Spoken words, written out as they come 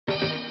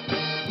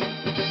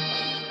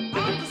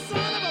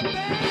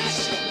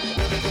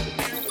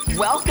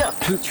Welcome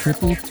to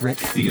Triple Threat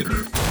Theater.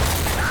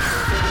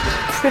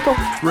 Triple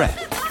Threat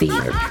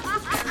Theater.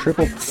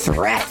 Triple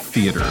Threat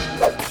Theater.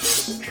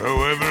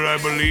 However, I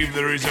believe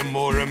there is a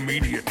more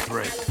immediate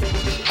threat.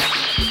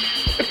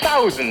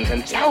 Thousands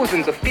and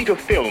thousands of feet of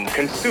film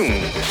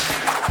consumed.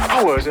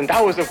 Hours and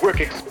hours of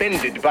work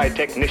expended by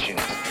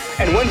technicians.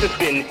 And once it's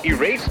been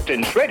erased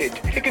and shredded,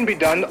 it can be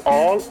done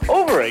all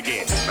over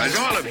again. As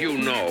all of you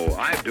know,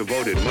 I've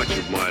devoted much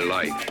of my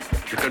life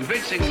to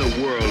convincing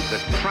the world that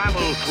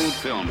travel through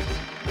film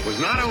was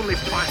not only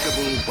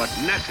possible, but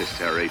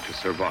necessary to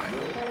survive.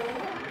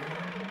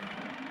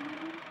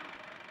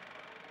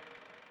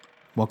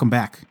 Welcome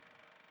back.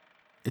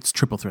 It's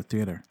Triple Threat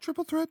Theater.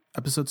 Triple Threat.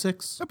 Episode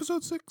 6.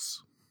 Episode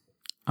 6.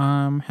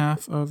 I'm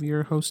half of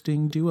your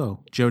hosting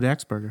duo, Joe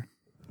Daxberger.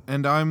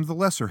 And I'm the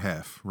lesser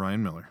half,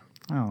 Ryan Miller.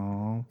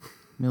 Oh,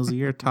 Millsy,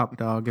 you're a top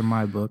dog in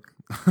my book.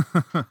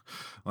 Well,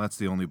 that's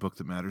the only book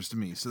that matters to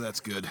me, so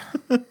that's good.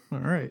 All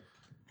right.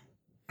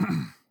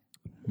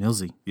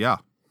 Millsy, Yeah.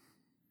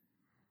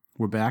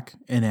 we're back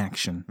in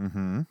action.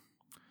 Mm-hmm.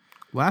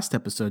 Last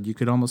episode, you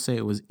could almost say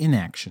it was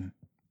inaction.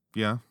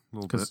 Yeah, a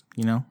little bit. Because,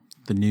 you know,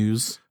 the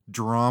news,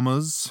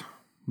 Dramas.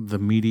 the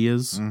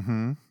medias.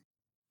 Mm-hmm.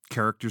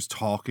 Characters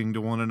talking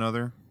to one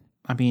another.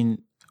 I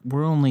mean,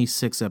 we're only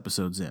 6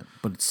 episodes in,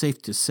 but it's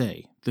safe to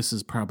say this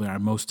is probably our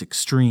most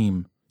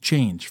extreme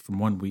change from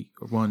one week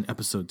or one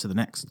episode to the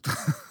next.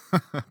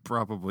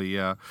 Probably,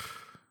 yeah.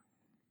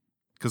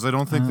 Because I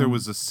don't think there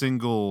was a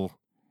single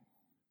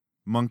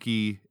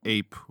monkey,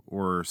 ape,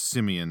 or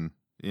simian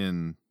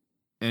in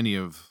any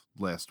of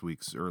last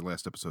week's or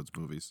last episode's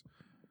movies.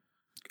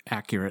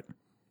 Accurate.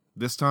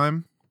 This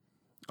time,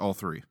 all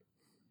 3.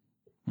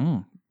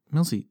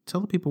 Millsy, tell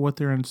the people what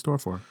they're in store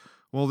for.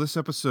 Well, this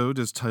episode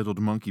is titled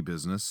Monkey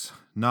Business.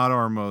 Not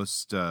our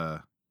most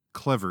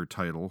clever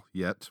title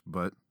yet,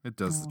 but it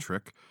does the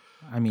trick.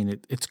 I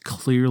mean, it's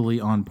clearly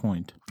on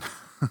point.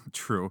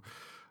 True.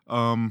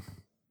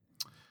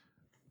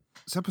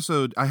 This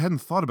episode, I hadn't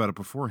thought about it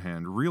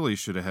beforehand, really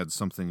should have had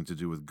something to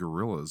do with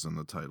gorillas in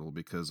the title,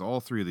 because all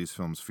 3 of these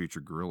films feature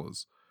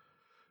gorillas.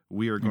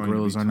 We are going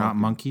Gorillas to be are not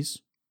talking-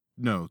 monkeys?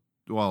 No.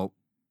 Well,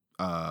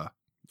 are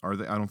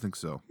they? I don't think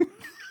so.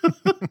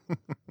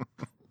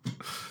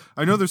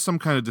 I know there's some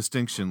kind of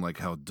distinction, like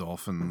how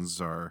dolphins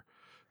are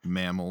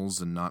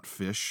mammals and not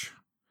fish,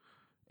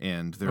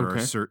 and there are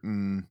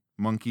certain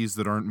monkeys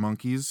that aren't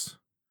monkeys.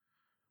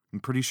 I'm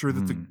pretty sure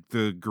that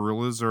the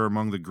gorillas are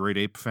among the great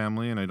ape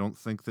family, and I don't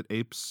think that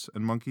apes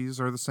and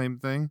monkeys are the same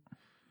thing.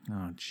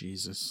 Oh,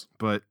 Jesus.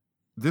 But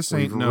this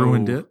We've ain't no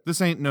ruined it.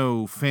 This ain't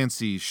no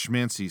fancy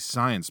schmancy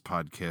science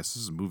podcast. This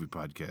is a movie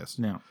podcast.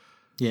 No.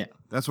 Yeah.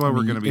 That's why we're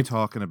mean, going to be it-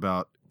 talking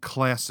about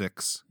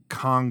classics,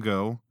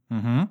 Congo,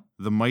 Mm-hmm.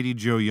 the Mighty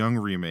Joe Young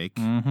remake,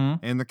 Mm-hmm.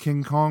 and the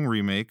King Kong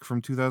remake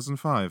from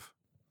 2005.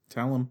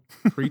 Tell them.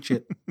 Preach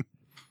it.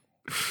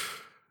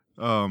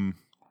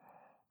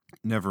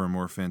 Never a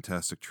more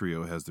fantastic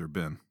trio has there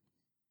been.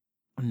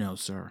 No,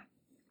 sir.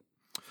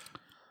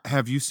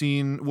 Have you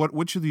seen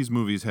which of these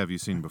movies have you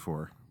seen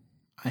before?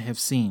 I have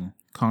seen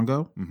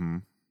Congo Mm-hmm.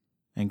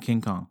 and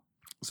King Kong.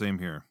 Same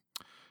here.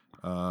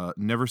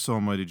 Never saw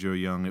Mighty Joe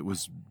Young. It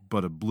was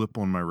but a blip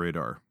on my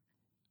radar.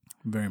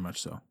 Very much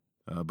so.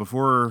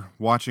 Before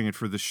watching it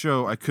for the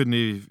show, I couldn't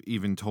have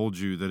even told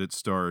you that it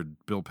starred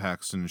Bill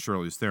Paxton and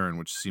Charlize Theron,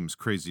 which seems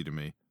crazy to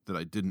me that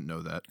I didn't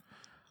know that.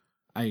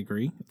 I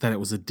agree that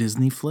it was a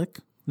Disney flick.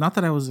 Not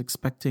that I was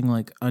expecting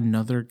like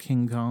another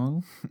King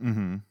Kong,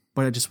 Mm-hmm.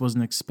 but I just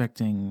wasn't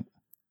expecting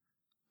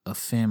a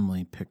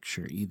family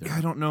picture either. I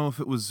don't know if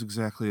it was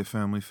exactly a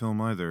family film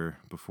either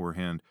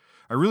beforehand.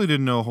 I really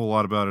didn't know a whole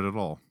lot about it at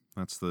all.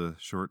 That's the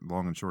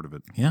long and short of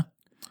it. Yeah.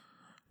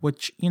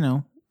 Which, you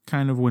know,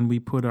 kind of when we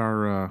put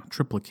our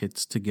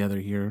triplicates together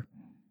here,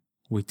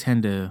 we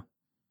tend to,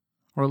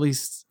 or at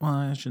least, well,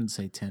 I shouldn't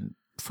say tend.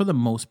 For the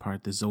most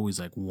part, there's always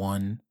like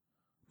one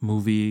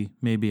movie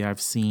maybe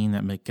I've seen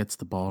that gets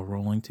the ball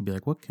rolling to be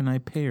like, what can I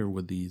pair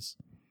with these?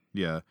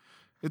 Yeah.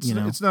 It's You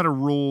know? it's not a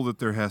rule that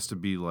there has to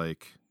be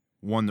like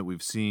one that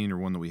we've seen or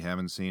one that we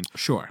haven't seen.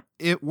 Sure.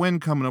 When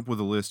coming up with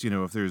a list,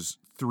 if there's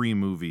 3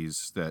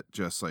 movies that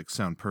just like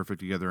sound perfect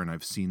together and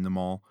I've seen them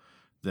all,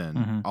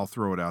 then I'll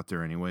throw it out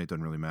there anyway. It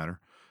doesn't really matter.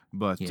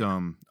 But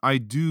Yeah. I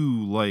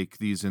do like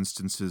these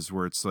instances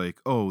where it's like,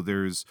 oh,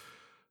 there's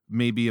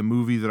maybe a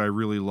movie that I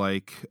really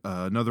like,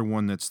 another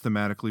one that's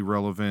thematically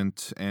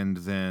relevant, and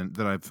then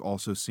that I've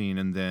also seen,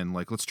 and then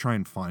like let's try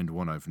and find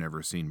one I've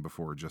never seen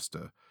before just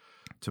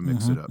to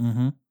mix it up.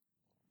 Mm-hmm.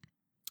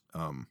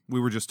 We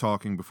were just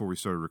talking before we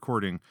started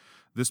recording.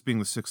 This being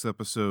the 6th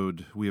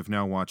episode, we have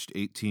now watched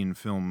 18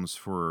 films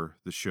for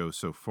the show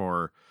so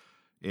far.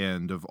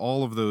 And of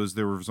all of those,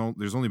 there's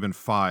only been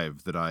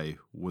 5 that I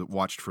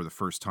watched for the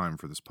first time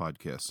for this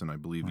podcast. And I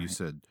believe you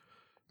said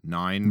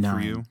 9 for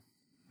you.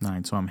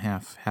 9, so I'm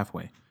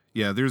halfway.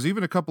 Yeah, there's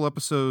even a couple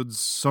episodes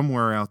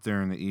somewhere out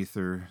there in the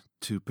ether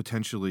to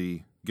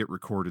potentially get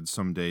recorded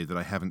someday that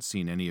I haven't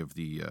seen any of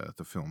the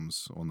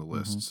films on the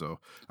list. So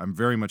I'm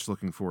very much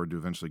looking forward to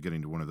eventually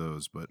getting to one of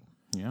those. But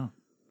Yeah.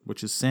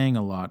 which is saying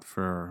a lot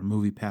for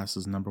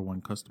MoviePass's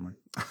 #1 customer.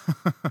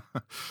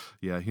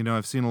 Yeah,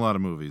 I've seen a lot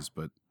of movies,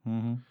 but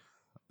Mm-hmm.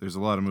 there's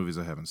a lot of movies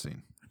I haven't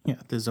seen.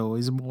 Yeah, there's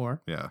always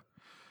more. Yeah,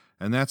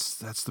 and that's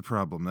the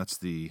problem. That's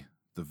the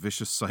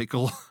vicious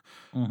cycle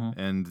Mm-hmm.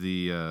 and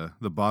the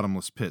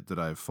bottomless pit that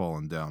I've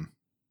fallen down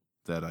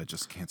that I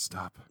just can't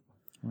stop.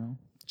 Well,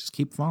 just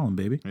keep falling,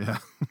 baby. Yeah,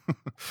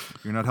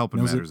 you're not helping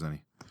Knows it. matters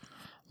any.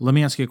 Let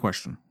me ask you a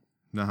question.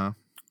 Uh-huh.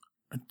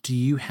 Do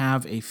you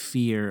have a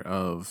fear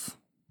of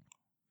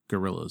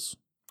gorillas,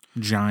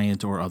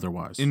 giant or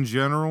otherwise? In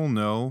general,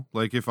 no.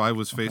 Like if I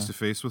was face to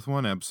face with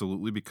one,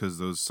 absolutely, because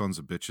those sons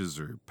of bitches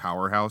are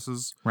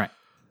powerhouses. Right.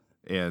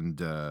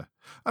 And I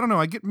don't know.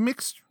 I get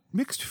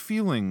mixed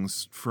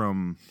feelings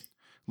from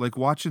like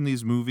watching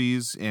these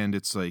movies, and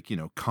it's like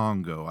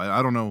Congo.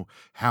 I don't know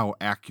how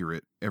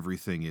accurate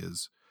everything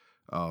is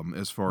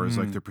as far as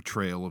like the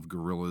portrayal of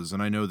gorillas,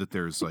 and I know that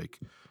there's like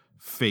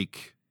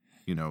fake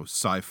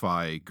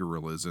sci-fi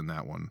gorillas in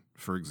that one,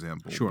 for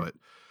example. Sure. But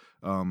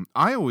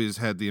I always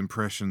had the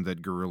impression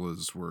that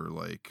gorillas were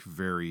like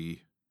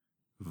very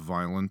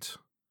violent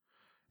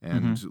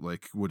and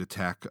like would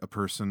attack a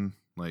person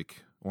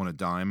like on a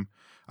dime.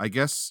 I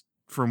guess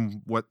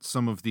from what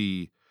some of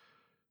the,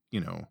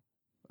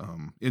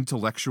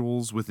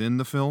 intellectuals within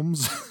the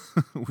films,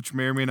 which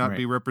may or may not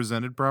be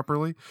represented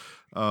properly,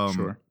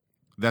 Sure.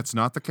 that's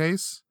not the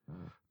case.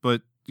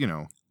 But,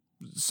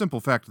 simple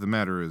fact of the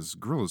matter is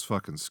gorilla's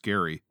fucking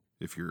scary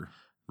if you're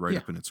right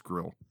up in its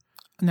grill.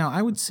 Now,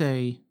 I would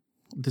say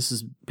this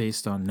is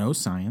based on no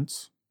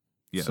science.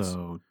 Yes.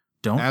 So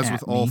don't As at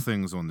with all me.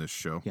 things on this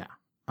show. Yeah.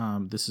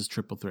 This is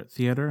Triple Threat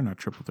Theater, not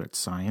Triple Threat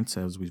Science,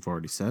 as we've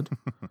already said.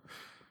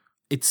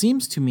 It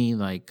seems to me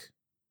like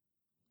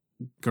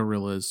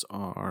gorillas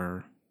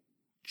are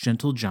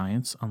gentle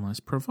giants unless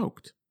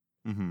provoked.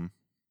 Mm-hmm.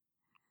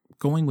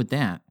 Going with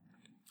that,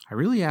 I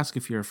really ask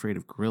if you're afraid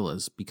of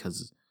gorillas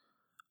because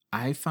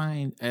I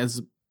find,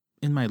 as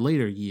in my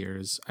later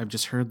years, I've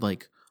just heard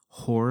like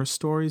horror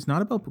stories,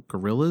 not about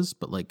gorillas,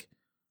 but like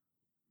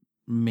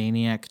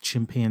maniac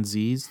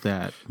chimpanzees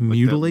that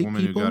mutilate that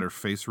woman people. who got her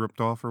face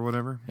ripped off or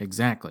whatever.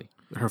 Exactly.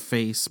 Her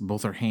face,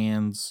 both her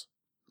hands,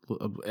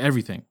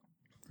 everything.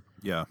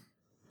 Yeah.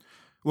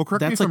 Well,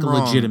 correct me That's if like I'm a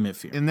wrong. legitimate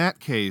fear. In that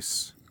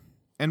case,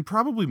 and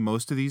probably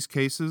most of these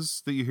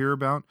cases that you hear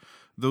about,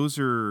 those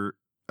are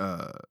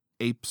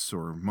apes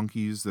or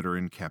monkeys that are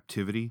in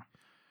captivity.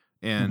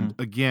 And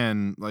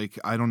again, like,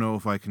 I don't know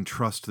if I can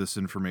trust this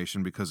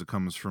information because it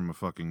comes from a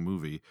fucking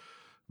movie.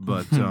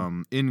 But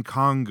in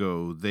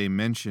Congo, they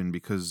mention,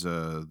 because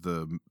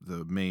the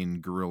main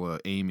gorilla,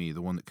 Amy,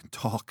 the one that can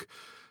talk,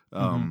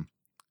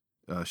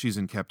 she's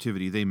in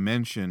captivity. They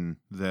mention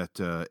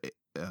that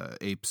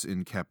apes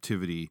in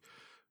captivity,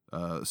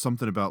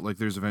 something about like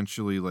there's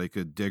eventually like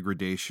a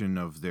degradation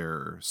of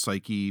their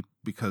psyche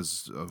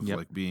because of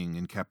like being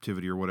in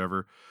captivity or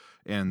whatever.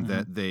 And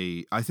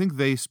that I think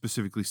they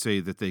specifically say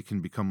that they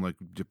can become like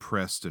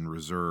depressed and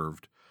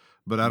reserved.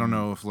 But I don't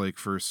know if like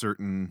for a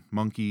certain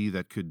monkey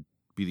that could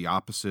be the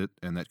opposite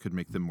and that could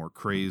make them more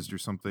crazed or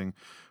something.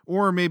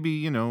 Or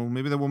maybe,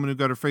 maybe that woman who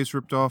got her face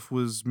ripped off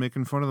was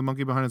making fun of the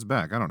monkey behind its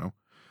back. I don't know.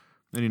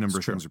 Any number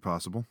of things are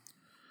possible.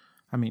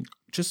 I mean,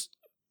 just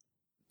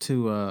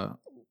to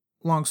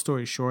long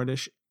story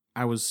shortish,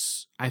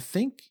 I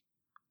think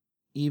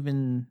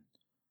even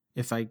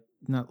if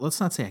let's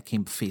not say I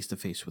came face to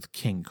face with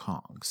King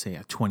Kong, say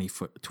a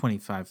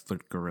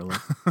 25-foot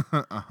gorilla.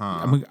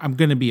 I'm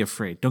going to be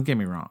afraid. Don't get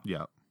me wrong.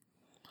 Yeah.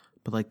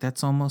 But like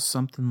that's almost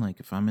something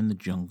like if I'm in the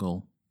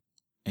jungle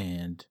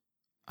and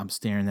I'm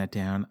staring that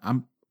down,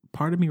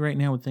 part of me right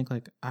now would think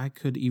like I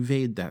could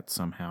evade that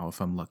somehow if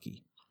I'm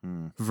lucky.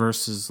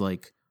 Versus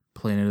like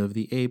Planet of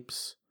the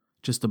Apes,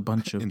 just a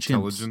bunch of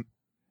intelligent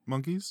chimps.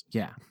 Monkeys.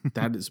 Yeah,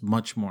 that is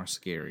much more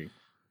scary,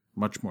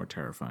 much more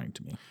terrifying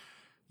to me.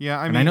 Yeah,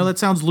 I and mean, I know that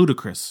sounds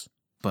ludicrous,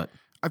 but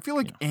I feel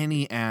like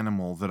any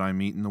animal that I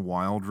meet in the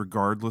wild,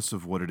 regardless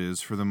of what it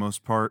is, for the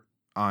most part,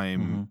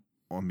 I'm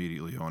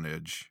immediately on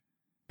edge.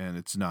 And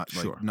it's not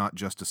like not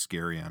just a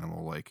scary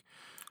animal. Like,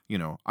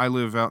 I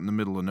live out in the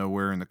middle of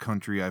nowhere in the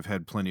country. I've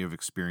had plenty of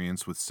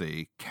experience with,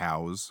 say,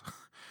 cows.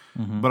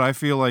 But I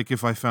feel like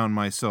if I found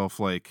myself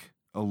like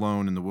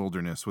alone in the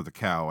wilderness with a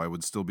cow, I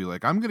would still be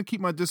like, I'm going to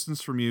keep my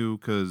distance from you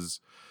because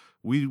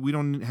we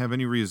don't have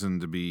any reason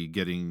to be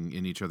getting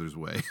in each other's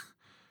way.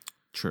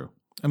 True.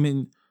 I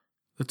mean,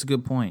 that's a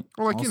good point.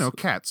 Or like, also,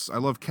 cats. I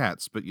love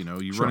cats, but you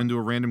run into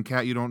a random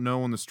cat you don't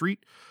know on the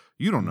street.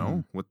 You don't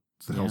know what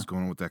the hell's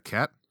going on with that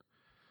cat.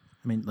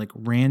 I mean, like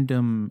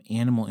random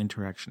animal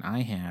interaction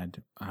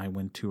I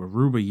went to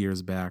Aruba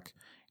years back,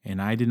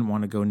 and I didn't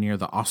want to go near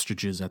the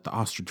ostriches at the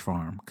ostrich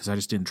farm because I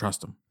just didn't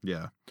trust them.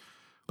 Yeah.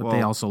 But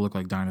they also look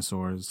like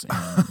dinosaurs,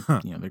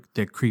 and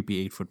they're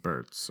creepy 8-foot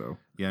birds. So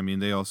yeah, I mean,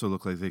 they also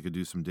look like they could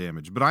do some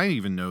damage. But I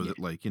even know that,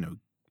 like,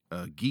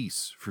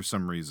 geese for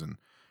some reason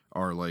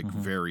are like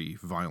very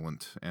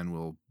violent and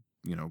will,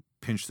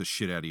 pinch the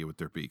shit out of you with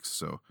their beaks.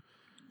 So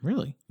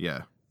really,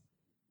 yeah.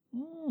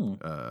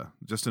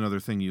 Just another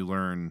thing you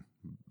learn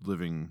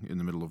living in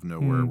the middle of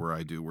nowhere where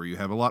I do, where you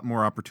have a lot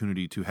more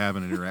opportunity to have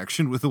an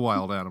interaction with a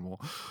wild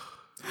animal.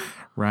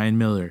 Ryan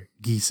Miller,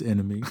 geese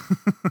enemy.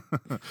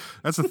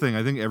 That's the thing.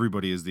 I think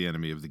everybody is the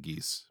enemy of the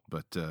geese,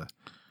 but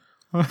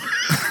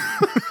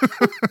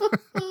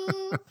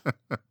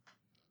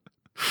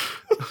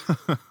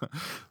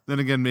then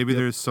again, maybe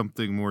there's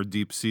something more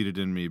deep-seated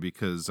in me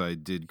because I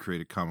did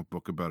create a comic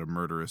book about a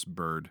murderous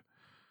bird.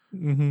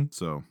 Mm-hmm.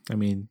 So, I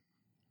mean,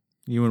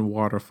 you and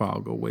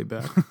Waterfowl go way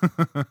back.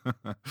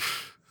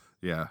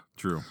 yeah,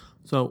 true.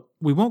 So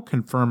we won't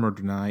confirm or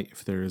deny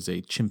if there is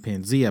a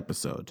chimpanzee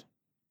episode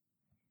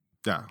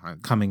Yeah,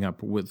 coming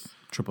up with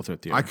Triple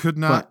Threat Theater. I could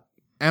not,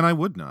 and I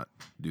would not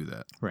do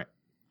that. Right.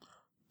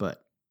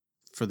 But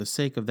for the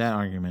sake of that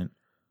argument,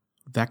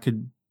 that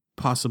could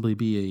possibly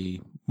be a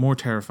more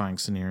terrifying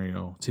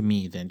scenario to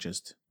me than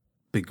just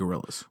big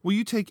gorillas. Well,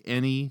 you take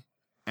any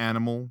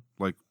animal,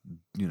 like,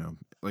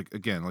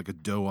 again, like a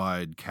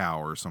doe-eyed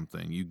cow or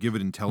something, you give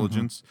it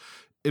intelligence,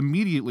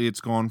 immediately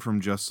it's gone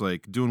from just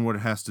like doing what it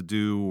has to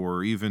do,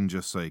 or even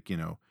just like,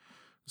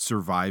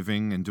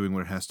 surviving and doing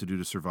what it has to do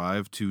to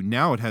survive, to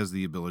now it has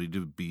the ability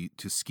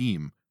to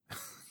scheme,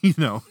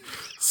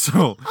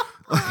 so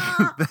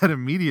that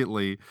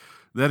immediately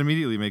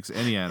makes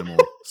any animal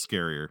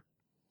scarier.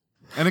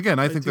 And again,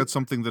 I think that's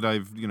something that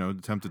I've,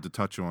 attempted to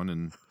touch on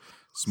in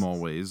small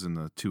ways in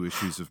the 2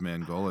 issues of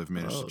Mangull I've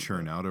managed to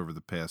churn out over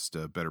the past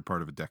better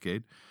part of a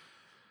decade.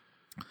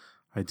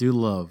 I do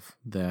love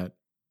that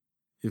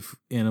if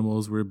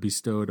animals were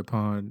bestowed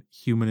upon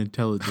human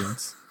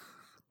intelligence,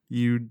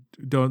 you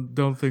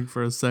don't think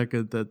for a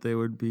second that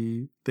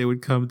they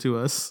would come to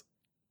us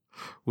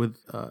with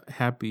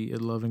happy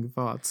and loving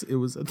thoughts. It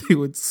was that they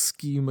would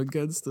scheme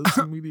against us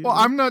immediately. Well,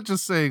 I'm not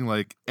just saying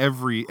like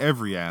every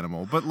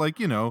animal, but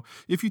like,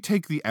 if you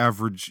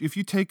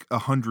take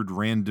 100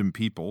 random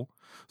people,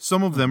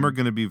 some of them are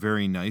going to be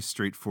very nice,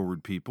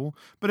 straightforward people,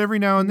 but every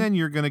now and then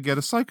you're going to get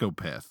a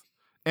psychopath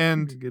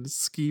and get a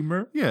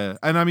schemer. Yeah.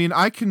 And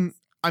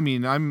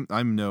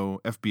I'm no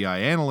FBI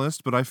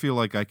analyst, but I feel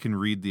like I can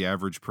read the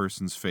average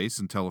person's face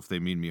and tell if they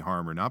mean me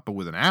harm or not. But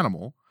with an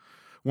animal,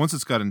 once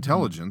it's got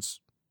intelligence,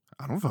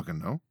 I don't fucking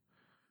know.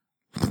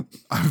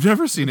 I've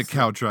never seen a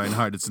cow try and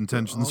hide its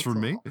intentions from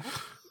me.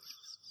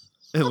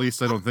 At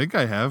least I don't think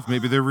I have.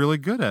 Maybe they're really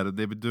good at it.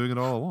 They've been doing it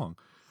all along.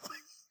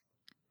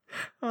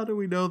 How do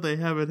we know they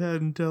haven't had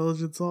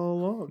intelligence all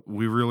along?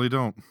 We really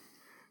don't.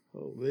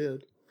 Oh, man.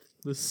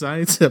 The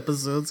science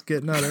episode's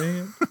getting out of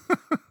hand.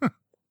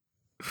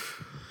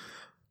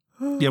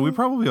 Yeah, we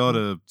probably ought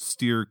to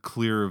steer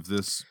clear of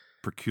this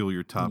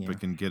peculiar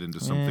topic and get into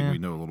something we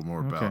know a little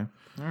more about.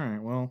 All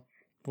right, well,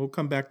 we'll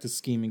come back to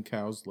scheming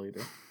cows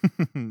later.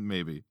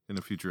 Maybe in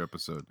a future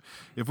episode.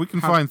 If we can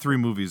find 3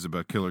 movies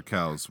about killer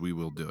cows, we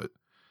will do it.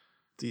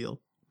 Deal.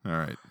 All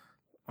right.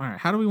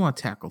 How do we want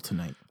to tackle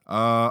tonight?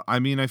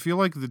 I feel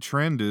like the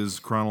trend is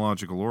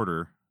chronological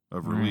order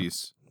of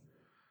release.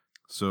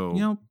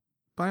 So,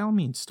 by all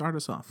means, start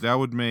us off. That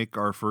would make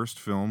our first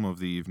film of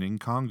the evening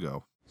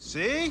Congo.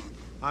 See?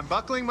 I'm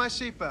buckling my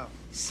seatbelt.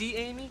 See,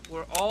 Amy?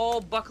 We're all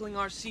buckling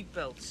our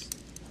seatbelts.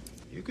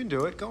 You can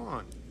do it. Go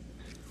on.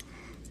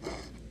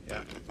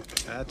 Yeah,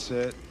 that's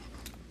it.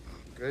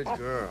 Good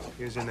girl.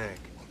 Here's an egg.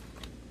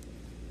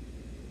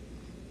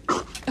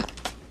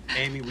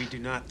 Amy, we do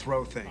not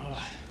throw things.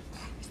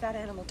 Is that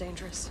animal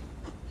dangerous?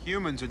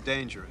 Humans are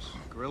dangerous.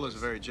 Gorillas are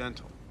very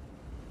gentle.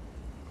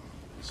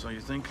 So you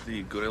think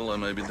the gorilla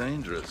may be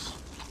dangerous?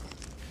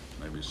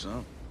 Maybe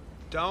so.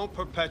 Don't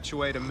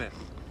perpetuate a myth.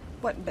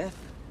 What myth?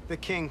 The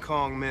King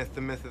Kong myth,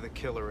 the myth of the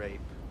killer ape.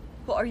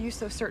 Well, are you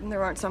so certain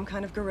there aren't some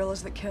kind of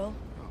gorillas that kill?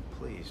 Oh,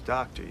 please,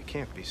 Doctor, you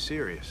can't be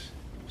serious.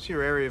 It's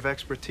your area of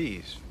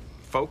expertise.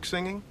 Folk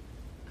singing?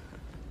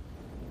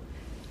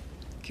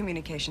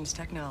 Communications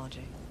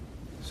technology.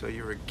 So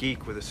you're a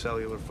geek with a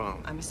cellular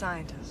phone. I'm a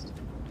scientist.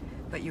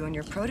 But you and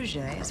your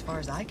protege, as far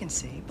as I can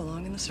see,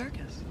 belong in the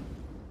circus.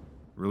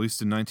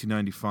 Released in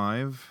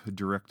 1995,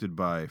 directed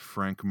by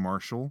Frank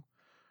Marshall,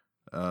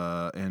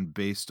 and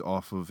based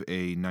off of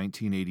a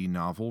 1980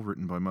 novel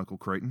written by Michael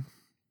Crichton,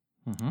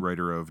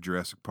 writer of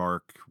Jurassic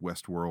Park,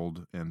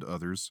 Westworld, and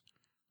others.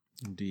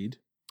 Indeed.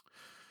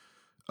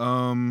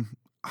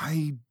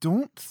 I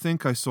don't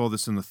think I saw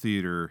this in the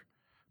theater,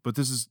 but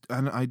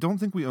and I don't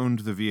think we owned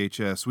the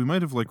VHS. We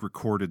might have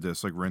recorded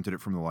this, rented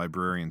it from the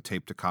library and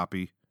taped a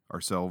copy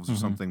ourselves or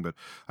something, but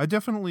I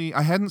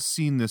hadn't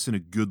seen this in a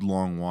good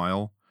long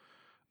while.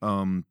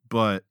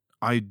 But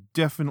I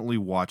definitely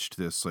watched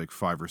this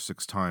 5 or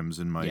 6 times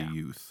in my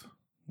youth.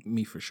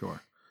 Me for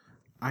sure.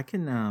 I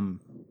can, I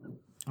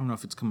don't know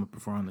if it's come up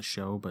before on the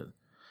show, but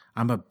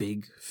I'm a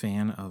big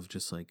fan of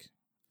just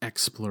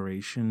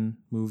exploration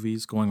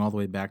movies, going all the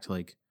way back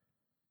to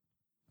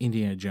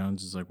Indiana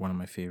Jones is one of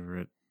my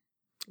favorite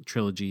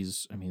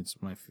trilogies. I mean,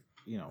 it's my,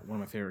 one of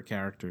my favorite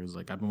characters.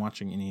 I've been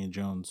watching Indiana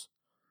Jones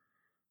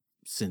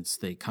since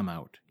they come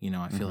out.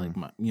 I feel like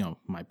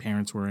my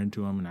parents were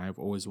into them and I've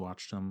always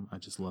watched them. I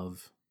just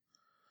love,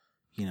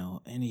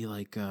 any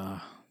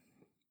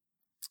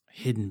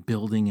hidden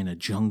building in a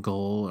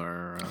jungle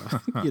or,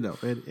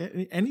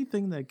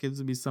 anything that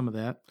gives me some of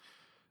that.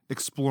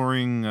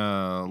 Exploring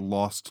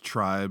lost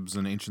tribes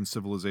and ancient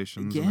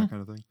civilizations and that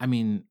kind of thing. I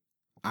mean,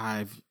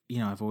 I've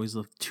always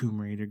loved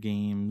Tomb Raider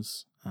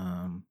games.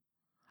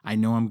 I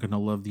know I'm gonna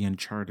love the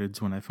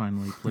Uncharted's when I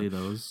finally play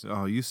those.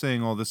 Oh, you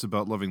saying all this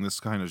about loving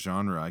this kind of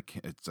genre? I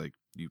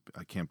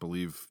can't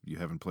believe you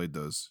haven't played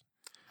those.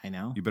 I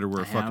know. You better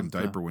wear a fucking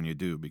diaper when you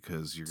do,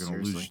 because you're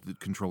gonna lose the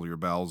control of your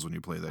bowels when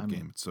you play that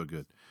game. It's so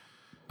good.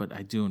 But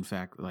I do, in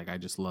fact, I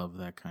just love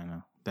that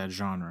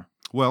genre.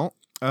 Well,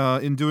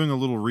 in doing a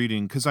little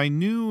reading, because I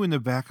knew in the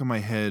back of my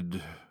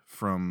head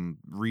from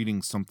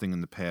reading something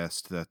in the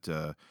past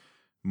that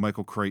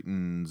Michael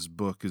Crichton's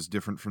book is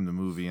different from the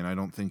movie, and I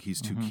don't think he's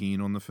too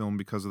keen on the film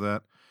because of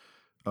that.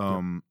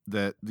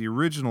 That the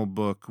original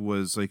book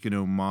was like an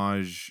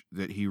homage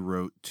that he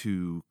wrote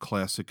to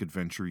classic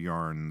adventure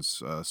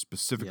yarns.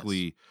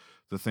 Specifically,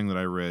 the thing that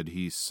I read,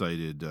 he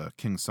cited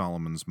King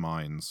Solomon's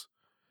Mines,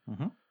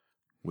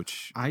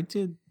 which I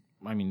did.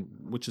 I mean,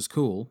 which is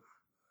cool.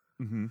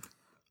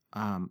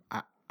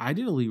 I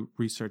did a little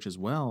research as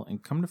well,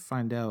 and come to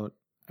find out,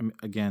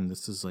 again,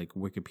 this is like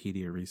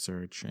Wikipedia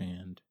research,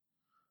 and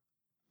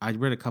I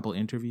read a couple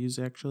interviews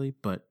actually,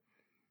 but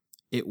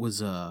it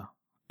was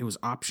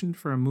optioned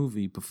for a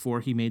movie before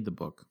he made the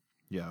book.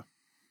 Yeah.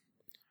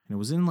 And it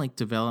was in like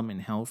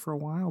development hell for a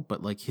while,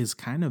 but like his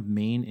kind of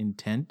main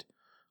intent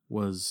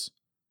was,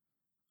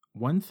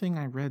 one thing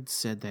I read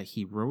said that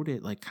he wrote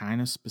it like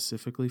kind of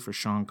specifically for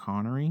Sean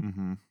Connery,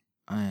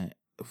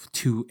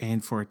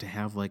 and for it to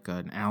have like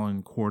an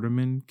Alan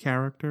Quarterman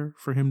character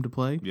for him to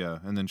play. Yeah,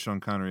 and then Sean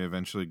Connery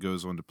eventually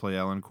goes on to play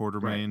Alan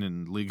Quartermain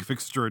in League of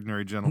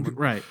Extraordinary Gentlemen.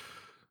 Right.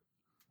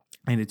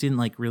 And it didn't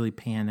like really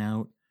pan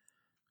out.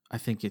 I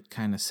think it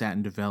kind of sat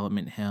in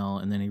development hell,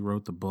 and then he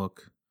wrote the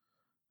book.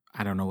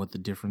 I don't know what the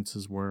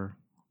differences were,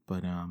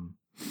 but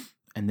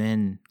and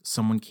then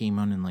someone came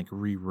on and like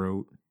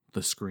rewrote the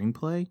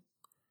screenplay,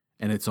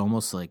 and it's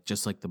almost like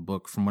just like the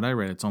book. From what I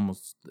read, it's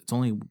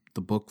only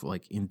the book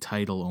like in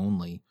title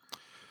only,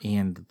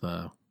 and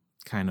the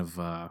kind of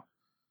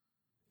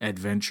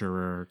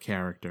adventurer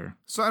character.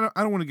 So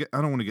I don't want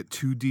to get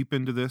too deep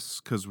into this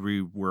because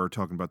we were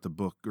talking about the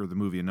book or the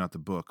movie and not the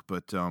book.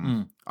 But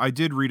I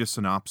did read a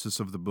synopsis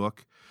of the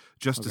book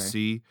just to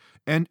see,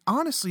 and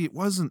honestly, it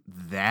wasn't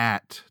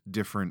that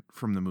different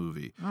from the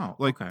movie. Oh,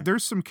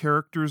 there's some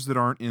characters that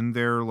aren't in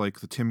there, like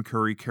the Tim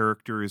Curry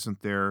character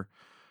isn't there,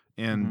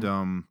 and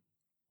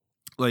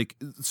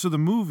so the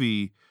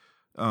movie,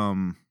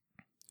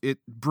 it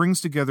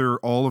brings together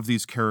all of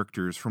these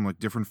characters from like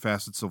different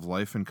facets of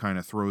life and kind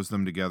of throws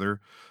them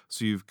together.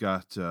 So you've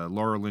got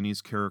Laura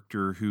Linney's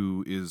character,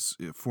 who is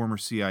a former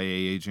CIA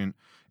agent,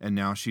 and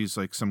now she's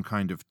like some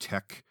kind of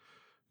tech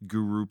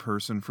guru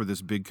person for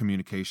this big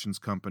communications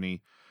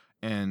company.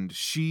 And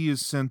she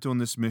is sent on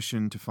this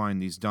mission to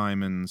find these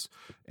diamonds.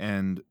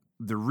 And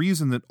the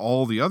reason that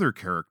all the other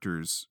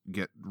characters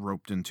get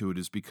roped into it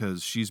is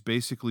because she's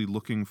basically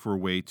looking for a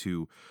way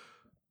to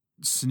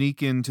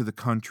sneak into the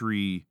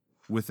country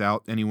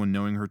without anyone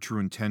knowing her true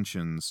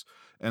intentions.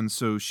 And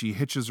so she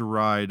hitches a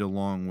ride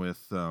along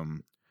with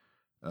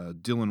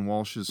Dylan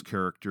Walsh's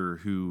character,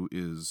 who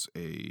is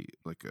a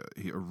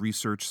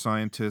research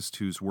scientist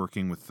who's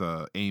working with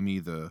Amy,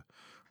 the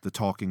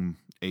talking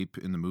ape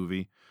in the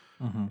movie.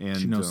 And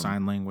she knows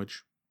sign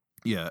language.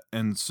 Yeah,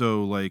 and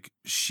so like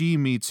she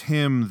meets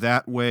him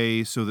that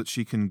way so that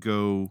she can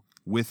go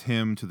with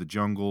him to the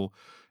jungle.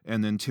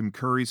 And then Tim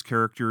Curry's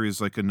character is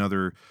like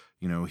another,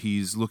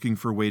 he's looking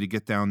for a way to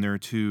get down there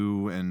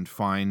too and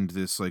find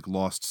this like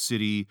lost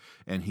city,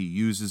 and he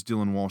uses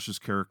Dylan Walsh's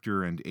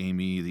character and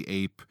Amy the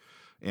ape,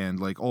 and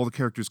like all the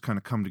characters kind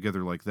of come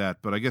together like that.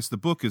 But I guess the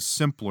book is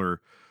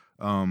simpler.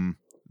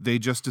 They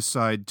just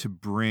decide to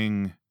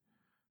bring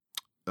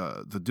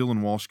the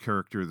Dylan Walsh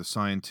character, the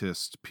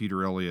scientist,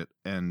 Peter Elliott,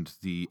 and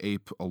the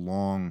ape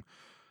along.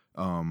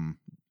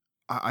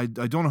 I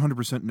don't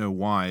 100% know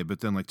why,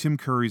 but then like Tim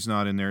Curry's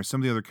not in there.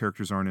 Some of the other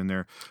characters aren't in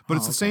there, but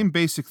it's the same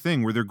basic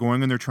thing where they're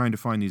going and they're trying to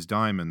find these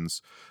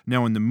diamonds.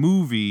 Now in the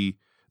movie,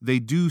 they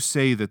do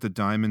say that the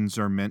diamonds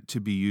are meant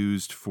to be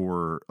used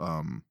for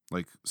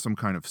like some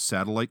kind of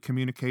satellite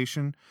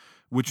communication,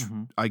 which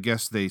I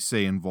guess they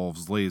say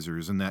involves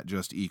lasers, and that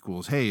just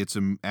equals, hey, it's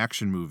an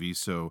action movie,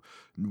 so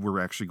we're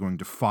actually going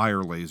to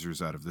fire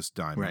lasers out of this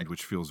diamond,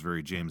 which feels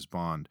very James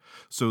Bond.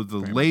 So the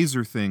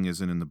laser thing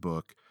isn't in the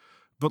book,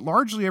 but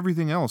largely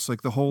everything else,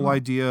 like the whole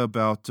idea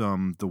about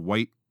the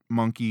white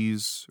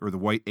monkeys or the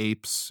white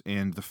apes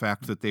and the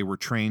fact that they were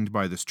trained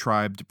by this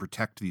tribe to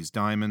protect these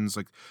diamonds,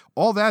 like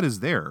all that is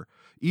there,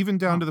 even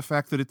down to the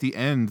fact that at the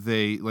end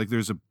they like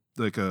there's a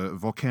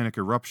volcanic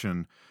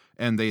eruption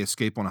and they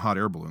escape on a hot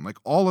air balloon. Like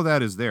all of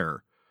that is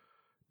there.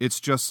 It's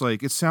just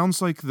like, it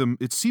seems like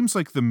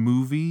the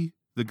movie,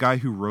 the guy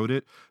who wrote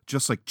it,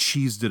 just like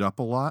cheesed it up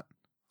a lot.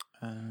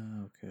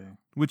 Okay.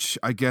 Which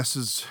I guess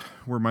is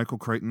where Michael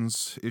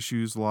Crichton's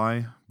issues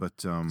lie. But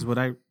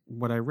the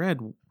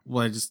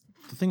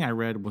thing I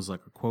read was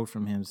like a quote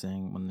from him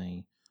saying when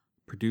they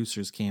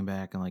producers came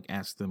back and like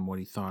asked him what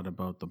he thought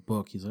about the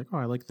book, he's like, "Oh,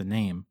 I like the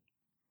name."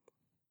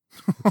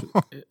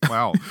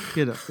 Wow.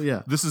 You know,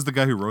 yeah, This is the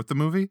guy who wrote the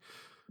movie?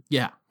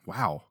 yeah.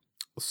 Wow.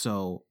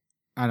 So,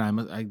 and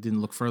I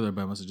didn't look further,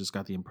 but I must have just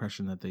got the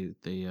impression that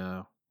they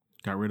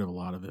got rid of a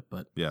lot of it.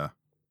 But Yeah.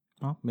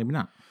 well, maybe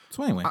not.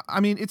 So anyway, I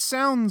mean, it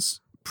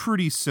sounds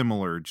pretty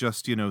similar,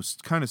 just,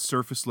 kind of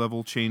surface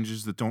level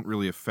changes that don't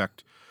really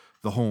affect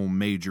the whole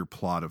major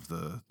plot of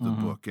the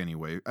book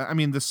anyway. I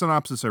mean, the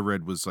synopsis I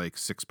read was like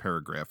 6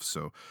 paragraphs,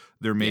 so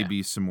there may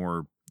be some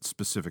more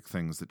specific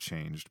things that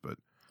changed, but...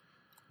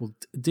 well,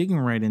 digging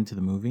right into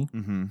the movie,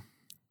 Mm-hmm.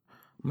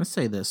 I'm going to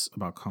say this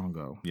about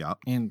Congo. Yeah.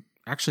 And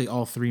actually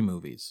all 3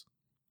 movies.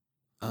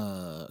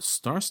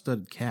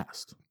 Star-studded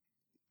cast.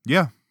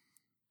 Yeah.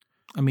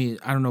 I mean,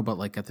 I don't know about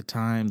like at the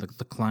time, the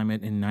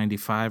climate in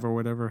 95 or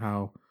whatever,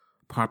 how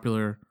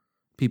popular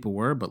people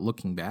were, but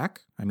looking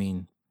back, I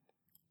mean,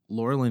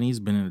 Laura Linney's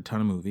been in a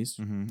ton of movies.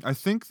 Mm-hmm. I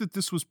think that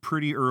this was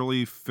pretty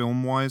early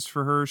film-wise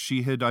for her.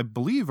 She had, I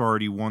believe,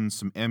 already won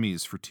some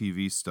Emmys for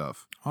TV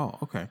stuff. Oh,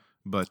 okay.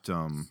 But,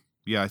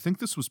 yeah, I think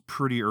this was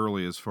pretty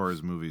early as far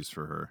as movies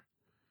for her.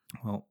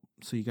 Well,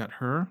 so you got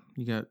her,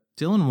 you got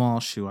Dylan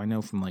Walsh, who I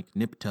know from like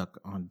Nip Tuck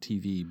on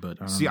TV, but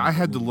I don't See, know I what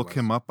had to movie look was.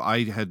 him up.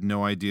 I had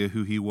no idea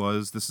who he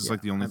was. This is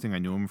like the only thing I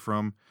knew him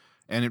from.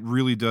 And it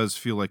really does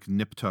feel like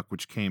Nip Tuck,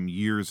 which came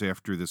years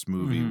after this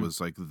movie, was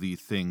like the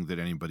thing that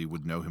anybody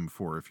would know him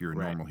for if you're a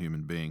normal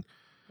human being.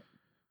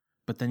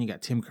 But then you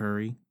got Tim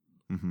Curry.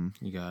 Mm-hmm.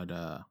 You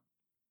got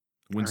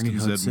Winston Ernie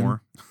Hudson. Zedmore.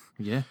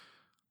 Yeah.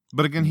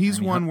 But again, he's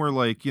Ernie one where,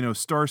 like,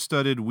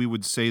 star-studded, we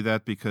would say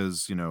that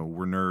because,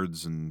 we're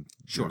nerds and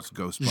there's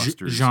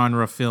Ghostbusters.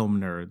 Genre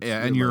film nerds.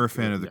 Yeah, and you're a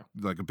fan of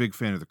like a big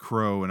fan of The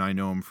Crow, and I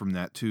know him from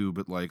that too.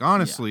 But like,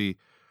 honestly,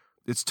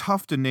 it's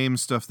tough to name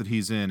stuff that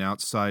he's in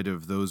outside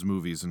of those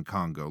movies in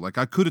Congo. Like,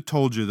 I could have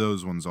told you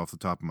those ones off the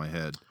top of my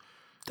head.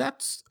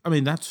 That's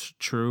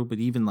true, but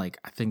even like,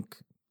 I think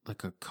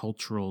like a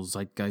cultural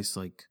zeitgeist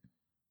like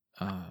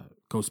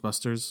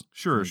Ghostbusters.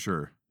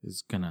 Sure.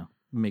 Is gonna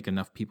make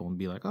enough people and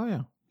be like, oh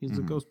yeah, he's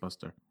a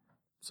Ghostbuster.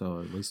 So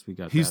at least we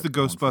got He's the that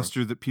going for us.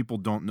 Ghostbuster that people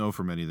don't know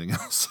from anything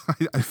else,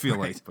 I feel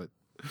like. But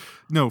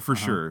no, for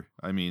sure.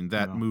 I mean,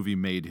 that movie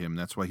made him.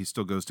 That's why he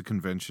still goes to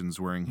conventions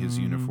wearing his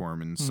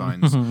uniform and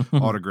signs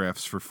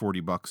autographs for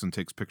 $40 and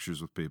takes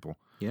pictures with people.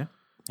 Yeah.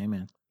 Hey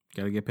man,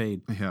 gotta get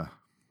paid. Yeah.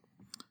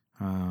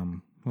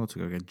 What else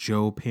we got?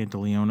 Joe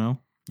Pantoliano.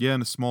 Yeah,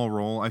 in a small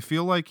role. I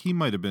feel like he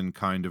might have been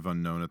kind of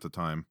unknown at the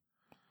time.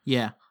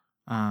 Yeah.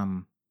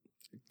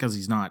 Because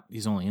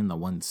he's only in the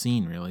one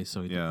scene really,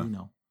 so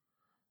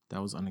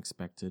that was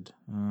unexpected.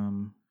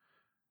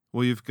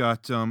 Well, you've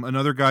got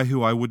another guy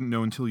who I wouldn't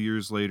know until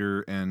years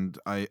later, and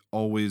I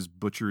always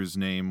butcher his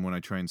name when I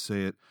try and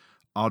say it.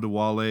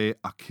 Adewale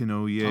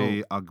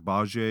Akinoye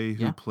Agbaje,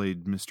 who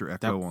played Mr.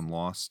 Echo on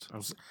Lost.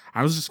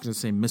 I was just going to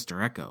say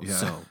Mr. Echo,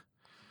 so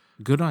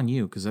good on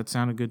you, because that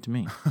sounded good to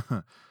me.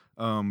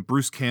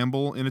 Bruce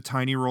Campbell in a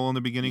tiny role in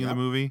the beginning of the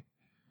movie.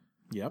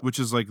 Yep. Which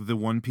is like the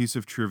one piece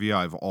of trivia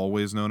I've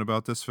always known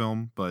about this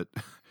film, but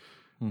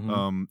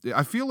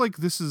I feel like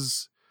this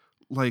is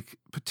like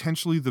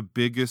potentially the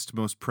biggest,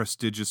 most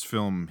prestigious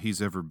film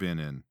he's ever been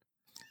in.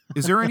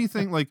 Is there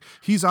anything like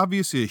he's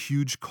obviously a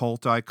huge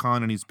cult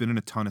icon and he's been in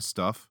a ton of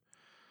stuff.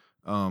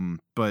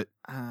 But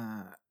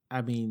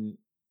I mean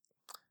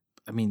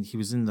he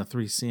was in the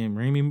 3 Sam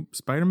Raimi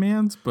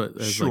Spider-Mans, but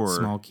as like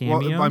small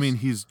cameos. Well, I mean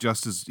he's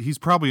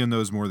probably in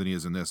those more than he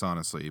is in this,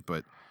 honestly,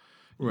 but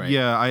right.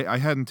 Yeah, I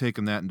hadn't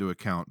taken that into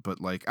account,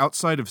 but like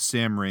outside of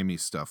Sam Raimi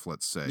stuff,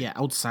 let's say. Yeah,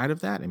 outside of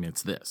that, I mean,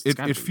 it's this.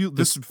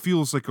 This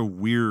feels like a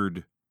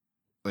weird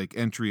like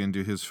entry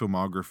into his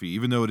filmography,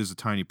 even though it is a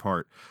tiny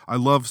part. I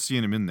love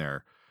seeing him in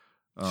there.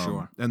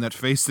 Sure. And that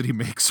face that he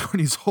makes when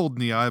he's holding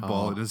the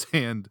eyeball in his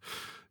hand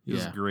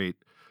is great.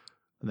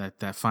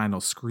 That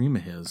final scream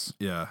of his.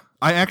 Yeah.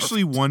 I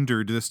actually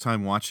wondered this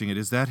time watching it,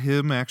 is that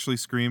him actually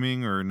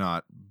screaming or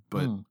not?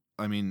 But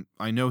I mean,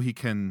 I know he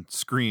can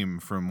scream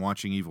from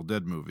watching Evil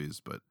Dead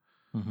movies, but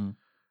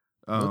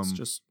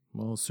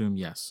we'll assume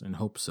yes and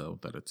hope so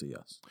that it's a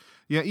yes.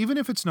 Yeah, even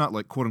if it's not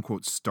like quote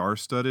unquote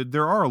star-studded,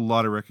 there are a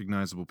lot of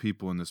recognizable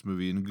people in this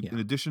movie. In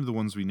addition to the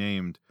ones we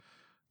named,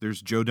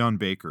 there's Joe Don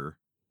Baker,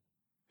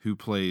 who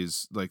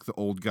plays like the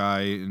old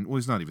guy, and well,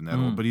 he's not even that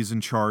old, but he's in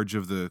charge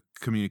of the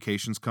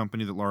communications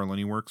company that Laura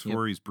Linney works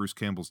for. He's Bruce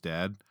Campbell's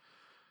dad,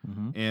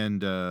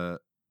 and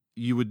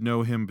you would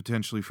know him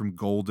potentially from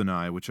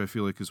GoldenEye, which I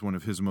feel like is one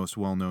of his most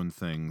well-known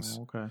things.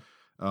 Oh, okay.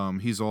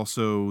 He's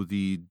also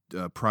the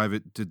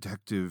private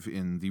detective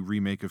in the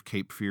remake of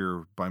Cape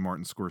Fear by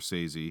Martin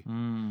Scorsese.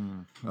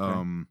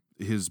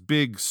 Okay. His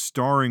big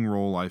starring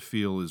role, I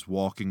feel, is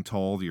Walking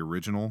Tall, the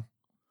original.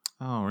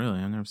 Oh, really?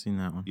 I've never seen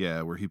that one.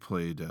 Yeah, where he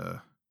played,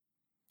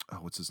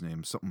 what's his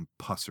name? Something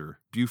Pusser.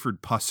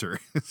 Buford Pusser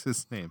is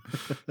his name.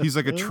 He's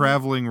like a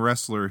traveling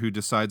wrestler who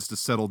decides to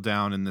settle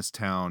down in this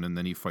town, and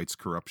then he fights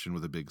corruption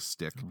with a big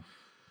stick.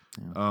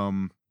 Yeah.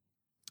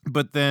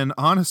 But then,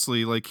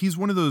 honestly, like, he's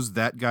one of those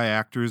that guy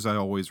actors I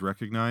always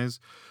recognize.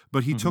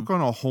 But he took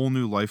on a whole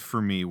new life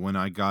for me when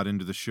I got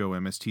into the show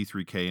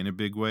MST3K in a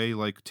big way,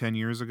 like 10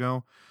 years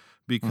ago.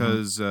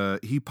 Because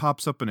he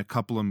pops up in a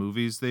couple of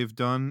movies they've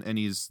done, and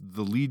he's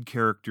the lead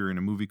character in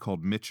a movie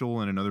called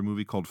Mitchell and another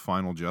movie called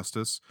Final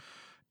Justice.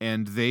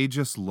 And they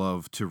just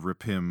love to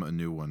rip him a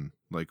new one.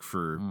 Like,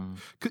 for...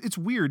 It's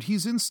weird.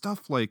 He's in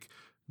stuff like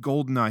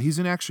GoldenEye. He's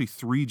in actually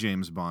 3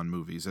 James Bond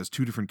movies as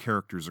 2 different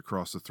characters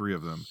across the 3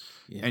 of them.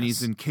 Yes. And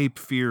he's in Cape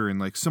Fear and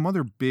like some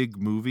other big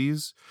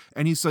movies.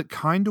 And he's like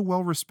kind of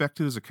well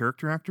respected as a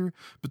character actor.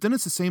 But then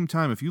at the same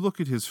time, if you look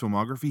at his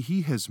filmography,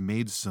 he has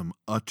made some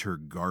utter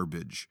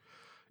garbage.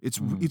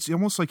 It's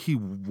almost like he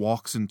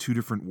walks in 2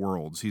 different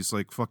worlds. He's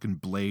like fucking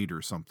Blade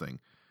or something.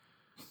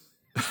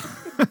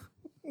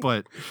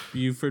 But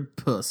Buford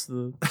Puss,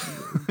 the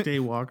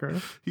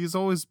Daywalker. He's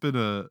always been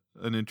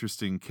an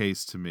interesting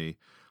case to me.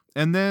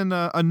 And then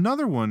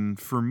another one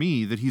for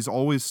me that he's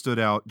always stood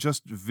out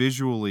just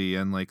visually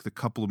and like the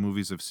couple of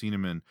movies I've seen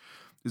him in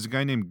is a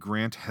guy named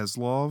Grant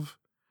Heslov.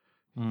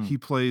 He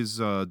plays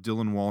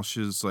Dylan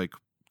Walsh's like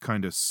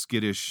kind of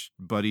skittish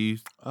buddy.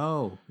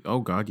 Oh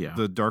God, yeah.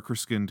 The darker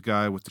skinned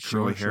guy with the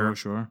curly hair.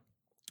 Sure.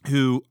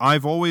 Who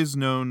I've always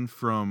known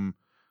from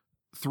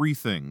 3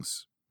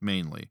 things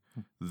mainly.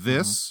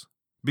 This,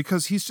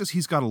 because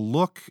he's got a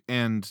look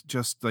and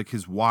just like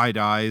his wide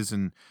eyes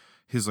and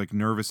his like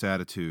nervous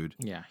attitude.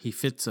 Yeah, he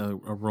fits a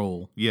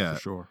role. Yeah, for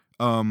sure.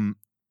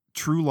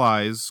 True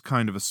Lies,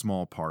 kind of a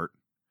small part.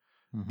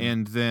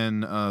 And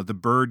then The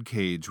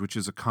Birdcage, which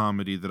is a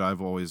comedy that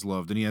I've always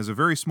loved. And he has a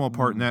very small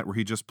part in that where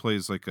he just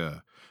plays like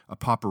a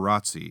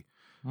paparazzi.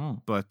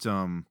 But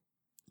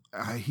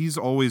he's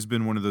always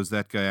been one of those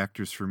that guy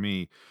actors for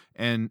me.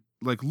 And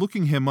like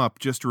looking him up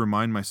just to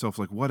remind myself,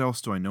 like, what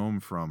else do I know him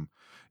from?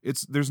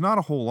 There's not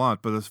a whole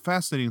lot, but the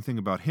fascinating thing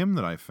about him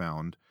that I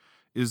found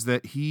is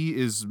that he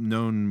is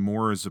known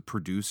more as a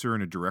producer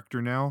and a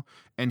director now.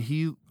 And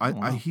I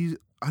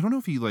don't know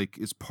if he like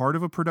is part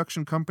of a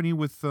production company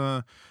with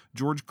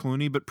George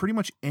Clooney, but pretty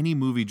much any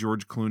movie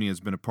George Clooney has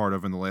been a part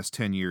of in the last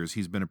 10 years,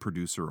 he's been a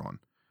producer on.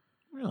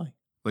 Really?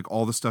 Like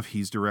all the stuff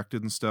he's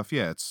directed and stuff.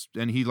 Yeah,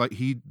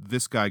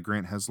 this guy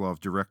Grant Heslov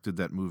directed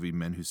that movie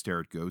Men Who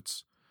Stare at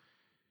Goats.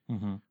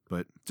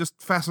 But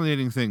just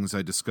fascinating things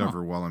I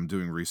discover while I'm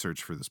doing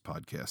research for this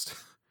podcast.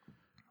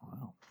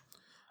 Wow.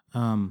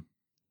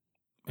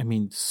 I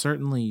mean,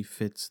 certainly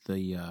fits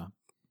the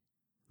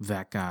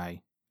that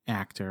guy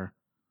actor.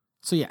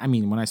 So yeah, I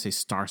mean, when I say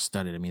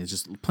star-studded, I mean it's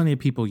just plenty of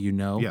people you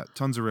know. Yeah,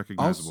 tons of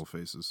recognizable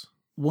faces.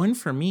 One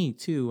for me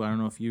too. I don't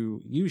know if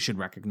you should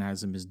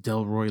recognize him, is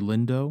Delroy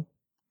Lindo.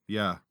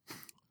 Yeah,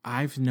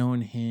 I've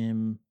known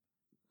him.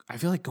 I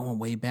feel like going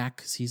way back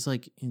because he's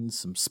like in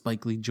some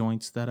Spike Lee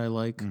joints that I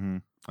like.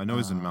 I know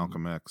he's in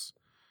Malcolm X.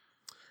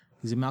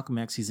 He's in Malcolm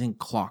X. He's in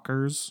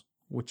Clockers,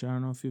 which I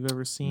don't know if you've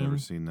ever seen. Never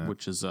seen that.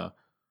 Which is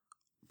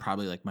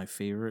probably like my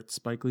favorite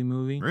Spike Lee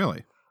movie.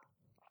 Really?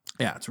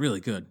 Yeah, it's really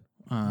good.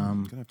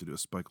 I'm gonna have to do a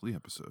Spike Lee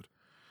episode.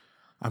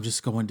 I'm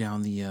just going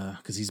down the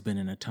because he's been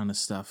in a ton of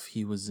stuff.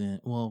 He was in,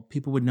 well,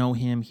 people would know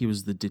him. He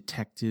was the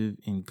detective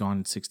in Gone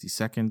in 60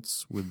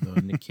 Seconds with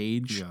Nick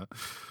Cage. Yeah.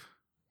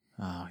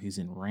 He's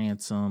in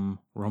Ransom,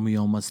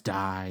 Romeo Must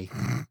Die.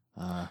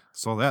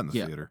 Saw that in the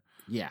theater.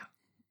 Yeah.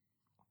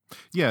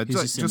 Yeah,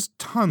 just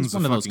tons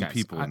of fucking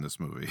people in this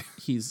movie.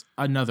 He's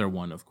another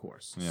one, of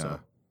course. Yeah. So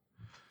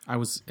I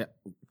was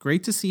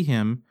great to see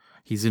him.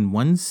 He's in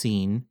one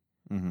scene.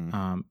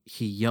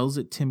 He yells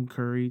at Tim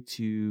Curry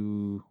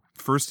to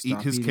first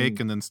eat his cake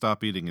and then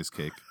stop eating his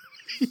cake.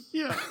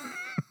 Yeah.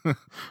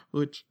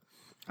 Which,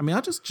 I mean,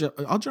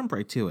 I'll jump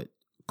right to it.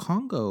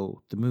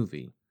 Congo, the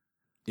movie,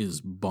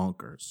 is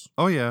bonkers.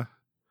 Oh yeah,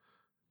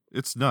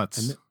 it's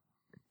nuts. And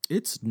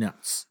it's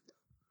nuts.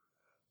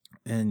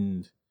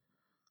 And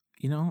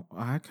you know,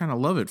 I kind of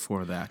love it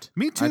for that.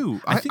 Me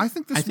too. I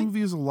think this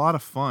movie is a lot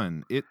of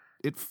fun.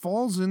 It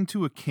falls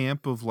into a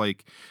camp of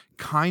like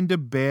kind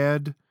of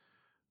bad,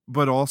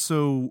 but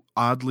also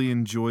oddly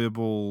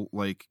enjoyable,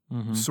 like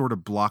sort of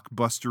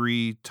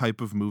blockbustery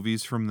type of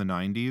movies from the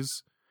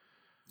 90s.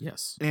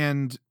 Yes.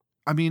 And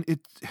I mean,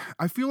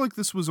 I feel like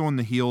this was on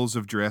the heels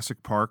of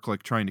Jurassic Park,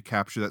 like trying to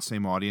capture that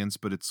same audience,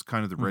 but it's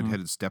kind of the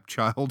redheaded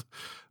stepchild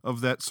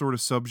of that sort of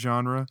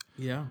subgenre.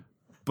 Yeah.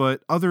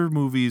 But other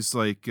movies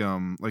like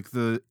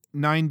the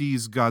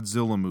 90s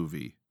Godzilla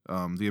movie,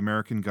 the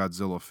American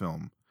Godzilla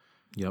film.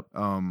 Yep.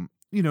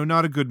 You know,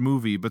 not a good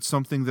movie, but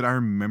something that I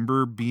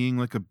remember being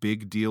like a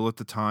big deal at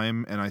the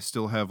time, and I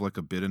still have like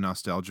a bit of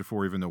nostalgia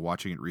for, even though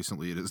watching it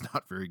recently, it is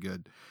not very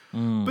good.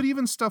 But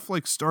even stuff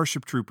like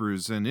Starship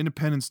Troopers and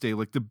Independence Day,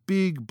 like the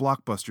big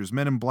blockbusters,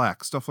 Men in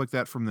Black, stuff like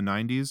that from the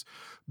 90s,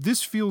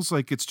 this feels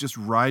like it's just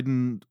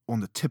riding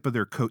on the tip of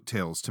their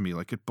coattails to me.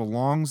 Like it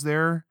belongs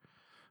there,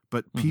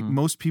 but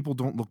most people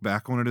don't look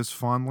back on it as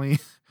fondly.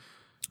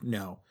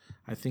 No,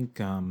 I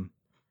think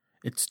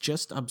it's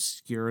just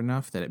obscure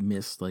enough that it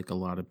missed like a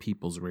lot of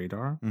people's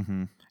radar.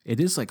 It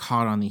is like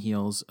hot on the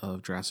heels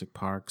of Jurassic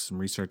Park. Some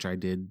research I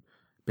did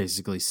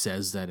basically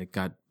says that it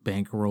got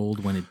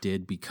bankrolled when it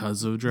did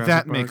because of Jurassic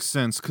That Park. makes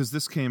sense, because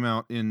this came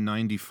out in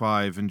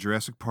 95, and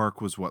Jurassic Park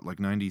was, what, like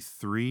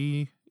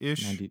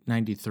 93-ish?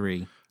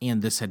 93.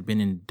 And this had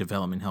been in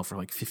development hell for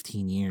like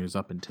 15 years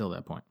up until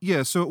that point.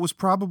 Yeah, so it was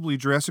probably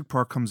Jurassic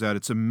Park comes out,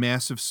 it's a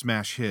massive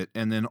smash hit,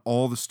 and then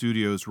all the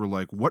studios were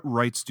like, what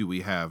rights do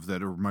we have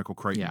that are Michael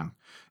Crichton? Yeah.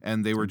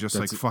 And they were just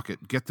That's like, fuck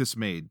it, get this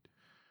made.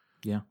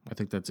 Yeah, I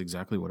think that's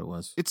exactly what it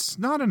was. It's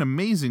not an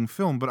amazing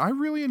film, but I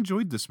really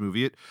enjoyed this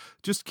movie. It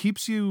just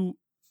keeps you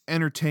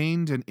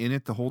entertained and in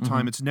it the whole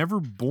time. It's never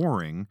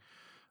boring.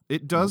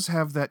 It does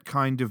have that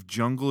kind of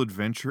jungle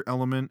adventure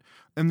element,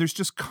 and there's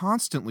just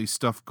constantly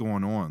stuff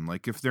going on.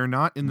 Like if they're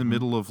not in the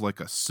middle of like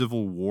a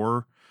civil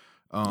war,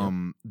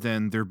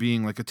 then they're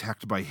being like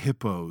attacked by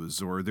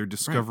hippos, or they're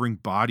discovering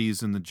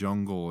bodies in the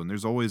jungle, and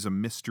there's always a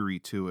mystery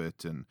to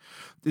it, and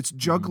it's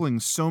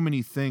juggling so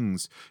many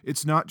things.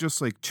 It's not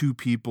just like two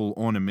people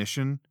on a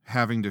mission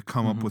having to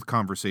come up with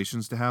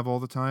conversations to have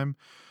all the time.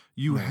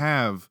 You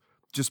have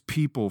just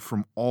people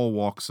from all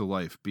walks of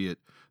life, be it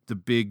the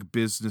big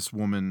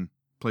businesswoman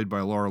played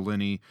by Laura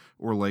Linney,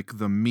 or like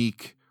the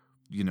meek,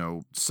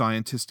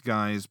 scientist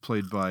guys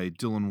played by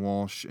Dylan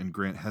Walsh and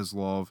Grant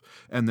Heslov,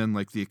 and then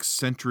like the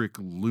eccentric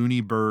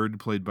loony bird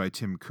played by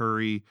Tim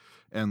Curry,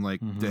 and like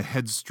the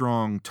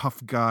headstrong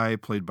tough guy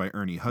played by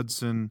Ernie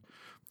Hudson,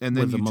 and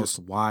then With the most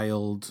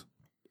wild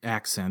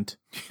accent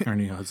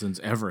Ernie Hudson's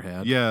ever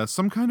had. Yeah,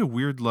 some kind of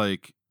weird,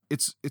 like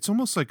it's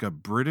almost like a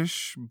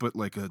British, but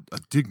like a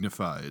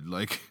dignified,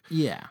 like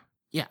Yeah.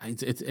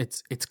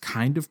 It's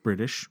kind of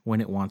British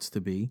when it wants to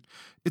be.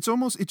 It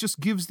just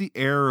gives the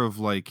air of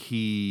like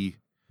he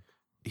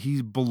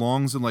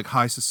belongs in like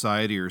high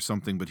society or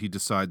something, but he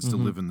decides to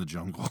live in the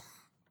jungle.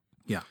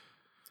 Yeah,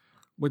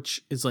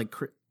 which is like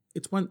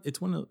it's one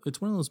of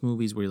those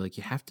movies where like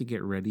you have to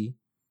get ready.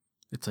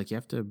 It's like you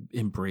have to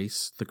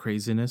embrace the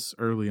craziness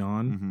early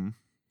on,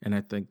 and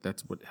I think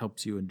that's what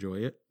helps you enjoy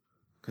it,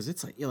 because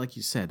it's like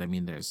you said. I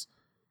mean, there's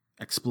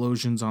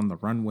explosions on the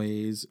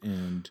runways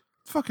and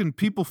fucking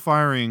people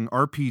firing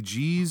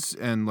RPGs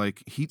and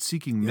like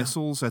heat-seeking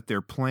missiles at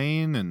their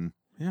plane, and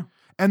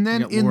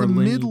then in the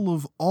middle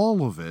of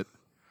all of it,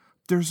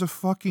 there's a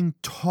fucking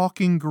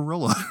talking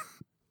gorilla.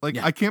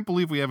 I can't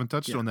believe we haven't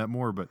touched on that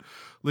more, but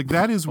like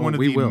that is one of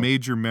the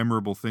major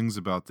memorable things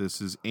about this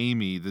is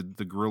Amy, the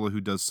gorilla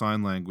who does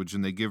sign language,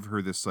 and they give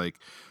her this like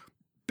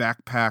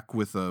backpack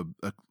with a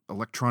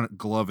electronic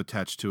glove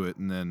attached to it,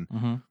 and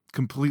then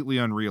completely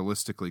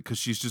unrealistically, because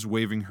she's just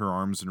waving her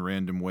arms in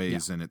random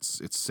ways, and it's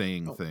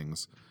saying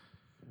things.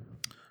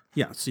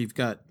 Yeah, so you've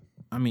got,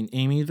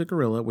 Amy the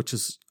gorilla, which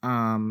is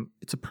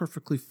it's a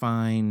perfectly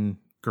fine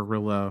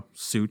gorilla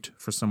suit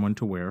for someone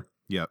to wear.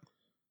 Yep.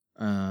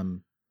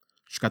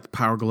 She's got the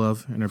power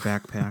glove in her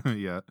backpack.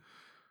 Yeah.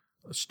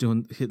 She's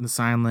hitting the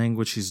sign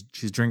language. She's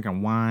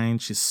drinking wine.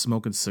 She's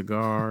smoking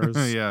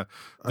cigars. Yeah.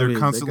 They're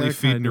constantly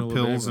feeding her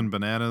pills and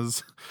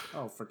bananas.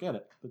 Oh, forget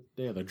it.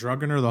 They're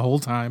drugging her the whole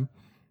time.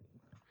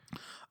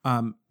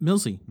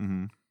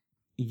 Millsy,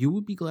 you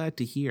would be glad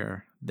to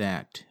hear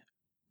that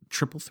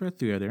Triple Threat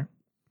Theater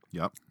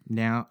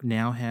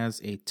now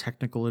has a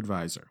technical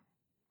advisor.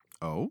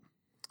 Oh?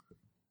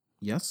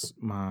 Yes,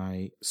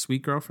 my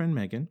sweet girlfriend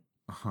Megan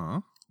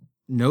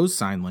knows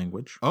sign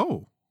language.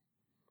 Oh.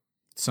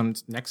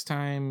 Next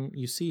time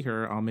you see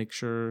her, I'll make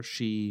sure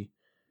she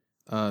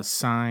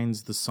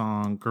signs the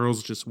song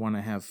 "Girls Just Want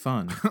to Have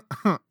Fun"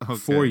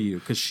 for you,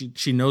 because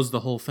she knows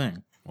the whole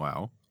thing.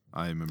 Wow,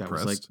 I'm impressed. That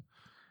was like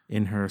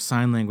in her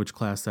sign language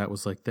class. That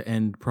was like the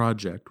end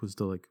project, was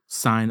to like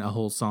sign a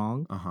whole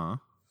song.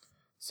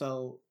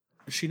 So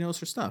she knows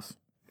her stuff.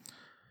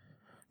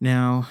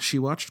 Now, she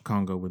watched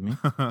Congo with me.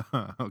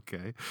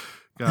 Okay.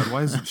 God,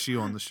 why isn't she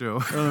on the show?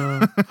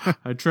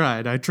 I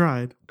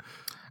tried.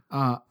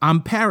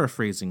 I'm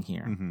paraphrasing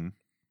here.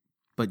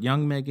 But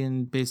young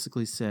Megan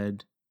basically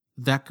said,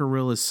 that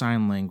gorilla's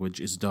sign language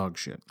is dog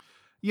shit.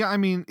 Yeah,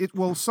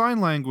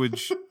 sign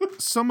language,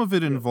 some of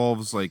it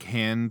involves like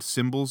hand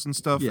symbols and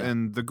stuff,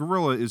 and the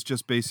gorilla is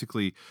just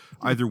basically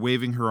either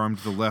waving her arm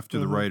to the left or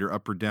the right or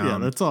up or down. Yeah,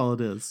 that's all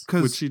it is.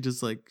 Which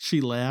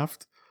she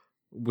laughed,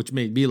 which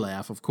made me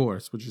laugh, of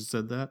course, when she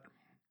said that.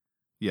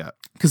 Yeah.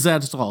 Because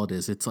that's all it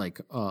is. It's like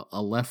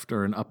a left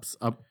or an up,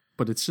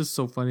 but it's just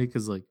so funny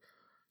because like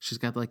she's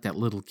got like that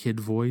little kid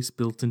voice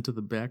built into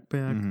the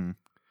backpack.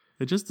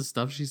 And just the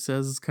stuff she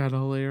says is kind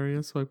of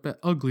hilarious. Like that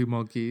ugly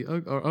monkey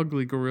or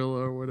ugly gorilla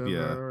or whatever.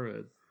 Yeah.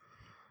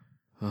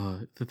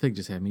 And, the thing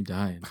just had me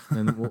dying.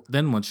 And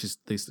then once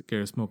they get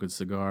her smoking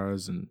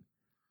cigars and,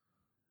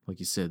 like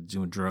you said,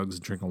 doing drugs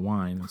and drinking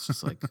wine, it's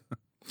just like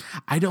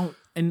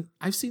and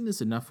I've seen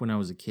this enough when I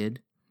was a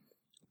kid,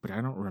 but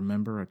I don't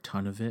remember a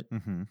ton of it.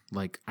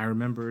 Like I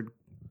remembered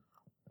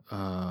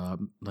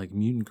like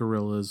mutant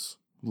gorillas,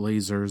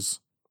 lasers,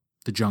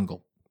 the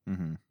jungle.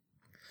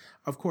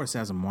 Of course,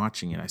 as I'm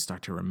watching it, I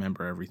start to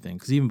remember everything.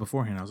 Because even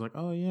beforehand, I was like,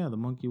 oh yeah, the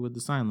monkey with the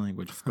sign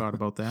language. Forgot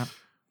about that.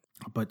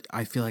 But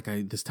I feel like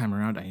this time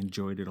around, I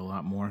enjoyed it a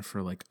lot more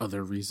for like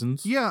other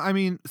reasons. Yeah,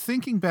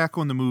 thinking back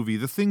on the movie,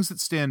 the things that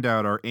stand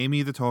out are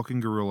Amy the talking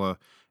gorilla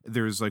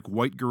There's like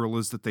white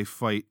gorillas that they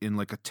fight in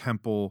like a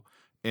temple,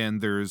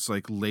 and there's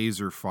like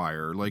laser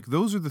fire. Like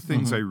those are the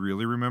things I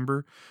really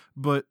remember.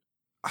 But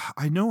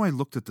I know I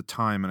looked at the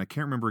time and I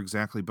can't remember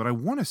exactly, but I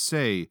want to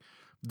say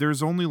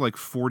there's only like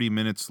 40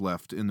 minutes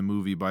left in the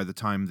movie by the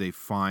time they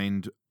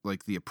find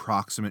like the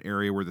approximate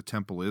area where the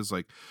temple is.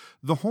 Like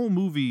the whole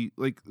movie,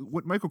 like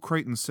what Michael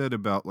Crichton said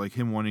about like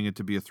him wanting it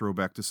to be a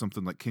throwback to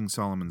something like King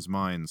Solomon's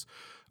Mines.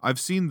 I've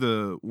seen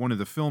one of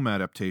the film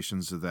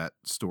adaptations of that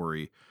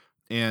story,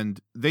 and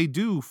they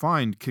do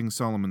find King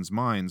Solomon's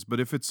Mines, but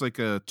if it's like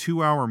a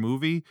 2-hour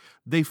movie,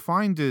 they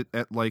find it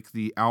at like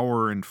the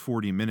hour and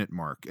 40-minute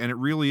mark. And it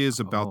really is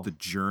about the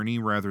journey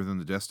rather than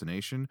the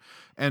destination.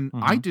 And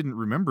I didn't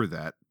remember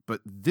that,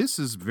 but this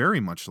is very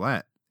much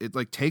that. It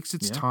like takes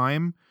its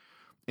time,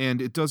 and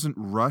it doesn't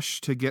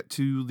rush to get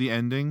to the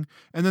ending.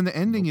 And then the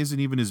ending isn't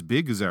even as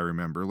big as I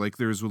remember. Like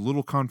there's a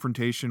little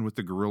confrontation with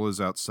the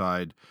gorillas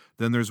outside.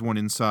 Then there's one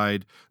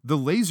inside. The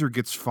laser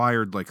gets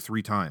fired like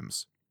 3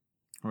 times.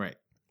 Right.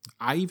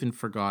 I even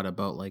forgot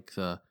about like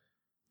the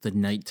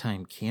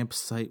nighttime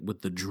campsite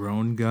with the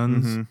drone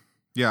guns.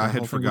 Yeah, I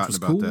had forgotten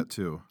about that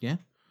too. Yeah.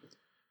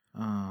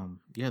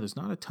 Yeah, there's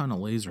not a ton of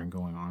lasering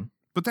going on.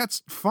 But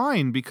that's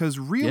fine, because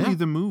really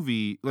the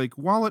movie, like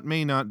while it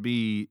may not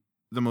be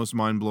the most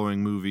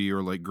mind-blowing movie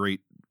or like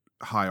great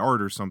high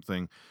art or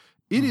something,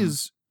 it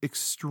is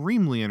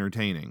extremely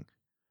entertaining.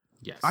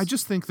 Yes. I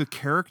just think the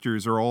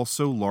characters are all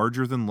so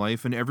larger than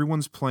life, and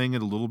everyone's playing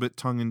it a little bit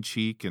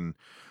tongue-in-cheek, and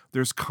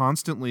there's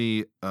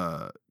constantly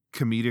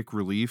comedic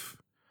relief.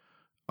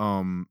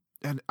 And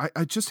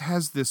I just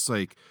has this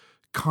like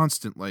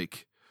constant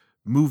like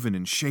moving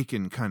and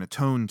shaking kind of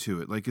tone to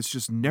it. Like it's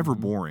just never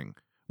boring,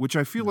 which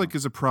I feel like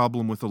is a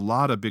problem with a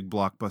lot of big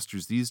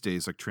blockbusters these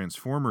days, like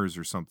Transformers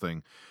or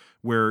something,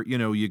 where, you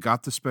know, you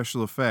got the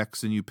special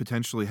effects and you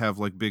potentially have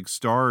like big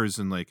stars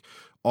and like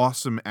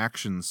awesome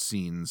action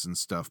scenes and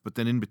stuff. But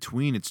then in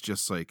between, it's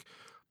just like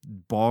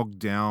bogged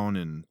down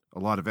and a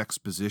lot of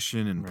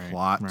exposition and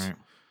plot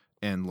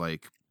and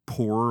like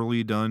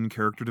poorly done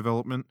character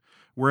development.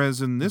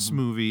 Whereas in this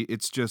movie,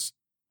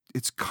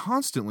 it's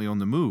constantly on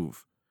the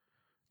move.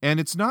 And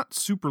it's not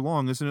super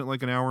long, isn't it?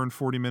 Like an hour and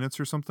 40 minutes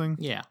or something?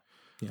 Yeah.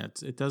 Yeah,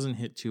 it doesn't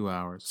hit 2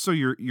 hours. So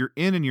you're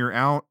in and you're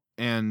out,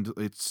 and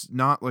it's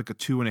not like a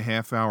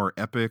 2.5 hour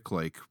epic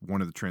like one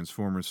of the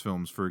Transformers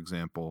films, for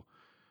example.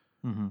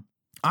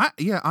 I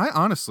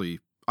honestly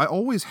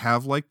always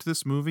have liked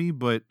this movie,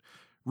 but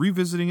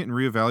revisiting it and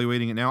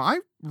reevaluating it now, I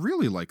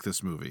really like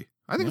this movie.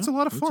 I think it's a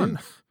lot of fun.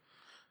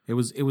 It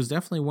was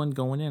definitely one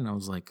going in. I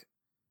was like,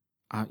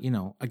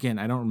 again,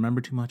 I don't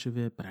remember too much of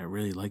it, but I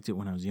really liked it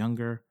when I was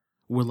younger.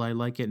 Will I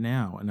like it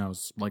now? And I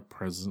was like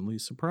pleasantly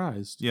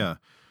surprised. Yeah.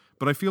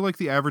 But I feel like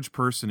the average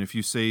person, if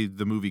you say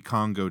the movie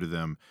Congo to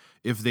them,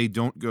 if they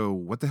don't go,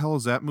 what the hell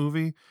is that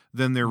movie?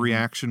 Then their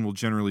reaction will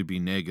generally be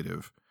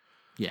negative.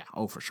 Yeah.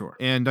 Oh, for sure.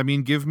 And I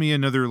mean, give me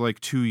another like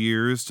 2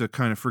 years to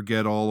kind of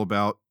forget all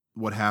about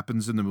what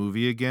happens in the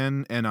movie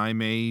again, and I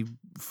may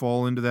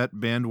fall into that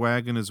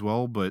bandwagon as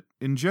well. But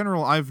in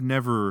general, I've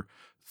never,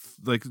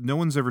 like, no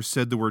one's ever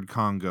said the word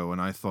Congo,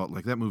 and I thought,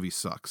 like, that movie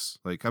sucks.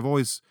 Like, I've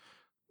always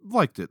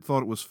liked it,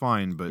 thought it was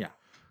fine, but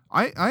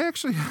I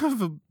actually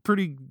have a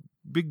pretty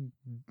big,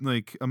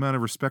 like, amount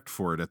of respect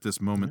for it at this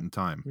moment in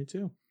time. Me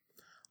too.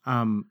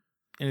 And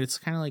it's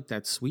kind of like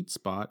that sweet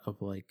spot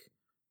of, like,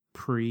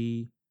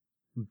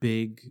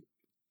 pre-big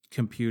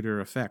computer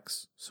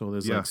effects. So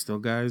there's like still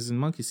guys in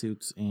monkey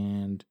suits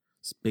and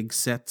big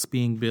sets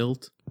being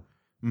built,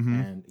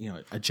 and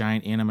a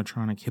giant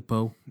animatronic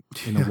hippo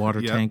in a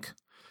water tank.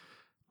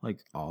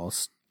 Like all,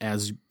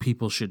 as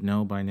people should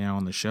know by now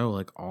on the show,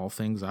 like all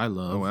things I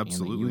love. Oh,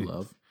 absolutely. And that you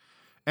love.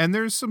 And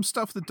there's some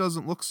stuff that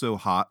doesn't look so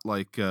hot,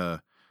 like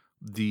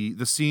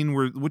the scene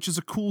which is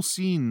a cool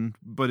scene,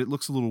 but it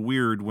looks a little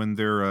weird when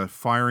they're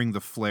firing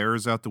the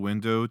flares out the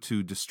window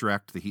to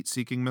distract the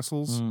heat-seeking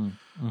missiles.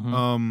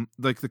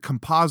 Like the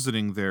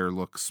compositing there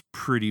looks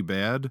pretty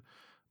bad,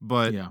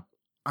 but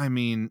I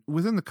mean,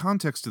 within the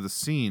context of the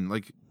scene,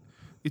 like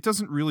it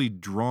doesn't really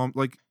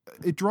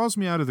it draws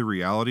me out of the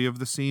reality of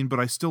the scene, but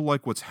I still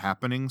like what's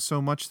happening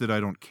so much that I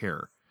don't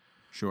care.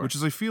 Sure. Which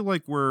is, I feel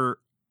like, where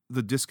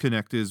the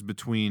disconnect is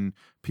between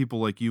people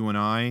like you and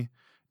I,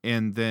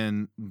 and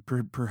then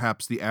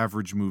perhaps the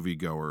average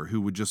moviegoer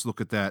who would just look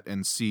at that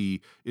and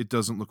see it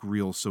doesn't look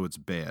real, so it's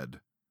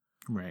bad.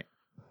 Right.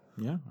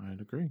 Yeah,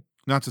 I'd agree.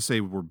 Not to say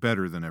we're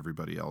better than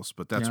everybody else,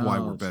 but that's why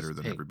we're better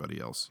than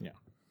everybody else. Yeah.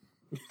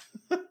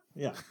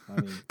 Yeah.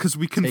 I mean, because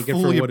we can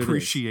fully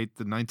appreciate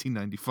the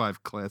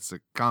 1995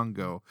 classic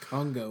Congo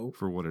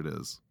for what it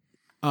is.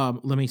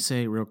 Let me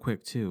say real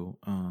quick, too.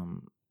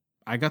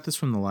 I got this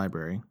from the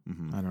library.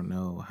 I don't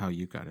know how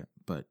you got it,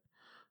 but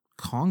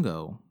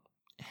Congo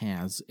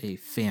has a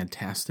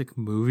fantastic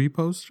movie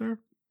poster.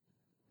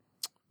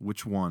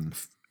 Which one?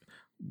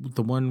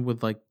 The one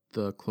with like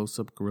the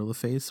close-up gorilla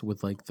face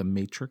with like the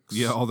Matrix.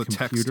 Yeah, all the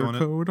text on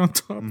code on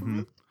top of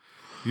it.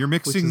 You're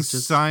mixing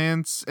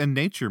science and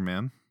nature,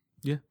 man.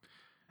 Yeah,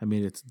 I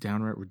mean it's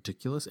downright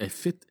ridiculous.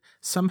 It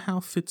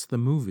somehow fits the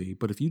movie,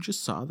 but if you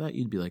just saw that,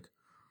 you'd be like,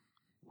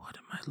 what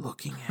am I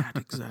looking at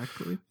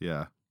exactly?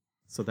 Yeah.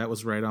 So that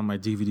was right on my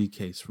DVD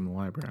case from the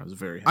library. I was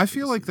very happy I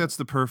feel to like see that's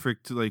the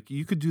perfect, like,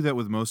 you could do that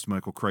with most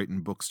Michael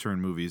Crichton books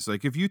turn movies.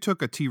 Like, if you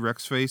took a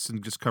T-Rex face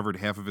and just covered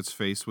half of its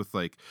face with,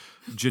 like,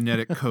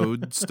 genetic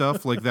code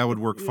stuff, like, that would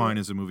work fine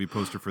as a movie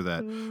poster for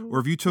that. Or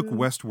if you took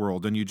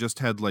Westworld and you just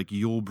had, like,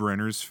 Yul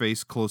Brynner's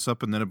face close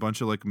up and then a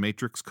bunch of, like,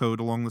 Matrix code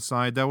along the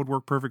side, that would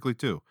work perfectly,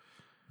 too.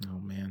 Oh,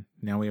 man.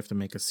 Now we have to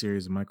make a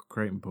series of Michael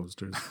Crichton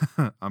posters.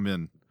 I'm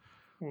in.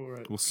 All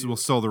right. We'll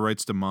sell the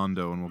rights to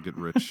Mondo and we'll get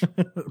rich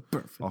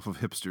Perfect. off of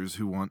hipsters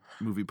who want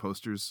movie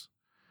posters.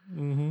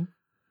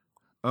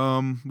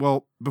 Mm-hmm.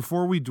 Well,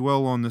 before we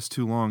dwell on this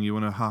too long, you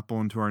want to hop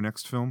on to our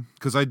next film?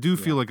 Because I do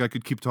feel like I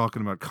could keep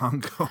talking about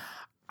Congo.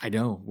 I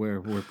know. We're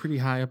pretty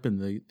high up in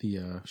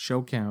the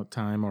show count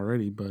time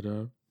already, but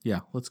yeah,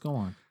 let's go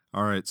on.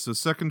 All right, so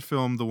second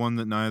film, the one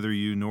that neither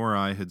you nor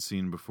I had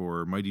seen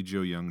before, Mighty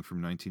Joe Young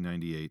from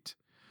 1998.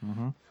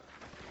 Mm-hmm.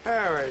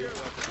 Harry,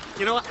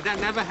 You know what? That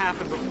never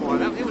happened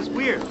before. It was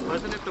weird,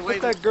 wasn't it? The way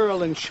put that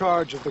girl in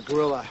charge of the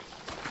gorilla.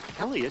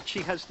 Elliot, she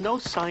has no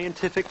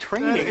scientific That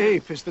training.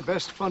 ape is the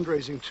best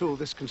fundraising tool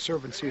this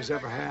conservancy has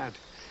ever had.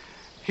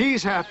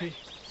 He's happy.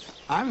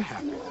 I'm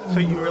happy. So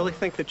you really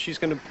think that she's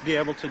going to be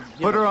able to...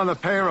 Put her on the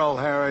payroll,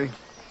 Harry.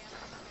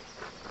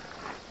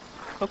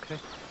 Okay.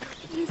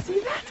 Did you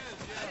see that?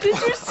 Did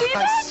you see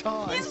that?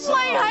 He's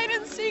playing hide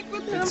and seek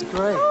with him. It's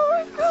great.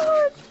 Oh my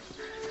God.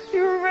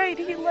 You were right.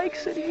 He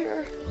likes it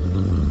here.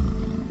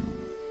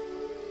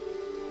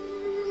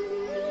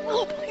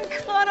 Oh my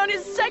God. On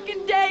his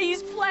second day,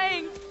 he's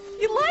playing.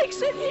 He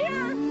likes it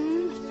here.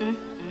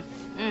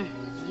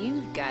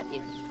 You got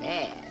it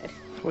bad.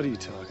 What are you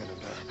talking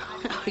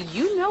about?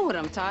 You know what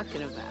I'm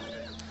talking about.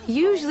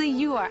 Usually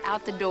you are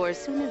out the door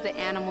as soon as the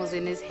animal's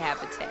in his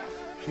habitat.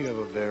 You have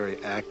a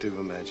very active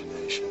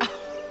imagination.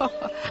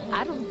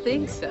 I don't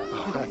think so.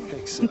 Oh, I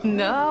think so.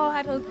 No,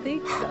 I don't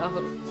think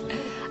so.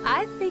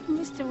 I think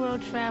Mr.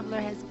 World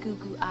Traveler has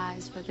goo-goo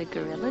eyes for the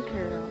Gorilla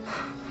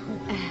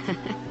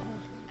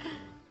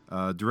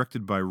Girl.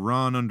 Directed by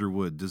Ron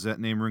Underwood. Does that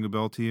name ring a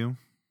bell to you?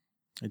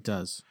 It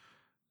does.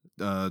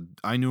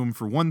 I knew him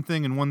for one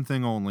thing and one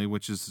thing only,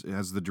 which is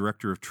as the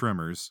director of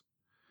Tremors.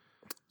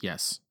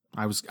 Yes.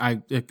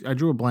 I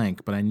drew a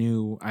blank, but I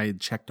knew I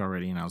had checked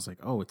already, and I was like,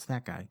 oh, it's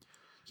that guy.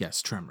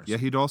 Yes, Tremors. Yeah,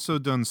 he'd also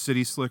done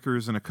City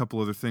Slickers and a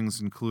couple other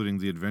things, including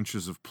The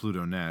Adventures of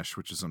Pluto Nash,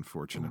 which is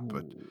unfortunate.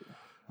 But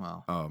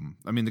wow.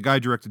 I mean, the guy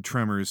directed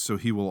Tremors, so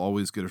he will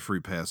always get a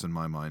free pass in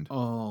my mind.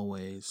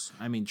 Always.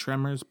 I mean,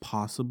 Tremors,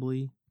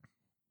 possibly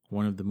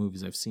one of the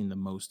movies I've seen the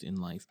most in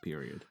life,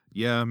 period.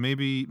 Yeah,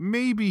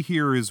 maybe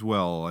here as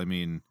well. I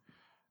mean,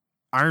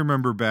 I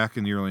remember back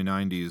in the early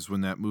 90s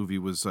when that movie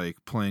was like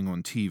playing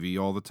on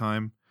TV all the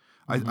time.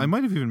 Mm-hmm. I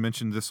might have even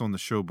mentioned this on the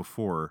show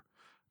before.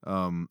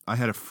 I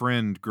had a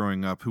friend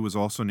growing up who was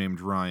also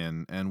named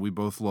Ryan, and we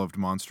both loved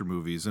monster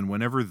movies. And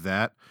whenever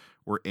that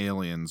or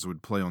Aliens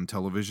would play on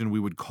television, we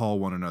would call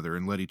one another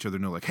and let each other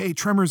know, like, hey,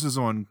 Tremors is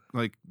on.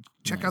 Like,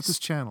 check out this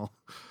channel.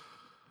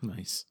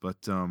 Nice.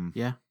 But,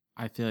 yeah,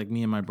 I feel like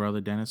me and my brother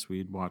Dennis,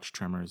 we'd watch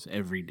Tremors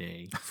every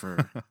day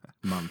for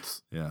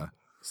months. Yeah.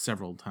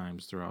 Several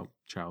times throughout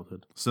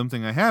childhood.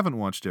 Something I haven't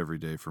watched every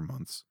day for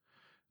months.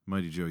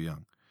 Mighty Joe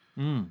Young.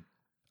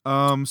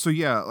 So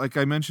yeah, like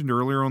I mentioned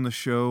earlier on the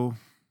show,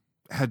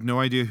 had no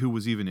idea who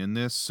was even in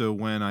this. So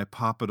when I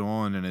pop it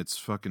on and it's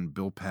fucking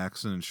Bill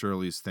Paxton and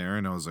Charlize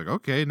Theron, I was like,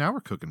 okay, now we're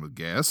cooking with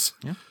gas.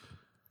 Yeah.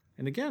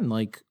 And again,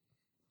 like,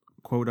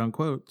 quote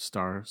unquote,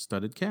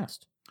 star-studded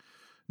cast.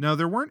 Now,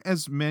 there weren't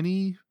as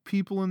many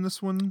people in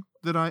this one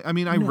that I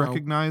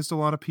recognized a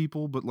lot of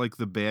people, but like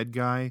the bad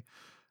guy,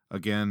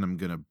 again, I'm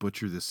going to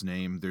butcher this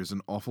name. There's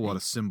an awful lot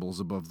of symbols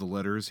above the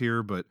letters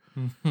here, but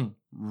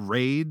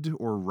Raid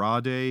or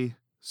Rade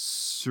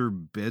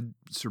Serbezia.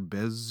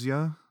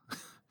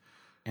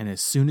 And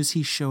as soon as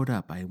he showed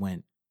up, I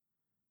went,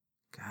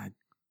 God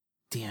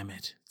damn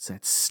it. It's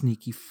that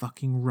sneaky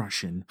fucking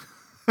Russian.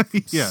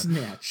 Yeah.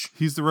 Snatch.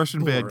 He's the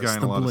Russian bad Boris guy in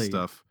the a lot Blade.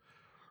 of stuff.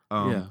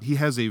 Yeah. He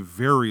has a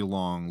very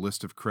long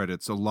list of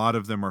credits. A lot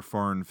of them are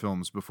foreign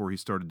films before he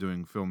started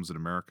doing films in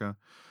America.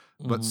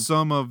 But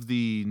some of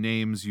the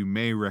names you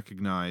may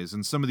recognize,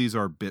 and some of these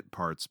are bit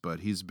parts,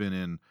 but he's been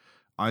in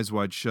Eyes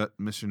Wide Shut,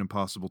 Mission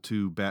Impossible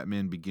 2,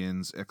 Batman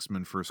Begins,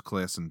 X-Men First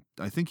Class, and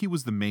I think he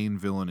was the main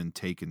villain in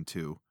Taken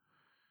 2.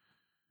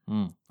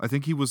 I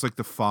think he was like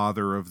the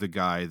father of the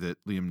guy that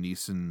Liam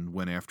Neeson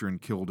went after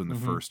and killed in the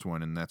first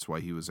one, and that's why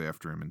he was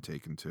after him in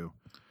Taken 2.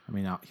 I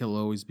mean, he'll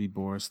always be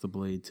Boris the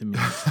Blade to me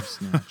from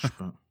Snatch,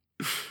 but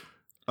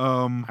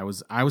I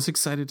was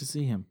excited to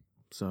see him.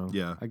 So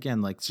yeah,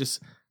 again, like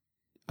just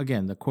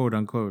the quote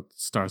unquote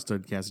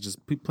star-studded cast, just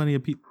plenty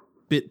of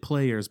bit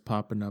players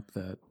popping up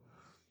that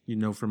you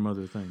know from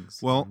other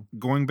things. Well,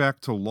 going back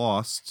to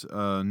Lost,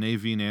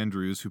 Naveen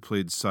Andrews, who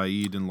played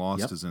Saeed in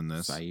Lost, is in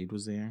this. Saeed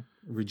was there.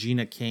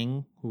 Regina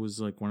King, who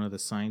was like one of the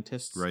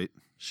scientists. Right.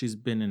 She's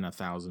been in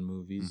 1,000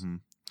 movies.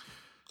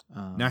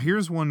 Now,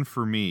 here's one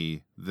for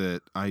me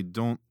that I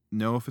don't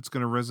know if it's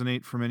going to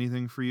resonate from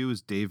anything for you,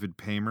 is David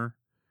Paymer.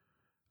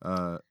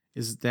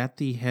 Is that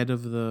the head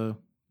of the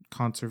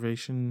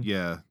conservation.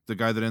 Yeah, the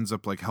guy that ends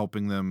up like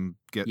helping them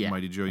get Yeah,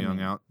 Mighty Joe I Young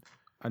mean, out.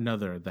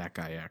 Another that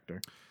guy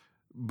actor.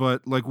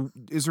 But like,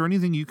 is there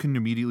anything you can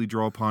immediately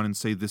draw upon and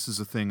say this is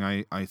a thing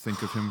I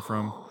think of him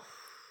from?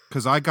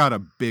 Because I got a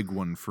big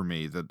one for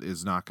me that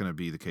is not going to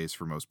be the case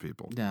for most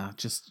people. Yeah,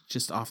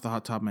 just off the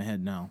hot top of my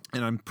head, no.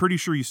 And I'm pretty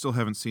sure you still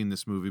haven't seen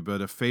this movie,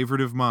 but a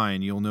favorite of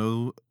mine, you'll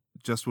know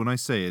just when I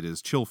say it,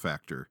 is Chill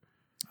Factor.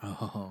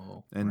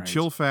 Oh, And right.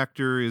 Chill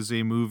Factor is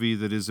a movie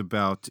that is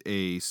about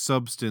a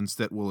substance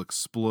that will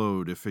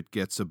explode if it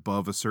gets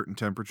above a certain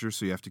temperature,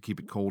 so you have to keep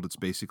it cold. It's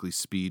basically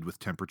speed with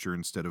temperature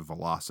instead of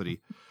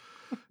velocity.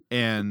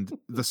 And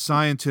the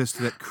scientist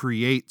that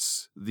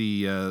creates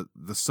the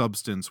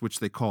substance, which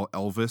they call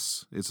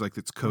Elvis, it's like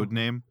its code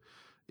name,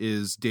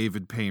 is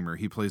David Paymer.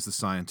 He plays the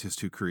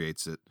scientist who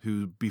creates it,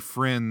 who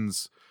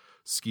befriends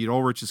Skeet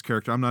Ulrich's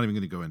character. I'm not even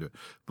going to go into it,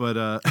 but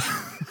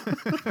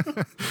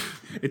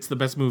it's the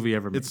best movie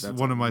ever made. It's That's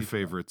one of all my we need to know.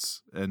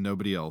 favorites, and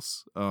nobody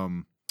else.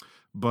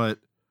 But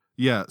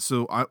yeah,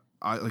 so I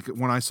like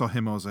when I saw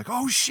him, I was like,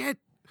 oh shit,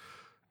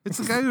 it's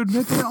the guy who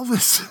invented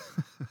Elvis.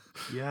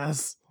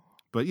 Yes.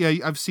 But yeah,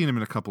 I've seen him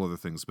in a couple other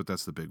things, but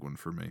that's the big one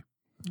for me.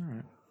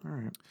 All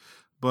right.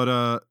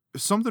 But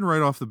something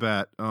right off the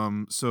bat.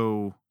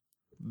 So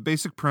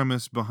basic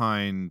premise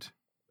behind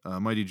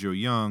Mighty Joe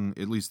Young,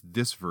 at least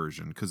this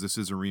version, because this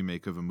is a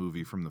remake of a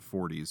movie from the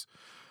 40s,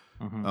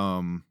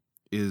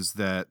 is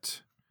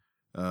that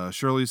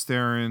Charlize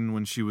Theron,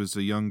 when she was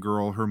a young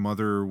girl, her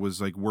mother was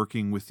like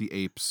working with the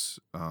apes,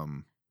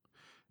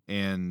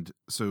 and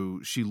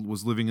so she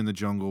was living in the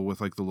jungle with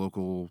like the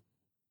local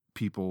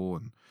people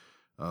and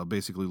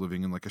basically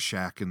living in like a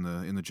shack in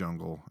the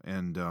jungle.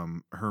 And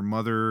her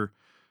mother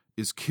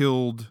is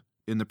killed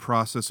in the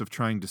process of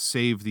trying to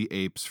save the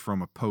apes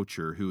from a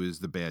poacher who is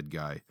the bad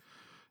guy.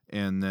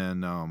 And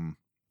then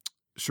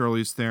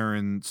Charlize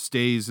Theron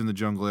stays in the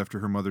jungle after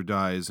her mother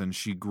dies, and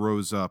she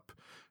grows up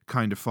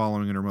kind of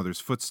following in her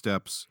mother's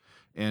footsteps.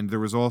 And there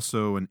was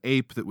also an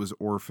ape that was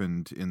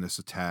orphaned in this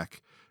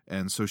attack,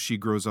 and so she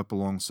grows up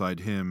alongside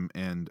him.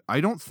 And I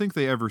don't think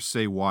they ever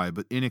say why,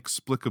 but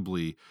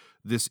inexplicably,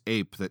 this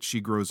ape that she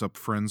grows up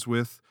friends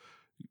with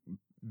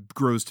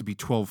grows to be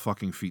 12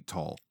 fucking feet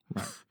tall.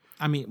 Right.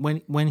 I mean,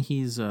 when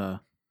he's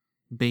a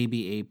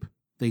baby ape,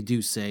 they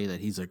do say that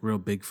he's like real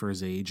big for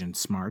his age and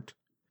smart.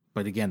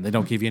 But again, they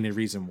don't give you any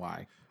reason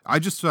why. I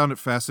just found it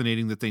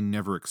fascinating that they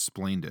never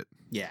explained it.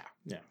 Yeah.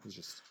 It's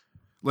just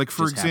like,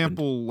 for just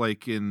example,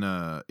 like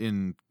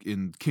in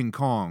King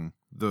Kong,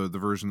 the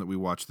version that we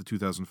watched, the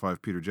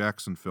 2005 Peter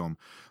Jackson film,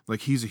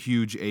 like he's a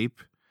huge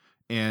ape,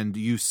 and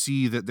you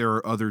see that there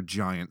are other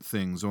giant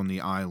things on the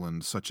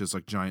island, such as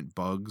like giant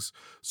bugs.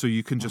 So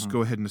you can just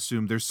go ahead and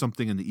assume there's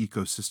something in the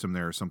ecosystem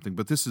there or something.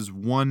 But this is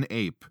one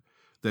ape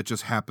that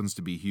just happens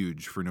to be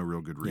huge for no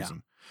real good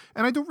reason.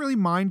 And I don't really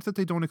mind that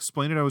they don't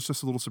explain it. I was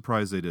just a little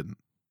surprised they didn't.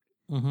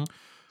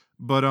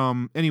 But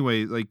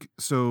anyway, like,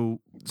 so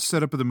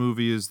setup of the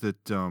movie is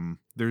that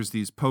there's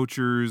these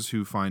poachers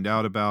who find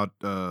out about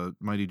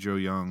Mighty Joe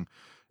Young,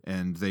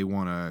 and they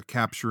want to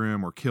capture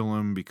him or kill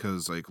him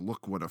because, like,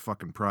 look what a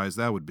fucking prize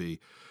that would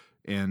be.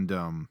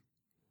 And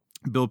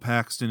Bill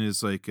Paxton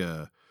is like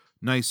a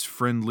nice,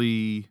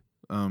 friendly,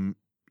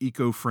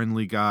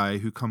 eco-friendly guy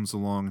who comes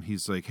along, and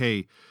he's like,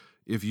 hey,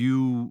 if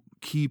you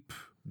keep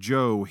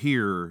Joe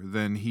here,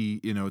 then he,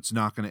 it's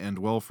not going to end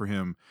well for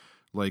him.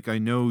 Like, I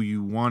know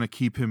you want to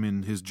keep him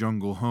in his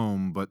jungle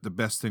home, but the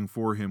best thing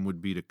for him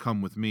would be to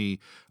come with me.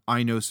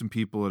 I know some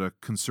people at a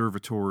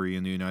conservatory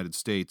in the United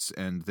States,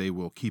 and they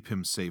will keep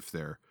him safe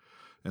there.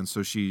 And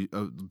so she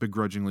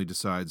begrudgingly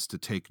decides to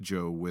take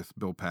Joe with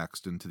Bill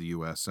Paxton to the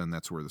U.S., and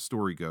that's where the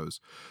story goes.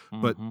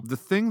 But the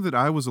thing that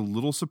I was a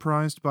little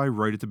surprised by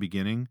right at the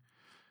beginning,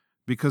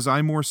 because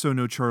I more so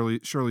know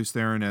Charlize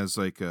Theron as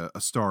like a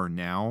star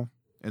now,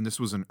 and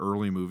this was an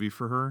early movie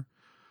for her,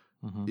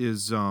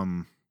 is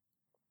her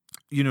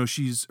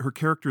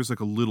character is like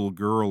a little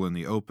girl in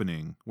the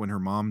opening when her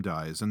mom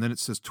dies, and then it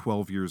says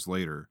 12 years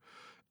later.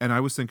 And I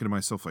was thinking to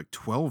myself, like,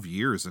 12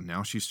 years and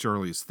now she's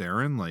Charlize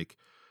Theron? Like,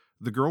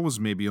 the girl was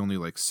maybe only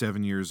like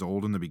 7 years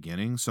old in the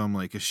beginning. So I'm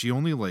like, is she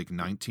only like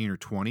 19 or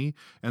 20?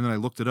 And then I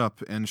looked it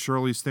up, and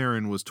Charlize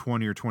Theron was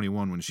 20 or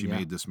 21 when she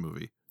made this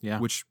movie. Yeah.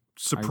 Which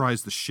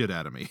surprised the shit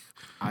out of me.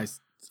 I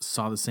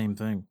saw the same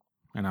thing,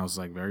 and I was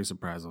like very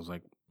surprised. I was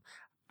like,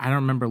 I don't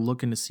remember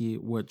looking to see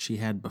what she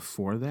had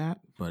before that,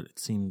 but it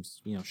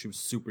seems, she was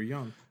super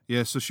young.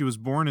 Yeah, so she was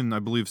born in, I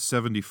believe,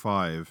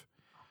 75.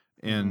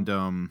 And,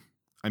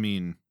 I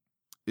mean,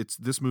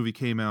 this movie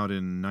came out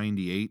in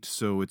 98,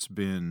 so it's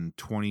been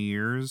 20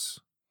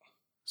 years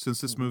since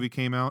this movie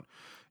came out.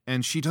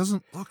 And she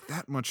doesn't look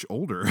that much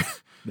older.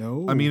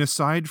 No. I mean,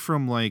 aside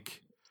from,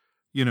 like,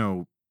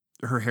 her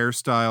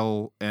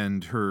hairstyle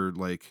and her,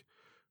 like,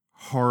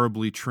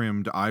 horribly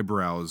trimmed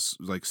eyebrows,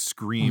 like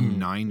scream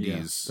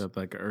 90s. That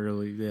like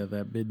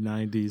that mid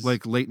 90s,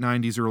 like late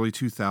 90s, early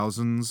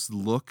 2000s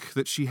look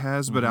that she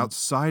has. But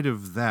outside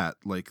of that,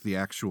 like the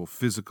actual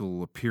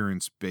physical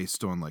appearance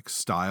based on like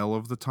style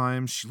of the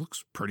time, she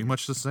looks pretty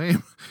much the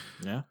same.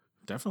 Yeah,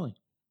 definitely.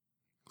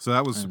 So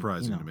that was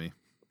surprising to me.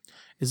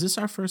 Is this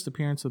our first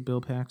appearance of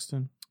Bill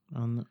Paxton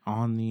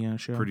on the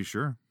show? Pretty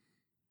sure.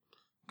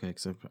 Okay,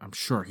 because I'm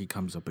sure he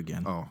comes up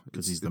again. Oh,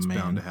 because he's the it's man.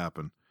 bound to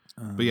happen.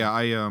 But yeah,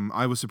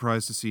 I was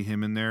surprised to see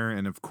him in there,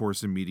 and of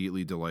course,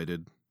 immediately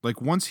delighted. Like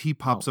once he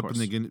pops up in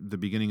the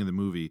beginning of the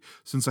movie,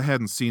 since I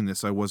hadn't seen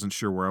this, I wasn't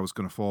sure where I was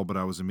going to fall, but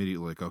I was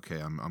immediately like, okay,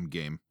 I'm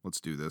game.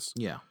 Let's do this.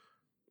 Yeah,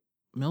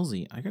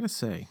 Millsy, I gotta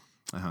say,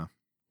 I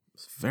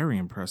was very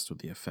impressed with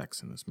the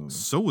effects in this movie.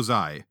 So was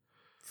I.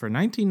 For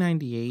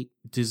 1998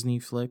 Disney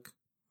flick,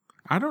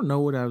 I don't know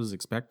what I was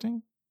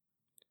expecting,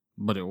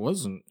 but it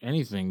wasn't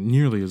anything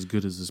nearly as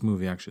good as this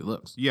movie actually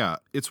looks. Yeah,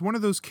 it's one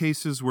of those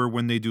cases where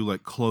when they do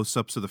like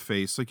close-ups of the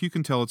face, like you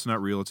can tell it's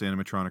not real, it's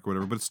animatronic or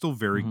whatever, but it's still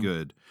very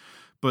good.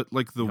 But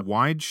like the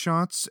wide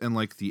shots and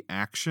like the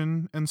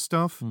action and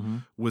stuff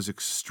was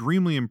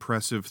extremely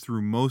impressive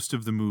through most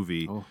of the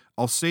movie.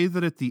 I'll say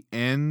that at the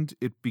end,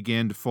 it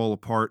began to fall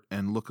apart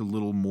and look a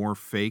little more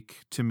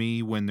fake to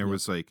me when there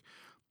was like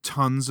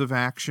tons of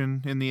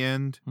action in the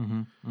end.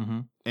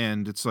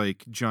 And it's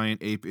like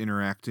giant ape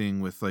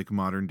interacting with like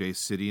modern day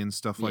city and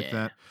stuff like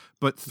that.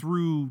 But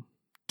through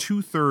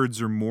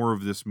 2/3 or more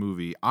of this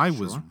movie, I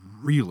was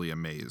really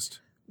amazed.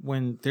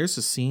 When there's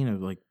a scene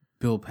of like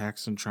Bill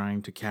Paxton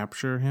trying to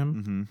capture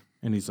him,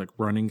 and he's like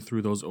running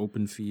through those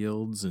open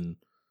fields and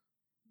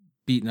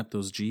beating up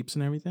those Jeeps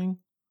and everything,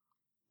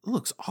 it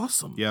looks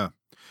awesome. Yeah.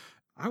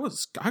 I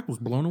was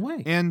blown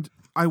away. And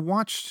I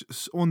watched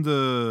on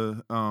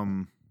the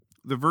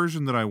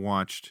version that I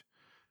watched,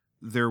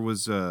 there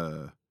was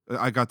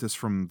I got this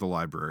from the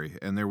library,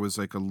 and there was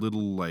like a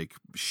little like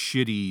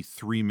shitty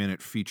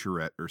 3-minute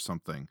featurette or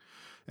something.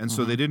 And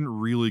so they didn't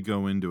really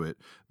go into it,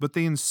 but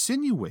they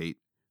insinuate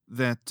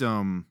that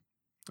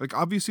like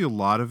obviously a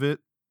lot of it,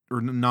 or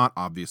not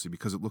obviously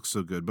because it looks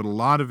so good, but a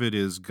lot of it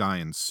is guy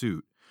in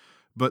suit.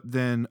 But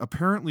then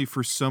apparently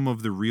for some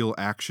of the real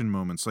action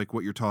moments, like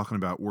what you're talking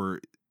about,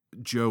 where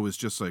Joe is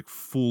just like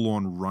full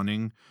on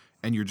running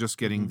and you're just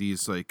getting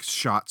these like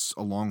shots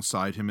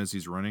alongside him as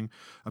he's running.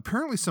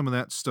 Apparently some of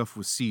that stuff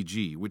was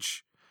CG,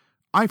 which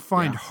I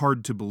find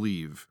hard to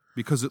believe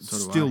because it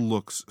still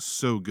looks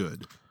so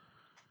good.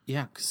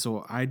 Yeah.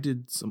 So I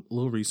did some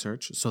little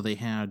research. So they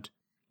had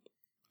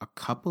a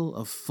couple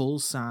of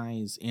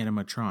full-size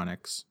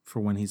animatronics for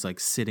when he's like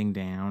sitting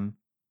down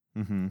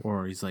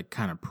or he's like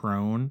kind of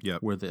prone.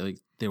 Yep. Where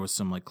there was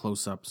some like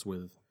close-ups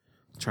with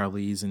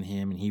Charlize and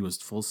him, and he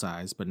was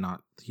full-size, but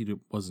he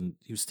was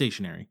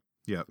stationary.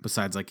 Yeah.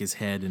 Besides like his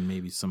head and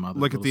maybe some other.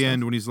 Like at the stuff.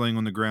 end when he's laying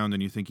on the ground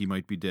and you think he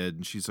might be dead,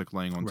 and she's like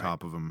laying on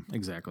top of him.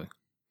 Exactly.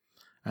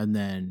 And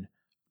then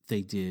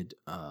they did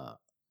a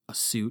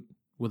suit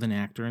with an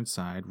actor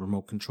inside,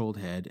 remote-controlled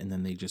head, and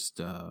then they just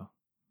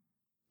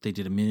they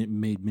did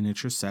made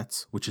miniature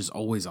sets, which is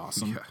always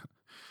awesome. Yeah.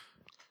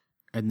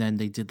 And then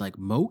they did like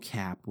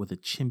mocap with a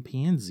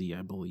chimpanzee,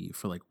 I believe,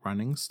 for like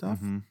running stuff,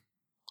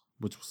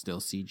 which was still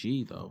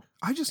CG though.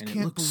 I just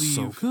can't believe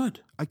so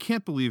good. I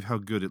can't believe how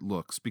good it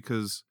looks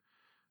because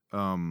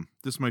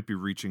this might be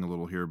reaching a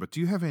little here, but do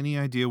you have any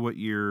idea what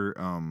year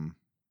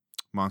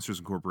Monsters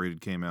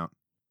Incorporated came out?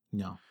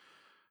 No.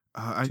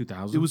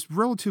 2000. It was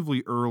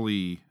relatively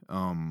early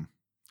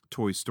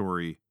Toy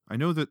Story. I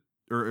know that,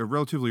 or a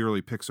relatively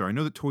early Pixar. I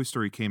know that Toy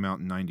Story came out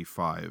in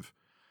 95.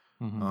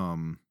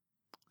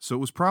 So it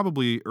was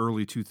probably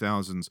early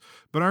 2000s.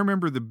 But I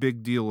remember the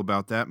big deal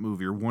about that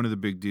movie, or one of the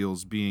big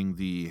deals being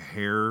the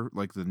hair,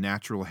 like the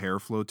natural hair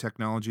flow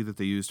technology that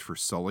they used for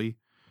Sully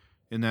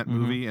in that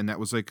movie. And that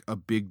was like a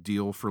big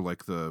deal for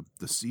like the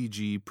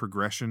CG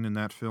progression in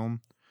that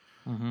film.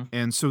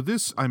 And so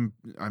this, I'm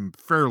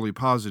fairly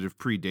positive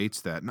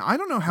predates that. And I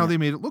don't know how they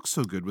made it look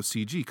so good with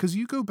CG, because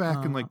you go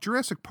back and like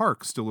Jurassic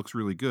Park still looks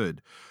really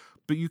good.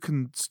 But you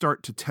can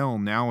start to tell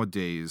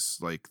nowadays,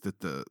 like that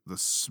the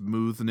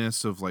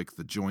smoothness of like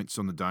the joints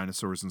on the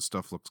dinosaurs and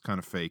stuff looks kind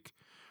of fake.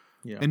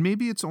 Yeah. And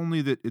maybe it's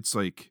only that it's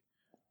like,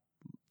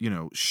 you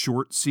know,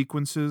 short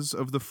sequences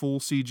of the full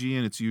CG,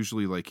 and it's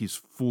usually like he's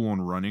full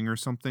on running or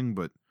something.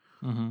 But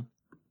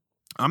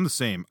I'm the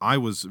same. I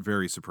was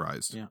very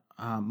surprised. Yeah.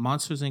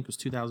 Monsters Inc. was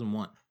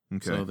 2001.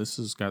 Okay. So this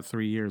has got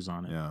 3 years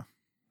on it.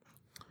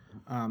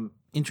 Yeah.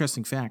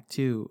 Interesting fact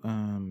too.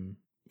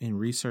 In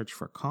research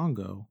for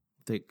Congo,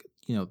 they.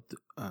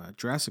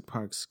 Jurassic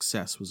Park's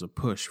success was a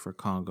push for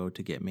Congo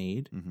to get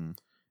made.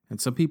 And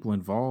some people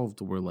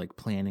involved were like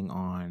planning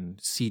on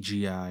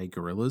CGI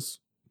gorillas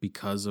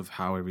because of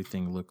how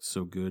everything looked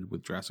so good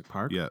with Jurassic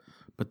Park. Yeah.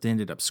 But they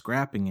ended up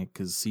scrapping it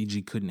because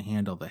CG couldn't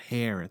handle the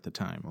hair at the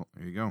time. Well,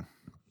 there you go.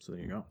 So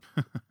there you go.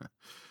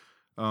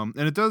 And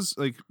it does,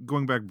 like,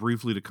 going back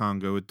briefly to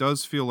Congo, it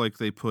does feel like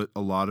they put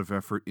a lot of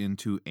effort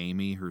into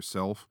Amy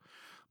herself.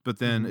 But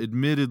then,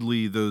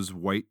 admittedly, those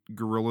white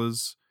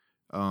gorillas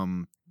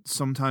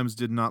sometimes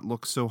did not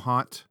look so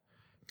hot.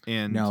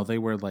 And no, they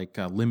were like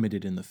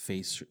limited in the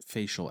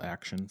facial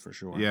action for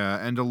sure.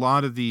 Yeah, and a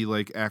lot of the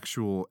like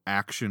actual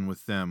action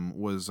with them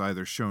was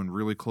either shown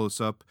really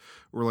close up,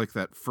 or like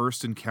that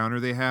first encounter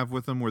they have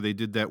with them where they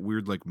did that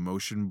weird like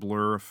motion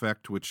blur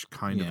effect, which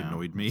kind of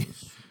annoyed me.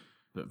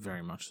 But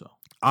very much so.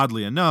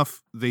 Oddly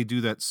enough, they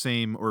do that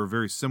same or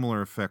very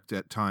similar effect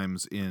at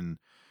times in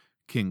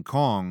King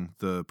Kong,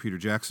 the Peter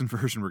Jackson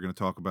version we're going to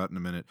talk about in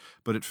a minute,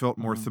 but it felt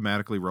more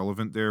thematically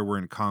relevant there, where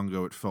in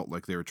Congo it felt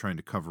like they were trying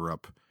to cover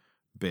up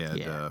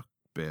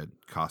bad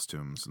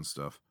costumes and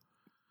stuff.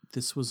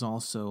 This was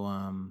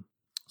also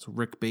so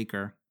Rick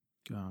Baker,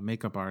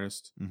 makeup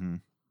artist,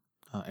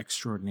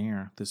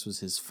 extraordinaire. This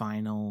was his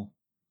final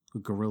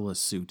gorilla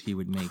suit he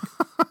would make.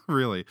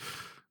 Really?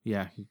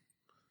 Yeah,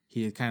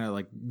 he kind of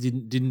like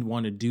didn't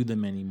want to do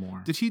them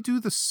anymore. Did he do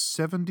the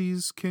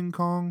 70s King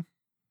Kong?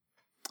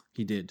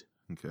 He did.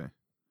 Okay.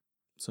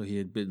 So he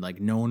had been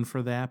like known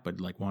for that, but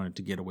like wanted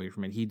to get away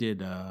from it. He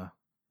did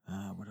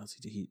what else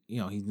he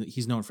did?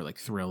 He's known for like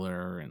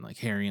Thriller and like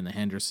Harry and the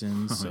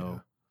Hendersons.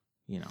 So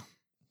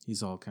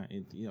he's all kind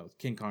of,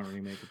 King Kong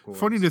remake, of course.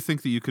 Funny to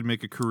think that you could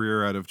make a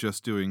career out of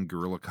just doing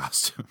gorilla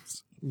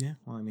costumes. Yeah,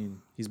 well, I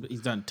mean,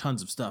 he's done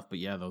tons of stuff, but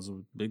yeah, those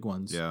are big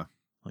ones. Yeah,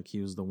 like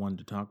he was the one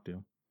to talk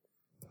to.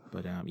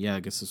 But yeah,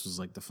 I guess this was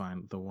like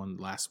the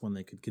last one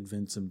they could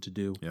convince him to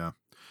do. Yeah.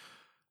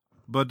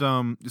 But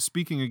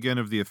speaking again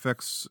of the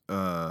effects,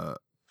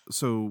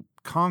 so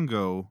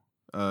Congo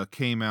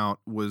came out,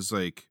 was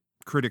like,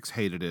 critics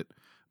hated it,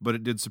 but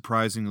it did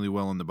surprisingly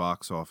well in the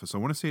box office. I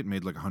want to say it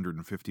made like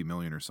 150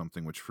 million or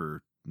something, which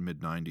for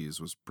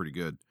mid-90s was pretty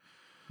good.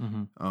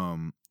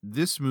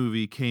 This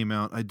movie came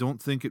out, I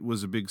don't think it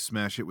was a big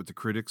smash hit with the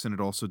critics, and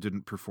it also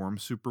didn't perform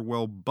super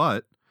well,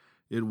 but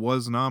it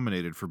was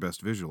nominated for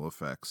Best Visual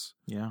Effects.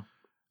 Yeah.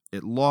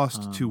 It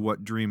lost to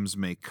What Dreams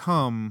May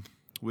Come,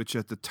 which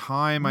at the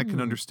time I can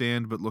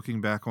understand, but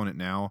looking back on it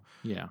now,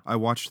 I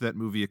watched that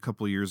movie a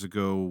couple years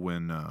ago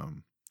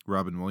when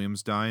Robin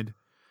Williams died,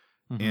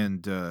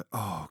 and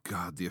oh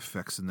god, the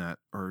effects in that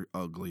are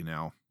ugly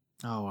now.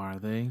 Oh, are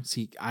they?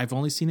 See, I've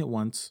only seen it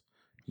once,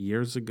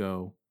 years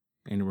ago,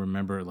 and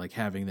remember like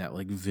having that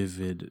like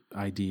vivid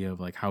idea of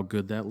like how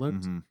good that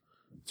looked.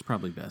 It's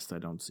probably best I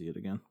don't see it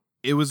again.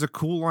 It was a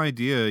cool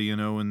idea,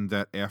 in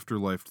that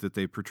afterlife that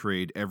they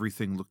portrayed,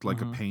 everything looked like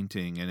a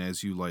painting, and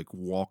as you like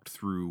walked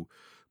through,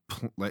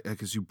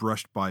 like as you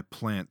brushed by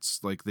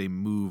plants, like they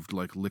moved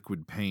like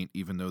liquid paint,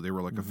 even though they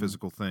were like a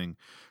physical thing,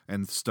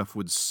 and stuff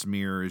would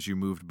smear as you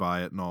moved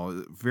by it and all.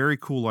 Very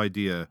cool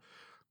idea,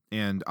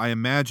 and I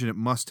imagine it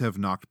must have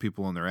knocked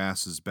people on their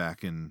asses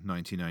back in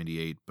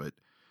 1998, but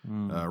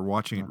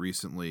watching it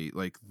recently,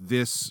 like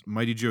this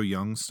Mighty Joe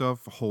Young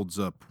stuff holds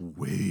up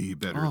way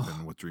better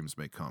than What Dreams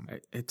May Come.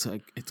 It's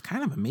like, it's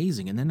kind of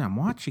amazing, and then I'm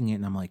watching it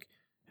and I'm like,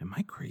 am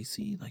I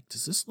crazy? Like,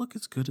 does this look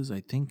as good as I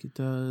think it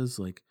does?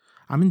 Like,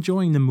 I'm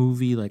enjoying the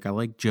movie. Like, I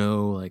like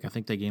Joe. Like, I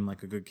think they gave him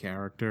like a good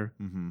character.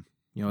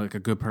 Like a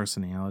good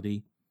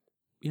personality.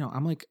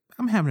 I'm like,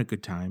 I'm having a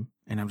good time,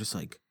 and I'm just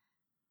like,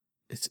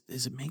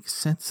 does it make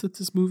sense that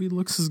this movie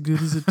looks as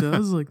good as it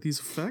does? Like these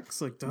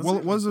effects, like does well, it?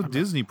 It was a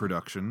Disney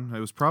production.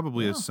 It was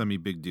probably a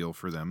semi-big deal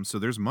for them, so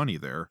there's money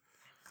there.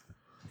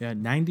 Yeah,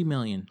 90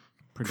 million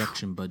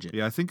production budget.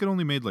 Yeah, I think it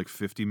only made like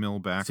 50 mil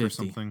back 50. or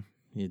something.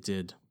 It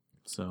did,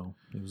 so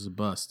it was a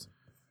bust.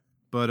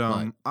 But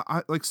I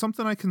like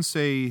something I can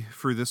say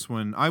for this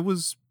one. I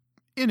was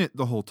in it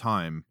the whole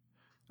time.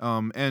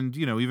 And,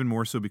 even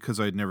more so because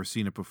I had never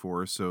seen it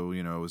before. So,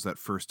 it was that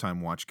first time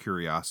watch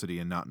curiosity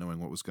and not knowing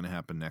what was going to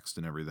happen next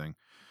and everything.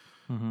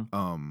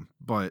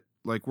 But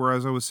like,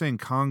 whereas I was saying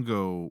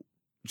Congo,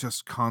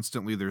 just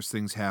constantly there's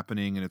things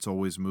happening and it's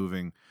always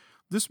moving.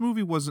 This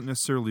movie wasn't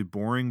necessarily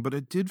boring, but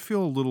it did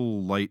feel a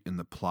little light in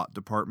the plot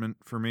department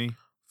for me.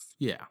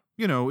 Yeah.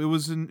 It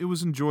was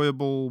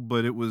enjoyable,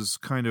 but it was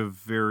kind of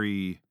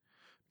very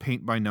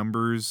paint by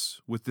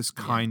numbers with this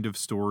kind of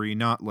story.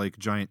 Not like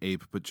Giant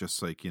Ape, but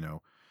just like,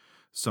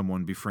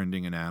 someone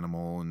befriending an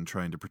animal and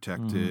trying to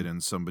protect it,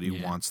 and somebody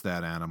wants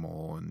that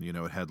animal, and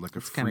it had like a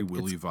Free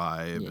Willy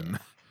vibe. And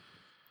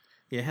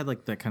it had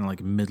like that kind of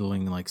like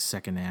middling like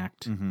second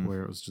act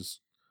where it was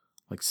just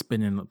like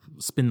spinning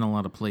a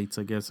lot of plates,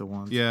 I guess, at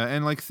once. Yeah,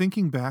 and like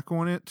thinking back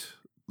on it,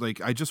 like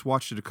I just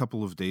watched it a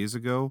couple of days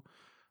ago.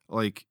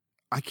 Like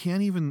I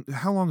can't even.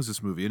 How long is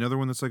this movie? Another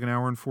one that's like an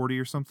hour and 40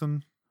 or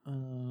something.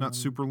 Not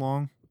super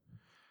long.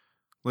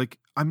 Like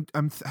I'm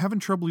having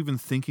trouble even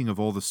thinking of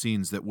all the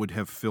scenes that would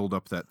have filled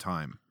up that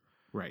time.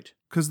 Right.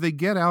 Because they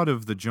get out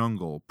of the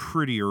jungle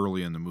pretty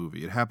early in the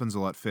movie. It happens a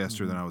lot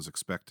faster than I was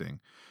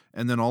expecting.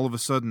 And then all of a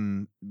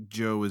sudden,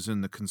 Joe is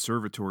in the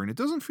conservatory, and it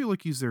doesn't feel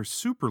like he's there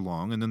super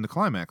long, and then the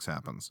climax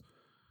happens.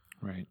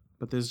 Right.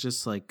 But there's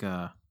just like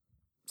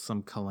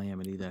some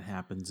calamity that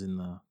happens in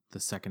the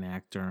second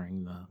act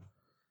during the,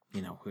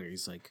 where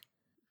he's like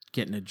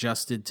getting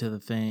adjusted to the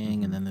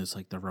thing, and then there's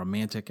like the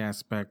romantic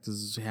aspect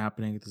is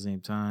happening at the same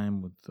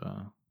time with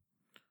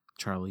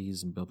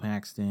Charlize and Bill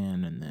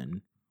Paxton, and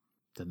then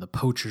the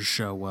poachers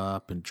show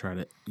up and try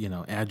to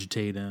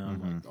agitate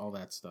him. Like, all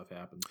that stuff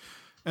happens,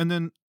 and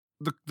then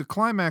the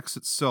climax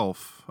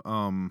itself,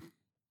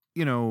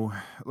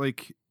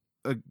 like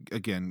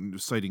again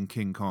citing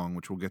King Kong,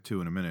 which we'll get to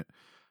in a minute.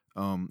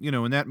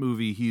 In that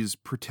movie he's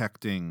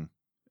protecting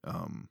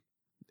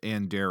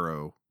Ann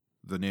Darrow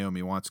the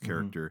Naomi Watts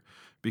character,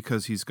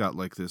 because he's got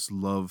like this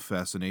love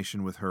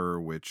fascination with her,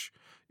 which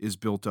is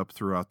built up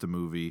throughout the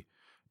movie.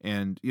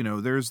 And, you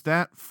know, there's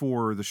that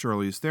for the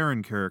Charlize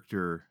Theron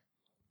character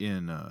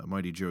in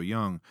Mighty Joe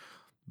Young.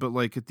 But,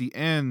 like, at the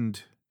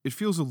end, it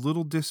feels a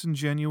little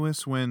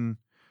disingenuous when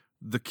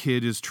the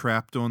kid is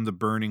trapped on the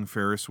burning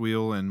Ferris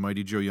wheel and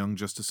Mighty Joe Young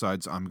just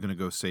decides, I'm going to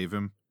go save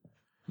him.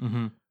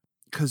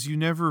 Because you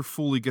never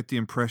fully get the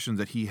impression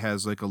that he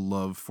has, like, a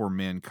love for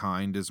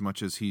mankind as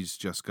much as he's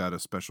just got a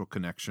special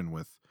connection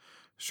with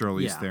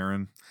Charlize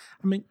Theron.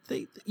 I mean,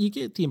 you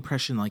get the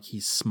impression like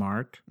he's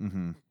smart,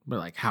 but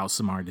like how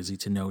smart is he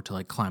to know to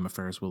like climb a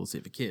Ferris wheel to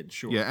save a kid?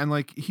 Sure. Yeah, and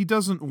like he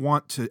doesn't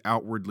want to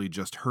outwardly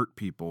just hurt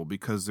people,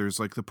 because there's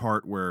like the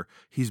part where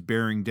he's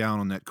bearing down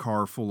on that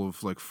car full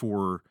of like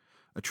 4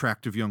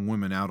 attractive young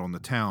women out on the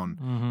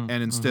town,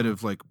 and instead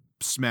of like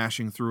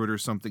smashing through it or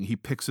something, he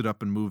picks it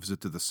up and moves it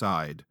to the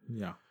side.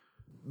 Yeah.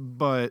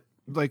 But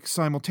like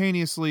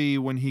simultaneously,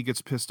 when he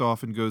gets pissed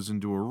off and goes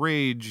into a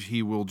rage,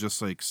 he will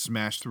just like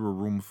smash through a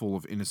room full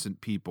of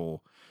innocent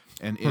people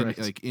and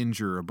like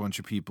injure a bunch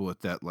of people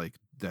at that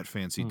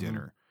fancy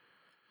dinner.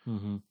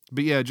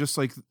 But yeah, just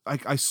like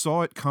I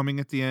saw it coming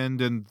at the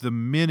end, and the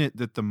minute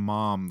that the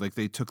mom, like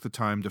they took the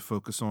time to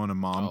focus on a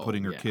mom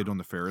putting her kid on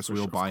the Ferris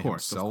wheel by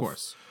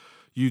himself,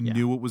 you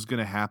knew what was going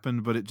to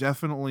happen, but it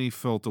definitely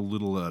felt a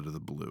little out of the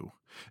blue.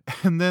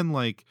 And then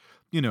like,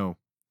 you know,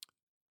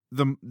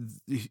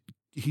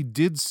 he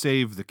did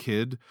save the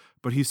kid,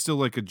 but he's still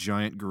like a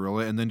giant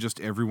gorilla, and then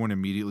just everyone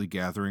immediately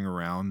gathering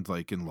around,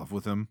 like in love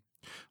with him.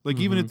 Like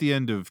even at the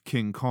end of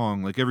King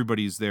Kong, like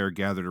everybody's there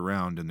gathered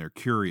around and they're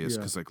curious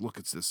because like, look,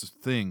 it's this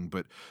thing,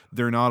 but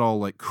they're not all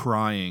like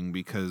crying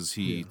because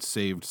he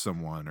saved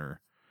someone or.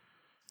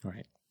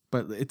 Right.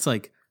 But it's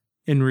like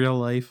in real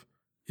life,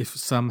 if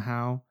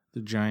somehow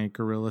the giant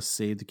gorilla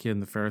saved the kid in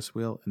the Ferris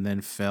wheel and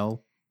then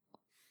fell,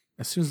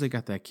 as soon as they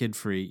got that kid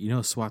free, you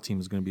know, SWAT team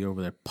is going to be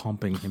over there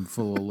pumping him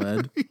full of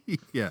lead.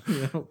 Yeah,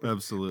 you know?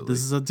 Absolutely.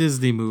 This is a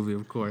Disney movie,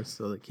 of course,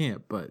 so they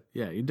can't. But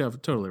yeah, you're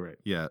totally right.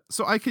 Yeah,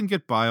 so I can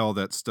get by all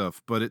that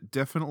stuff, but it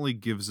definitely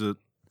gives it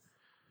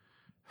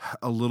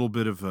a little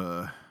bit of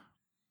a,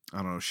 I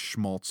don't know,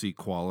 schmaltzy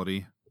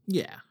quality.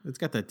 Yeah, it's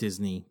got that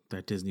Disney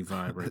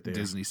vibe right there.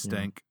 Disney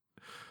stank.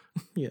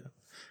 Yeah,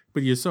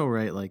 but you're so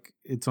right. Like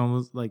it's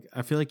almost like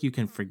I feel like you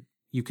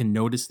can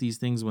notice these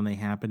things when they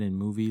happen in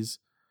movies.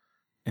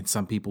 And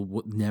some people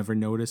would never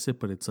notice it,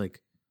 but it's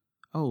like,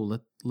 oh,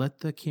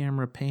 let the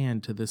camera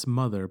pan to this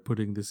mother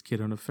putting this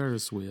kid on a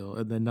Ferris wheel,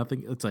 and then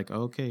nothing. It's like,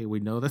 okay, we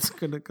know that's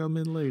gonna come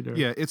in later.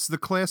 Yeah, it's the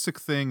classic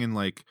thing in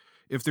like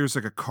if there's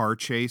like a car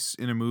chase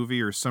in a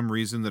movie or some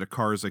reason that a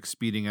car is like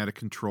speeding out of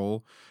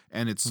control,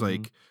 and it's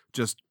like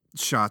just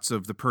shots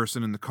of the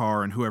person in the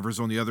car and whoever's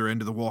on the other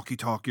end of the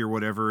walkie-talkie or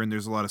whatever, and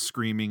there's a lot of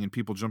screaming and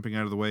people jumping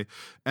out of the way,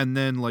 and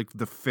then like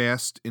the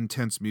fast,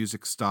 intense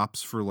music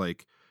stops for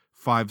like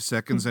 5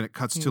 seconds and it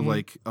cuts to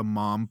like a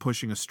mom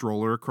pushing a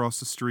stroller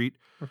across the street.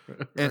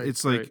 And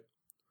it's like,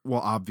 well,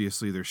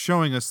 obviously they're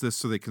showing us this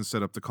so they can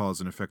set up the cause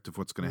and effect of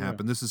what's going to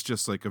happen. This is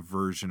just like a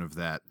version of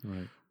that.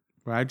 Right.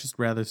 Well, I'd just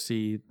rather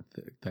see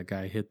that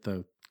guy hit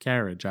the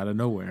carriage out of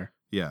nowhere.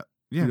 Yeah.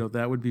 Yeah. You know,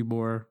 that would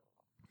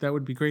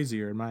be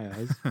crazier in my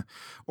eyes.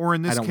 Or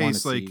in this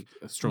case, like,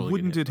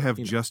 wouldn't it have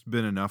just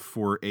been enough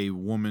for a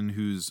woman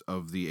who's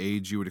of the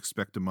age you would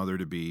expect a mother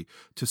to be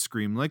to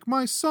scream, like,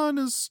 my son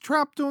is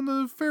trapped on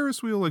the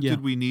Ferris wheel? Like,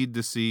 did we need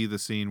to see the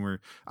scene where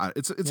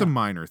it's a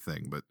minor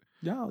thing, but.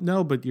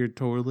 No, but you're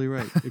totally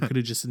right. It could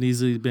have just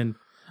easily been,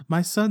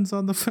 my son's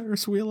on the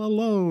Ferris wheel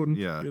alone.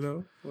 Yeah. You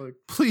know? Like,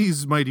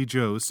 please, Mighty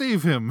Joe,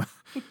 save him.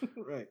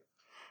 Right.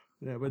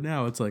 Yeah, but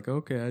now it's like,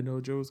 okay, I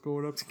know Joe's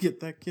going up to get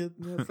that kid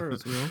in that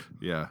Ferris wheel.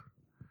 Yeah.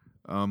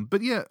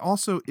 But yeah,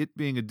 also it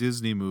being a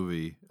Disney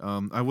movie,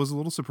 I was a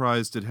little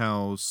surprised at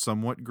how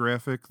somewhat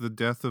graphic the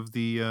death of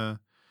the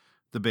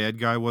bad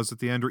guy was at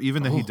the end, or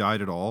even that he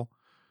died at all.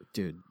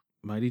 Dude,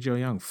 Mighty Joe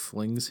Young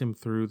flings him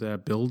through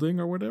that building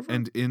or whatever.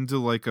 And into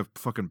like a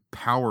fucking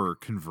power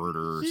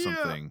converter or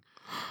something.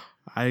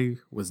 I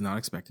was not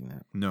expecting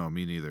that. No,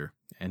 me neither.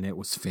 And it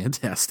was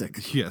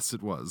fantastic. Yes,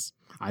 it was.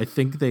 I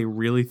think they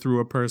really threw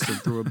a person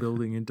through a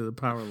building into the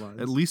power lines.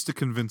 At least a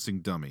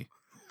convincing dummy.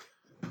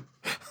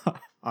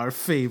 Our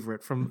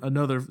favorite from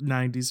another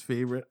 90s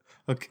favorite,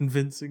 a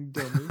convincing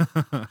dummy.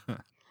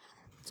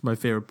 It's my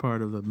favorite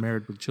part of the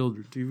Married with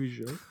Children TV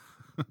show.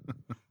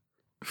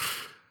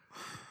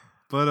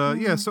 But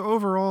yeah, so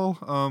overall,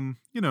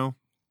 you know,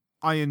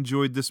 I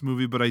enjoyed this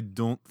movie, but I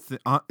don't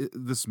think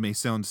this may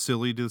sound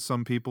silly to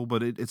some people,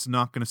 but it's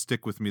not going to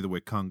stick with me the way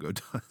Congo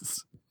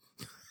does.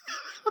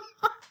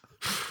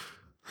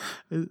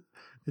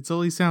 It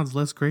only sounds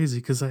less crazy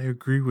because I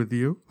agree with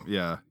you.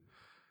 Yeah.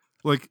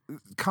 Like,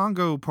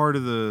 Congo, part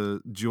of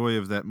the joy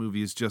of that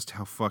movie is just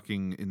how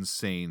fucking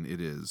insane it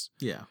is.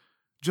 Yeah.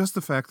 Just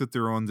the fact that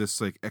they're on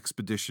this, like,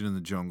 expedition in the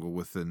jungle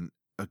with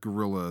a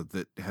gorilla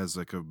that has,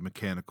 like, a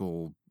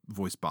mechanical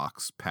voice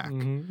box pack.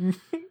 Mm-hmm.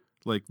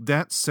 Like,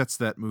 that sets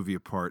that movie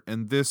apart.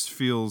 And this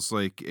feels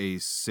like a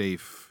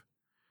safe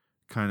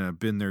kind of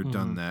been there,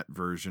 done that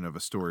version of a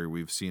story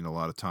we've seen a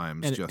lot of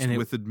times, And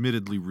with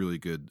admittedly really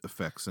good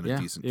effects and a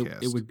decent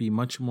cast. It would be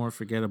much more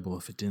forgettable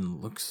if it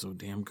didn't look so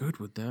damn good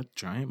with that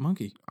giant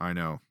monkey. I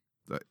know.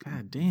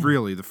 God damn.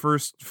 Really, the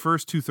first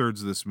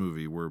 2/3 of this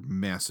movie were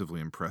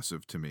massively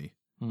impressive to me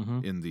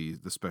in the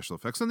special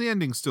effects. And the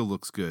ending still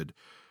looks good.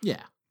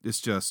 Yeah. It's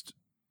just,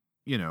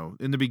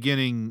 in the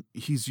beginning,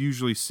 he's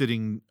usually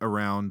sitting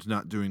around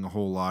not doing a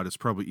whole lot. It's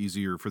probably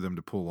easier for them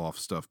to pull off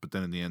stuff. But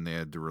then in the end, they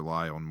had to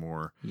rely on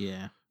more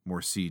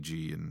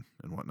CG and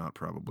whatnot,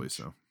 probably.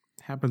 So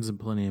happens in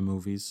plenty of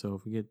movies. So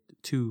if we get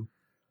two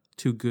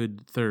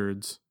good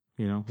thirds,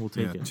 we'll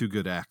take it. 2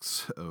 good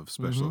acts of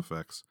special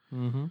effects.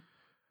 Mm-hmm.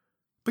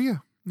 But yeah,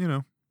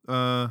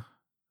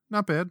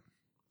 not bad.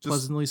 Just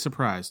pleasantly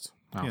surprised,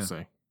 I'll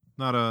say.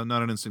 Not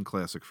an instant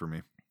classic for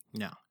me.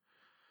 No.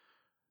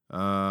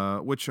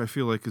 Which I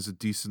feel like is a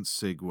decent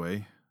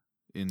segue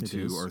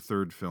into our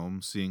third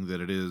film, seeing that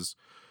it is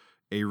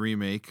a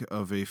remake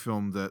of a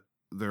film that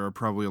there are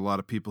probably a lot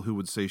of people who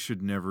would say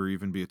should never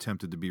even be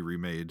attempted to be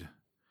remade.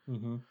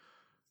 Mm-hmm.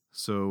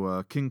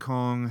 So King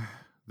Kong,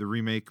 the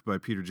remake by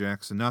Peter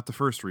Jackson, not the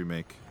first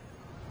remake.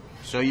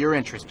 So you're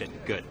interested.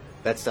 Good.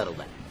 That's settled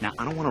then. Now,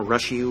 I don't want to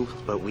rush you,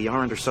 but we are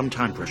under some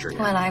time pressure here.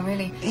 Well, I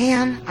really...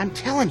 Anne, I'm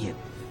telling you,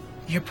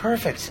 you're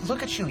perfect.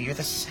 Look at you. You're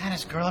the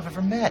saddest girl I've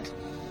ever met.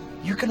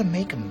 You're going to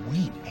make them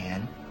weep,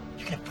 Anne.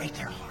 You're going to break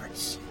their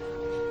hearts.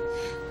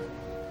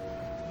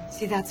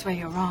 See, that's where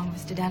you're wrong,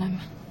 Mr. Denham.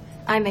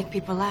 I make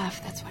people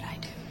laugh. That's what I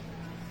do.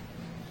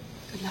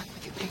 Good luck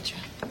with your picture.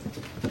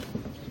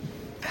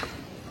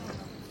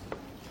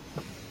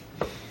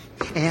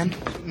 Anne,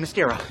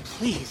 Mystera,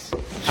 please.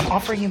 I'm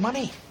offering you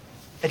money.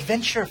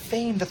 Adventure,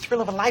 fame, the thrill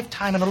of a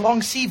lifetime, and a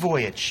long sea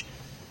voyage.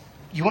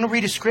 You want to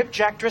read a script?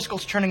 Jack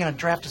Driscoll's turning in a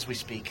draft as we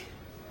speak.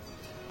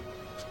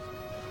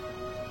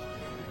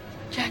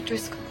 Jack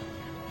Driscoll?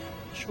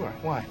 Sure.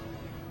 Why?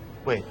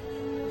 Wait.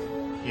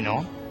 You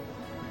know him?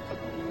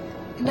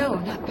 No,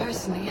 not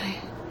personally.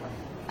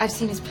 I've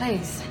seen his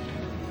plays.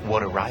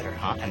 What a writer,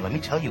 huh? And let me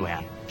tell you,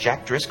 Anne,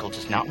 Jack Driscoll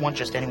does not want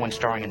just anyone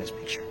starring in this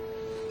picture.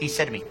 He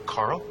said to me,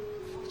 Carl,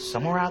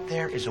 somewhere out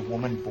there is a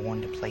woman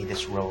born to play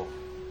this role.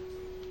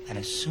 And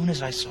as soon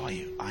as I saw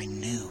you, I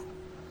knew.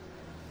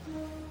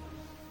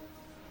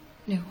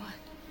 Knew what?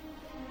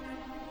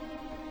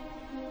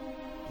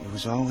 It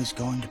was always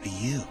going to be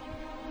you.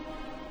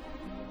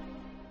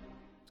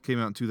 Came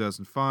out in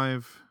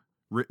 2005,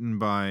 written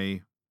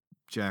by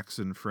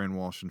Jackson, Fran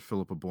Walsh, and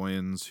Philippa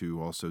Boyens,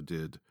 who also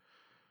did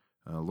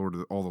all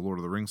the Lord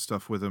of the Rings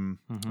stuff with him.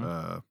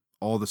 Mm-hmm.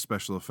 All the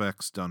special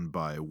effects done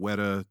by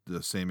Weta,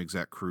 the same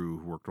exact crew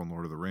who worked on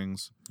Lord of the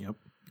Rings. Yep.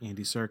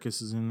 Andy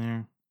Serkis is in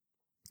there.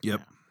 Yep.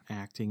 Yeah.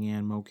 Acting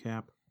and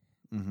mocap.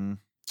 Mm-hmm.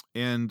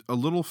 And a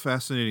little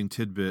fascinating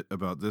tidbit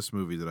about this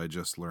movie that I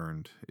just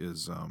learned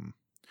is,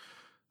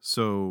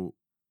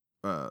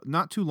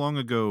 not too long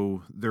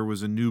ago, there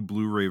was a new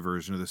Blu-ray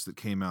version of this that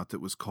came out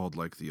that was called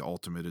like the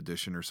Ultimate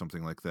Edition or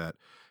something like that.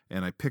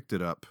 And I picked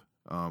it up,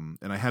 and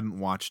I hadn't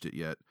watched it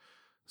yet.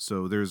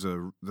 So there's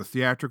the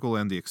theatrical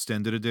and the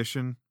extended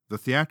edition. The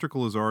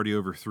theatrical is already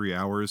over 3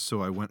 hours,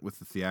 so I went with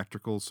the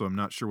theatrical, so I'm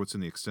not sure what's in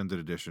the extended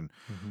edition.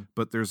 Mm-hmm.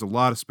 But there's a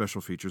lot of special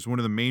features. One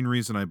of the main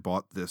reason I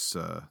bought this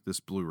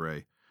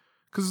Blu-ray,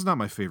 because it's not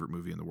my favorite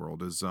movie in the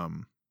world, is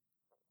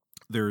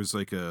there's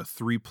like a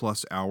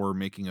 3+ hour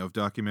making of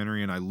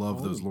documentary, and I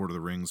love those Lord of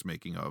the Rings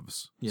making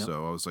ofs. Yep.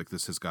 So I was like,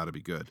 this has got to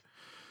be good.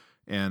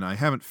 And I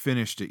haven't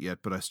finished it yet,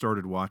 but I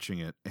started watching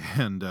it,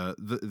 and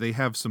they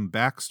have some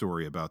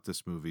backstory about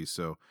this movie.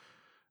 So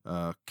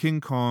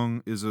King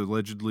Kong is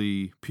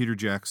allegedly Peter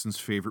Jackson's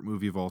favorite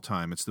movie of all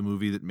time. It's the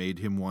movie that made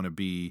him want to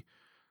be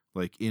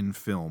like in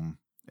film,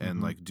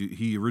 and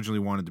he originally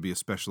wanted to be a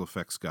special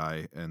effects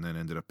guy, and then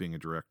ended up being a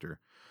director.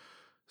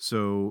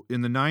 So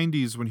in the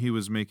 90s, when he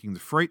was making The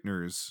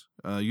Frighteners,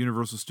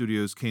 Universal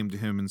Studios came to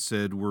him and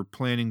said, we're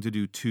planning to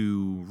do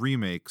 2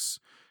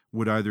 remakes.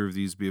 Would either of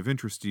these be of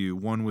interest to you?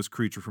 One was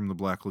Creature from the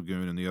Black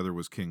Lagoon, and the other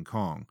was King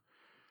Kong.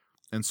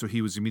 And so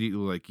he was immediately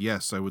like,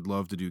 yes, I would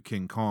love to do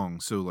King Kong.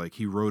 So like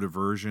he wrote a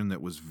version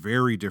that was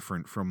very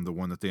different from the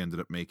one that they ended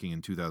up making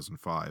in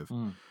 2005.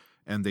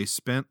 And they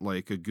spent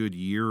like a good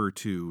year or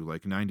two,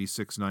 like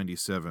 96,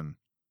 97,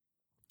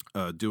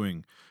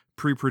 doing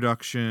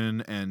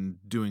pre-production and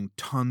doing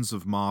tons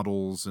of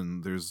models.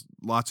 And there's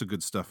lots of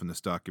good stuff in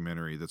this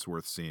documentary that's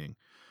worth seeing.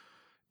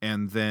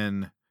 And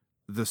then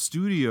the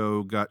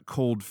studio got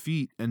cold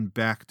feet and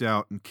backed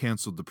out and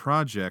canceled the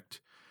project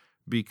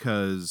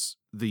because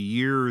the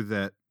year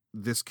that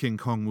this King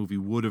Kong movie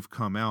would have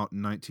come out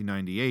in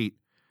 1998,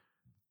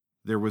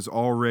 there was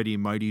already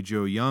Mighty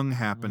Joe Young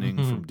happening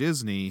from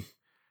Disney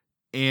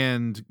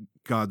and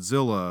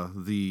Godzilla,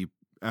 the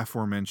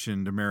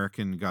aforementioned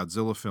American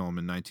Godzilla film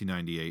in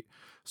 1998.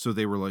 So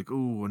they were like,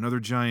 ooh, another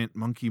giant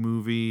monkey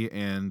movie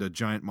and a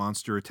giant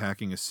monster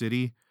attacking a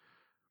city.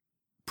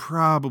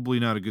 Probably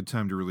not a good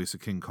time to release a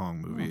King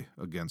Kong movie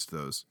against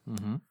those.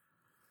 Mm-hmm.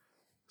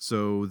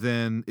 So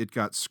then it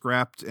got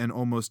scrapped, and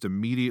almost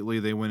immediately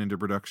they went into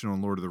production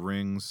on Lord of the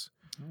Rings.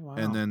 Oh, wow.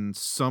 And then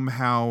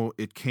somehow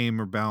it came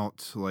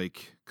about,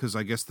 like, because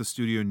I guess the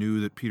studio knew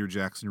that Peter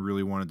Jackson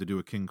really wanted to do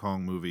a King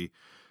Kong movie.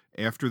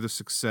 After the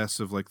success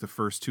of, like, the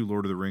first 2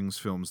 Lord of the Rings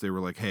films, they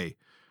were like, hey,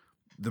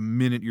 the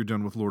minute you're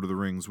done with Lord of the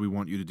Rings, we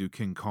want you to do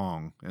King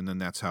Kong. And then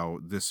that's how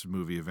this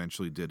movie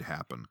eventually did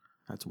happen.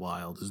 That's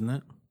wild, isn't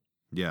it?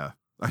 Yeah.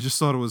 I just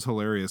thought it was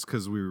hilarious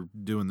because we were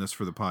doing this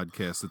for the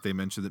podcast that they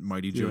mentioned that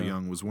Mighty Joe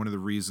Young was one of the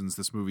reasons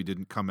this movie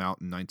didn't come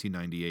out in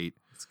 1998.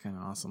 It's kind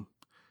of awesome.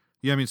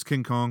 Yeah, I mean, it's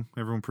King Kong.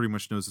 Everyone pretty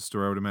much knows the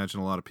story. I would imagine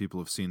a lot of people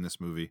have seen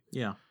this movie.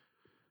 Yeah.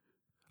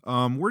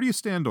 Where do you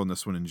stand on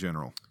this one in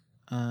general?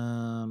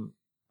 I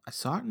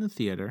saw it in the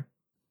theater.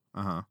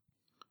 Uh-huh.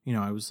 You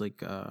know, I was like,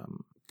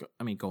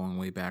 going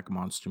way back,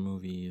 monster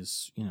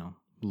movies,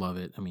 love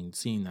it. I mean,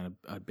 seeing that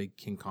a big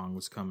King Kong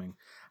was coming.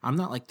 I'm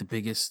not like the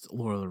biggest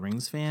Lord of the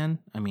Rings fan.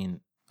 I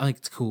mean, I think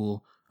it's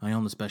cool. I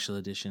own the special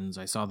editions.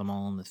 I saw them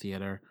all in the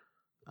theater.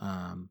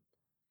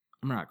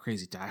 I'm not a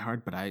crazy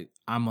diehard, but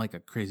I'm like a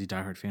crazy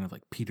diehard fan of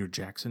like Peter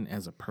Jackson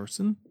as a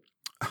person.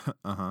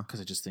 Uh-huh. Because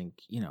I just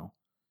think,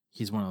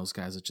 he's one of those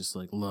guys that just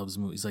like loves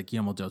movies. Like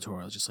Guillermo del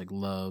Toro just like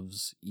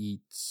loves,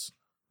 eats,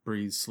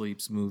 breathes,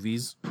 sleeps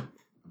movies.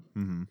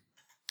 Mm-hmm.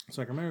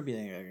 So like, I remember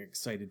being like,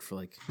 excited for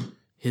like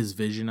his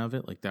vision of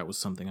it. Like that was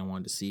something I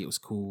wanted to see. It was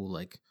cool.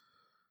 Like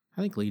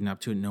I think leading up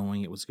to it,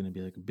 knowing it was going to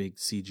be like a big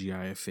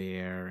CGI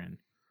affair and,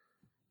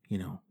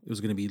 it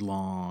was going to be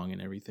long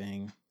and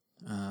everything.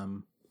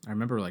 I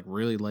remember like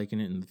really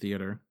liking it in the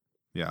theater.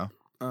 Yeah.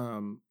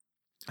 I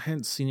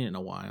hadn't seen it in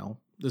a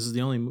while. This is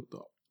the only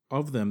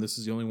of them. This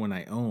is the only one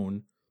I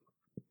own,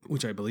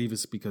 which I believe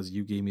is because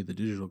you gave me the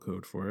digital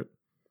code for it.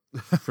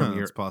 From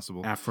your It's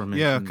possible.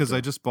 aforementioned. Yeah, because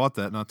I just bought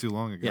that not too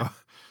long ago. Yeah.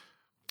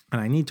 And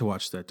I need to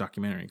watch that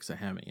documentary because I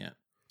haven't yet.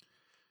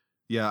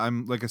 Yeah,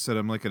 I'm like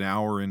an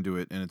hour into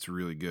it, and it's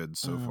really good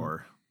so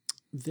far.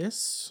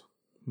 This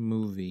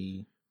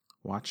movie,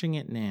 watching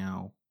it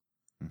now,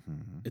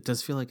 it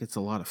does feel like it's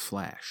a lot of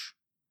flash.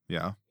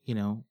 Yeah.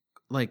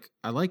 Like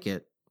I like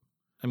it.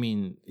 I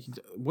mean,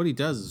 what he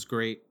does is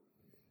great,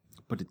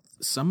 but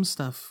some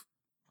stuff.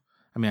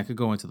 I mean, I could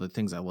go into the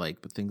things I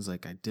like, but things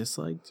like I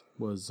disliked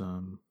was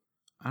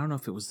I don't know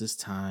if it was this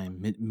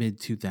time mid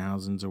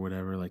 2000s or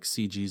whatever. Like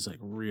CG's like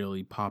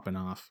really popping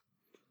off,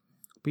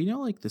 but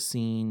like the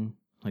scene,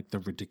 like the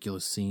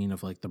ridiculous scene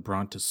of like the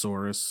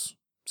Brontosaurus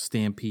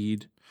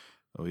stampede.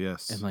 Oh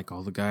yes, and like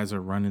all the guys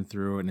are running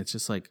through it, and it's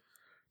just like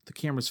the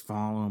camera's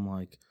following them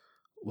like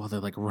while they're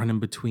like running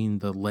between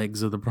the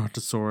legs of the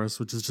Brontosaurus,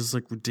 which is just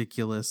like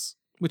ridiculous.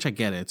 Which I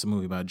get it. It's a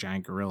movie about a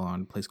giant gorilla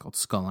on a place called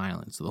Skull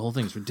Island. So the whole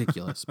thing's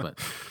ridiculous, but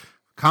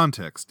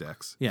context,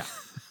 Dex. Yeah.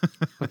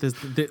 But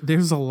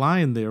there's a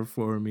line there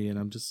for me. And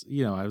I'm just,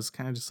 I was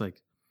kind of just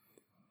like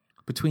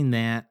between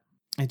that,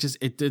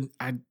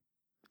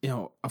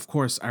 of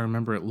course I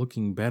remember it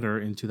looking better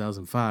in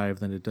 2005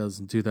 than it does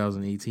in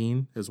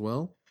 2018 as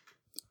well.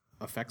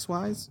 Effects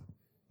wise.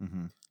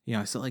 Mm-hmm.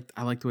 I still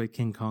I like the way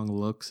King Kong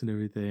looks and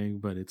everything,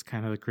 but it's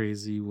kind of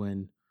crazy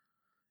when,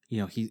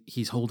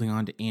 he's holding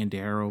on to Ann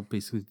Darrow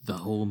basically the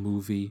whole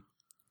movie.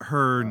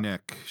 Her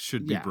neck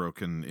should be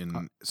broken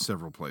in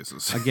several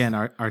places. Again,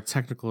 our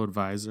technical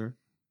advisor,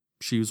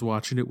 she was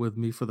watching it with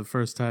me for the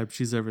first time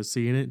she's ever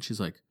seen it. And she's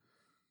like,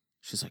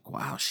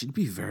 wow, she'd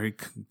be very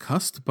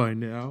concussed by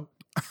now.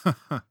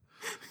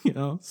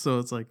 So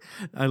it's like,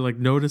 I like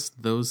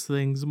noticed those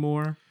things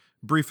more.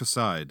 Brief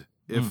aside.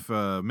 If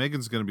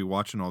Megan's going to be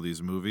watching all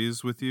these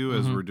movies with you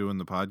as we're doing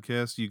the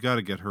podcast, you got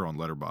to get her on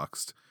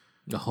Letterboxd.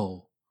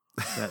 Oh,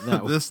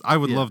 I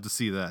would love to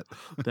see that.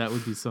 That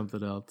would be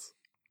something else.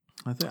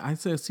 I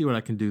see what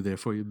I can do there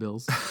for you,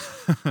 Bills.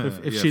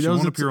 If she knows,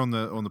 won't appear on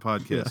the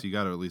podcast, you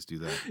got to at least do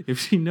that. If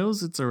she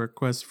knows it's a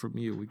request from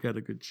you, we got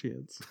a good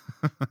chance.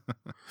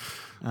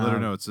 Let her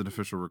know it's an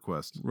official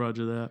request.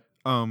 Roger that.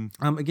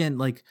 Again,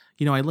 like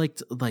I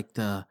liked like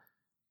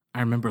I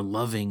remember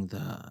loving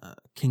the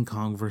King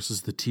Kong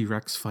versus the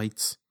T-Rex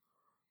fights,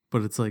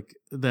 but it's like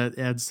that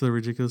adds to the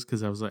ridiculous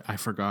because I was like, I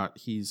forgot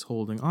he's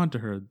holding on to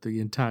her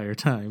the entire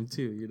time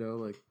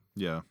too.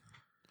 Yeah.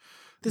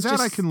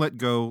 I can let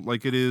go.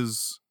 Like it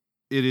is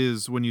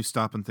when you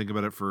stop and think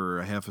about it for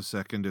a half a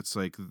second. It's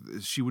like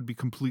she would be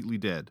completely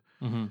dead.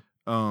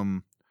 Mm-hmm.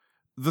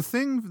 The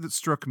thing that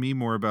struck me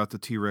more about the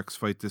T-Rex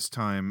fight this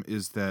time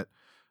is that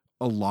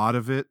a lot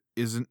of it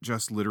isn't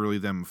just literally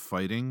them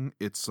fighting.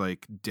 It's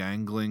like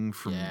dangling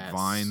from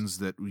vines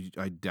that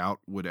I doubt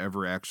would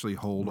ever actually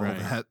hold all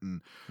that.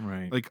 And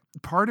like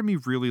part of me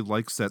really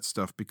likes that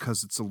stuff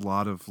because it's a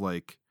lot of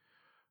like,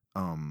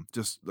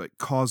 just like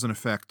cause and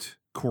effect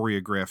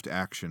choreographed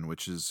action,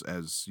 which is,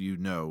 as you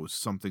know,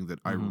 something that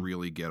I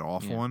really get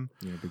off on.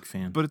 You're a big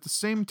fan. But at the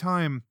same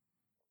time,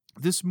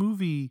 this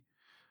movie,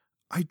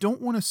 I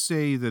don't want to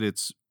say that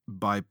it's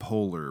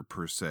bipolar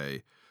per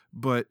se,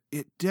 but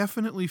it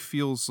definitely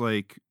feels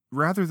like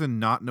rather than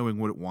not knowing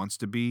what it wants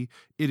to be,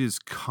 it is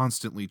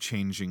constantly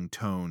changing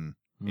tone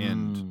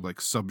and like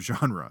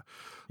subgenre.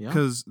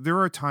 Because there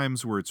are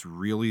times where it's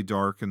really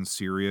dark and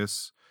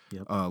serious.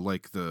 Yep.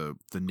 Like the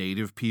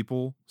native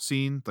people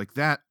scene, like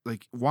that,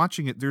 like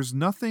watching it, there's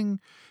nothing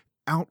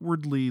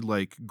outwardly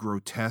like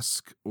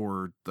grotesque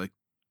or like,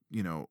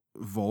 you know,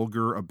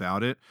 vulgar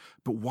about it,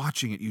 but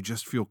watching it you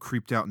just feel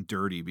creeped out and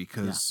dirty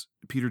because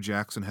Peter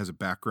Jackson has a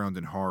background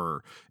in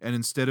horror, and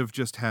instead of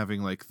just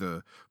having like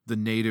the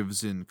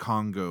natives in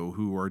Congo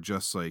who are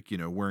just like, you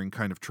know, wearing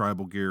kind of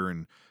tribal gear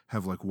and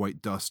have like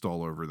white dust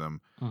all over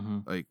them,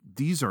 like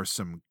these are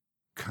some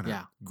kind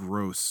of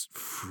gross,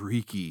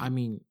 freaky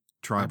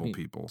tribal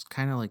people. It's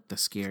kind of like the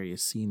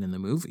scariest scene in the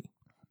movie.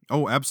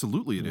 Oh,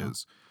 absolutely it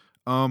is.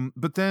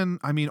 But then,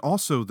 I mean,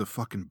 also the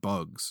fucking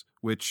bugs,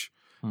 which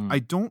I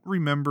don't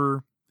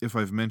remember if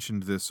I've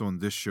mentioned this on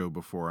this show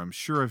before. I'm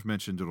sure I've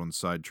mentioned it on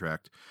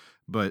Sidetracked.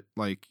 But,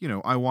 like, you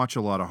know, I watch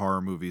a lot of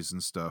horror movies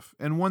and stuff.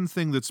 And one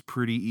thing that's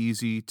pretty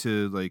easy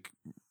to, like,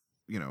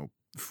 you know,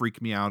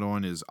 freak me out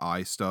on is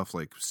eye stuff,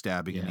 like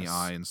stabbing in the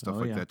eye and stuff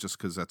like that, just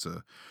because that's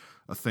a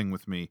thing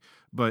with me.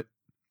 But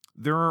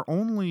there are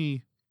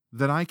only,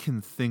 that I can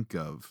think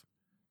of,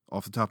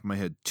 off the top of my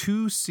head,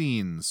 2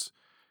 scenes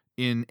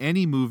in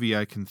any movie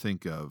I can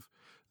think of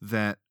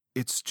that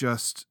it's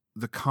just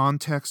the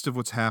context of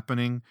what's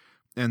happening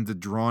and the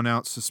drawn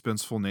out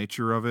suspenseful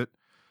nature of it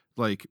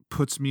like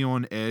puts me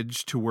on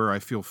edge to where I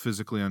feel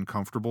physically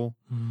uncomfortable.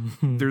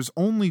 There's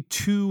only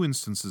 2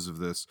 instances of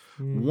this.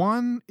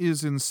 One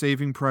is in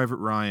Saving Private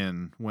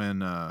Ryan when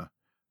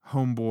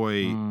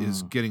Homeboy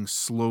is getting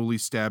slowly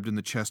stabbed in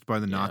the chest by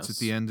the Nazis at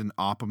the end, and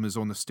Oppum is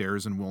on the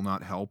stairs and will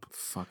not help.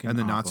 And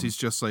the Nazis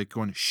just like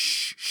going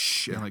shh,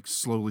 shh, and like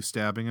slowly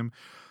stabbing him.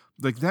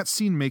 Like that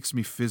scene makes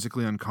me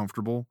physically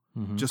uncomfortable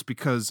just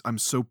because I'm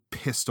so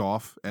pissed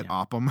off at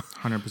Oppum.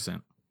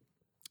 100%.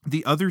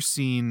 The other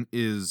scene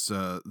is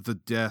the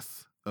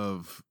death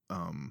of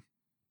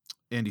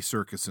Andy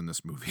Serkis in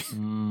this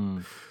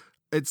movie.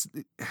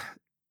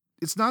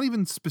 It's not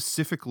even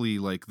specifically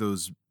like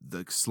those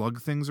the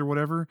slug things or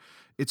whatever.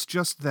 It's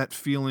just that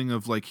feeling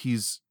of like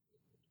he's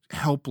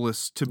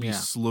helpless to be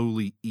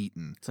slowly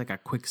eaten. It's like a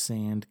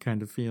quicksand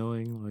kind of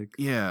feeling. Like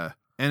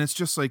and it's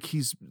just like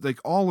he's like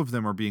all of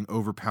them are being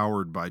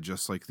overpowered by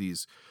just like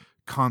these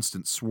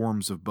constant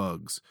swarms of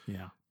bugs.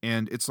 Yeah.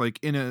 And it's like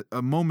in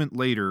a moment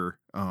later,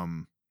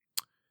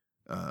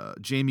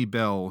 Jamie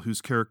Bell,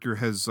 whose character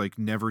has like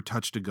never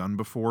touched a gun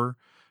before,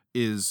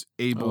 is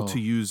able to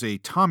use a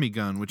Tommy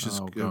gun, which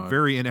is a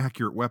very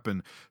inaccurate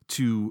weapon,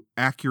 to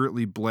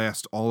accurately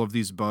blast all of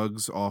these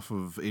bugs off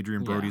of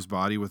Adrian Brody's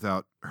body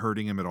without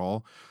hurting him at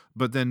all.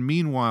 But then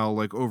meanwhile,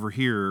 like over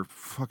here,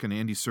 fucking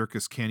Andy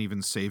Serkis can't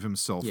even save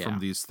himself from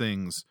these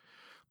things.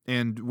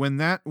 And when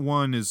that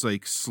one is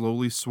like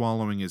slowly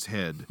swallowing his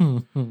head,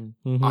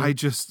 I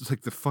just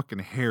like the fucking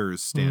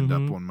hairs stand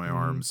up on my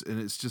arms.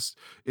 And it's just,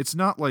 it's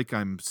not like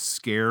I'm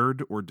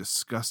scared or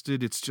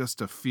disgusted. It's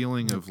just a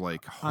feeling of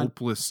like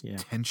hopeless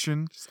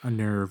tension. Just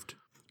unnerved.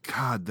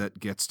 God, that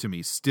gets to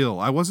me still.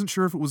 I wasn't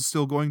sure if it was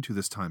still going to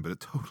this time, but it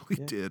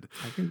totally did.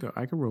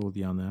 I can roll with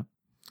you on that.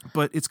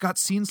 But it's got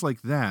scenes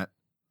like that.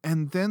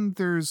 And then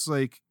there's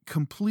like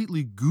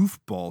completely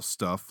goofball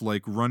stuff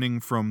like running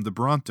from the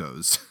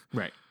Brontos.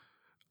 Right.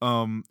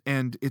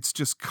 And it's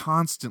just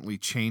constantly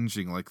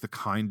changing like the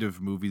kind of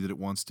movie that it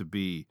wants to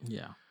be.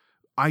 Yeah.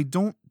 I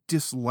don't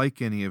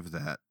dislike any of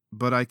that,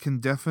 but I can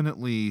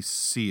definitely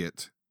see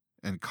it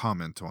and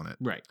comment on it.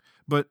 Right.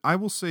 But I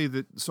will say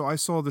that, so I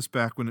saw this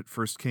back when it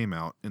first came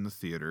out in the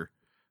theater,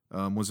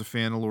 was a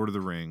fan of Lord of the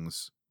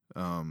Rings,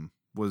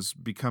 was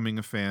becoming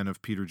a fan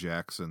of Peter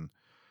Jackson.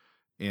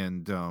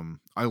 And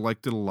I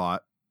liked it a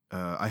lot.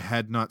 I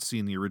had not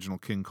seen the original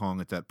King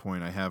Kong at that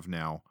point. I have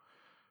now.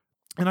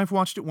 And I've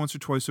watched it once or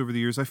twice over the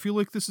years. I feel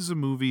like this is a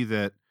movie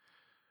that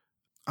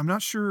I'm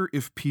not sure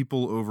if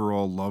people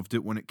overall loved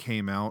it when it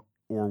came out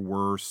or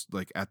were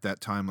like at that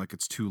time, like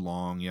it's too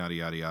long, yada,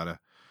 yada, yada.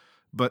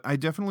 But I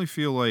definitely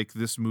feel like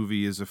this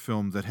movie is a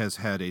film that has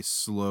had a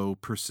slow,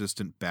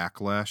 persistent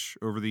backlash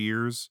over the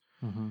years.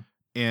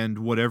 And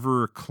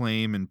whatever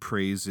acclaim and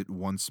praise it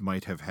once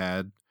might have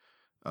had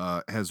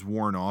has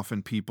worn off,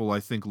 and people I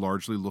think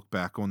largely look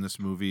back on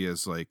this movie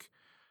as like,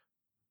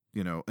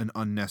 you know, an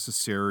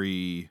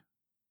unnecessary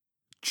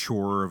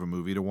chore of a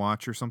movie to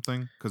watch or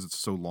something because it's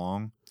so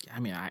long. I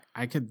mean,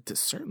 I could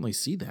certainly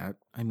see that.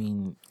 I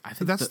mean, I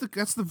think that's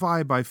the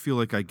vibe I feel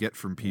like I get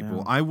from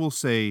people. I will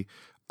say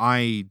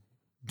I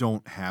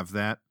don't have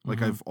that.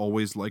 Like I've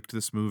always liked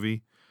this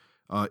movie.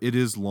 It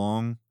is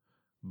long,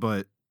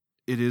 but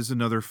it is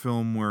another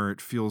film where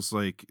it feels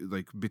like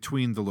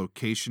between the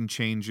location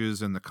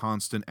changes and the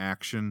constant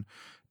action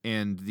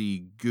and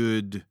the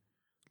good,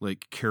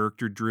 like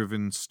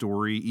character-driven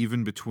story,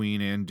 even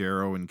between Ann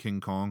Darrow and King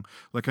Kong.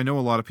 Like I know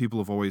a lot of people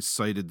have always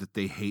cited that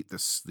they hate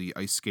the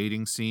ice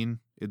skating scene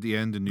at the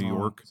end in New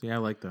York. See, I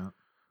like that.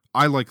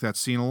 I like that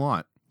scene a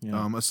lot.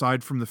 Yeah.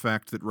 Aside from the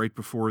fact that right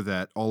before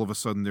that, all of a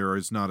sudden there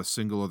is not a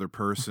single other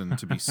person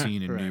to be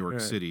seen in New York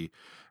City.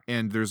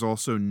 And there's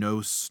also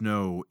no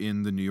snow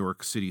in the New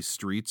York City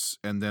streets.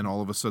 And then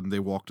all of a sudden they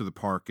walk to the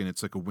park and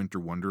it's like a winter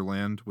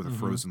wonderland with a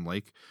frozen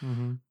lake.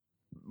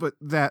 But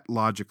that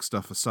logic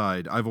stuff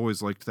aside, I've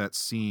always liked that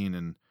scene.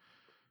 And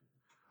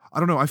I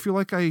don't know, I feel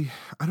like I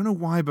don't know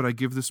why, but I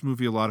give this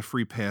movie a lot of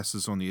free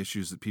passes on the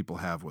issues that people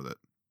have with it.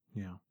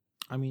 Yeah.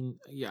 I mean,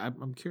 yeah,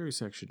 I'm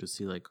curious actually to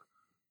see like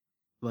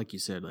you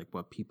said, like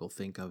what people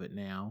think of it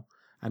now.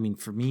 I mean,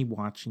 for me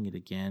watching it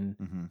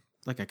again,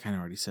 like I kind of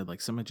already said, like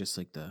some of just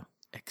like the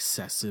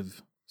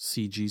excessive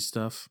CG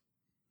stuff,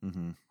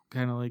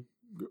 kind of like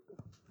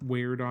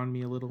weird on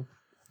me a little.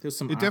 There's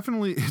some.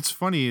 It's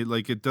funny.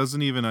 Like it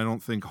doesn't even, I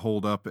don't think,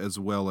 hold up as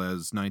well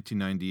as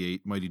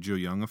 1998 Mighty Joe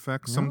Young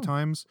effects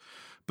sometimes,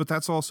 but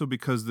that's also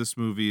because this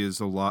movie is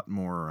a lot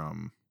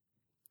more.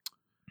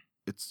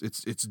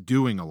 It's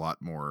doing a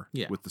lot more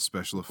with the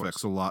special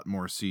effects, a lot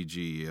more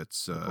CG.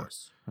 It's of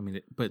course. I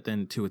mean, but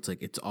then too, it's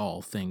like it's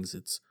all things.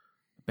 It's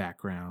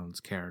backgrounds,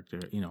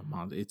 character.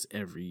 It's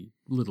every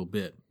little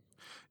bit.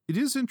 It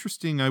is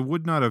interesting. I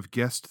would not have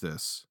guessed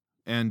this,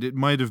 and it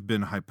might have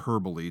been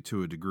hyperbole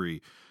to a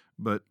degree,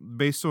 but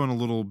based on a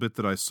little bit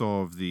that I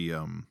saw of the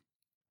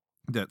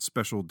that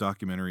special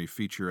documentary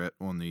featurette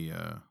on the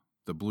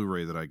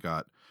Blu-ray that I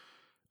got,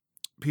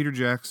 Peter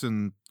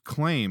Jackson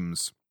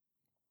claims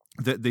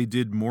that they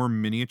did more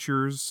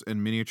miniatures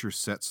and miniature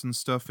sets and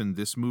stuff in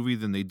this movie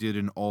than they did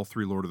in all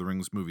 3 Lord of the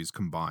Rings movies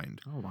combined.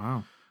 Oh,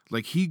 wow.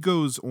 Like, he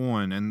goes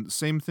on, and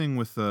same thing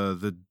with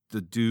the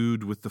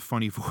dude with the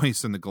funny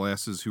voice and the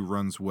glasses who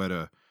runs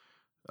Weta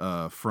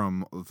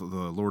from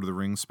the Lord of the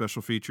Rings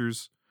special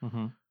features.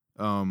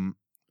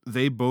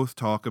 They both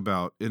talk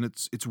about, and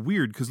it's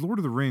weird, because Lord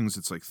of the Rings,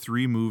 it's like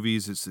 3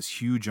 movies, it's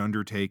this huge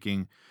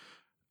undertaking.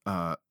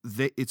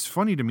 It's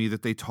funny to me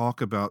that they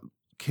talk about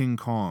King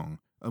Kong,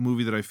 a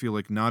movie that I feel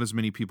like not as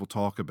many people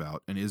talk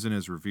about and isn't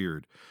as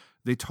revered.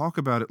 They talk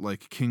about it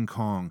like King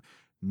Kong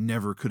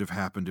never could have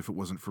happened if it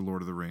wasn't for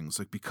Lord of the Rings.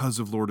 Like, because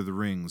of Lord of the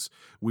Rings,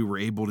 we were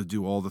able to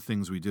do all the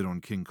things we did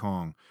on King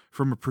Kong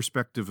from a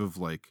perspective of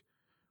like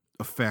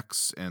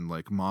effects and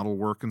like model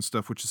work and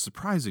stuff, which is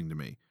surprising to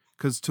me.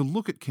 Because to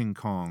look at King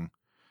Kong,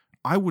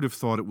 I would have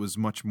thought it was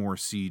much more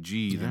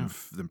CG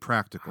than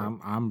practical.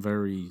 I'm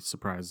very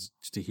surprised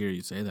to hear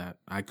you say that.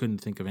 I couldn't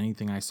think of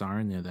anything I saw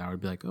in there that I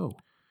would be like, oh,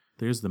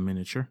 there's the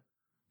miniature.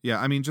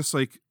 Yeah, I mean, just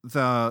like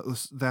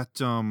like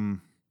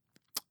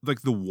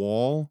the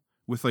wall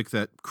with like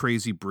that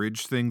crazy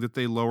bridge thing that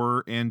they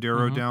lower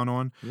Andero down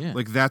on. Yeah.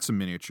 Like that's a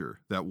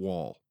miniature, that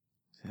wall.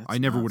 I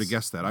never would have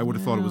guessed that. I would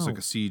have thought it was like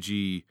a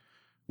CG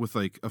with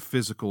like a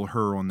physical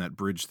her on that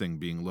bridge thing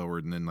being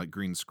lowered and then like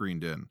green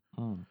screened in.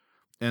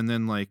 And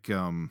then like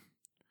the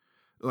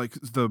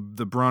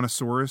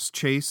Brontosaurus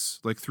chase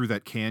like through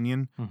that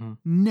canyon,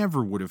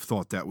 never would have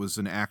thought that was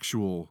an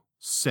actual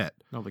set.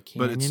 No, the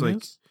canyon, but it's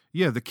like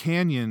the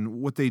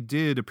canyon. What they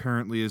did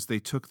apparently is they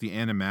took the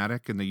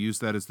animatic and they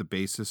used that as the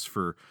basis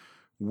for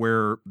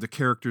where the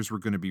characters were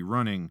going to be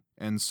running.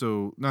 And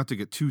so, not to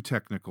get too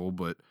technical,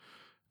 but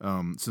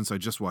since I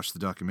just watched the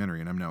documentary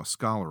and I'm now a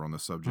scholar on the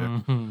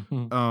subject,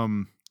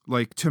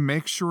 like to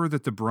make sure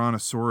that the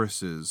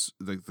brontosauruses,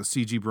 like the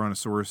CG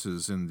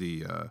brontosauruses in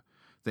the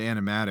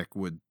animatic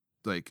would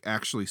like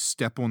actually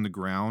step on the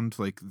ground,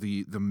 like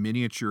the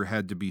miniature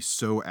had to be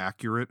so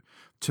accurate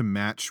to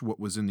match what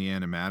was in the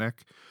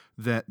animatic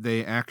that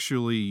they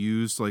actually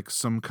used like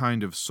some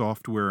kind of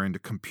software and a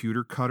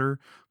computer cutter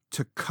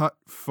to cut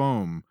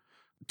foam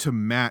to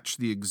match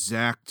the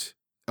exact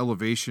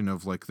elevation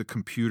of like the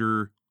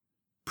computer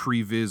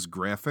previs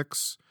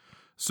graphics,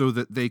 so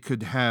that they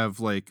could have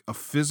like a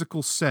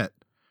physical set,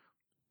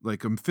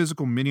 like a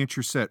physical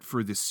miniature set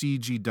for the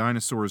CG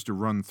dinosaurs to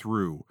run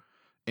through.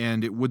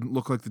 And it wouldn't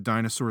look like the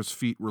dinosaurs'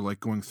 feet were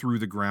like going through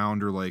the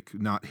ground or like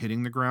not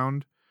hitting the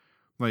ground.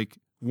 Like,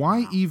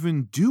 why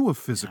even do a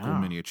physical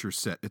miniature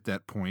set at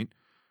that point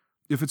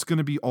if it's going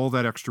to be all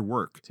that extra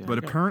work? But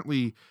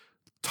apparently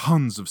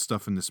tons of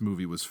stuff in this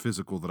movie was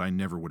physical that I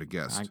never would have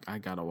guessed. I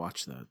got to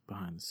watch that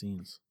behind the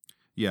scenes.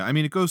 Yeah, I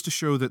mean, it goes to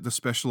show that the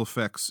special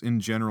effects in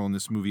general in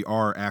this movie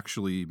are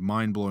actually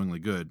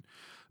mind-blowingly good.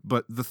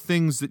 But the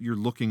things that you're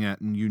looking at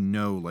and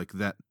like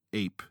that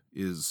ape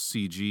is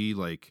CG,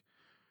 like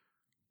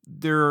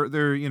they're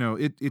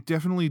it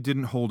definitely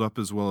didn't hold up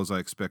as well as I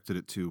expected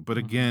it to. But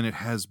again, it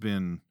has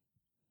been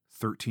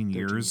 13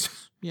 years.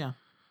 Yeah.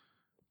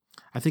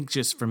 I think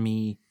just for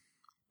me,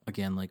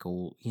 again, like,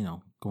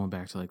 going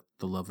back to like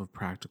the love of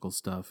practical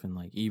stuff and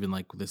like even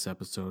like this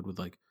episode with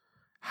like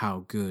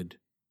how good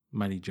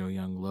Mighty Joe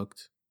Young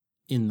looked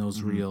in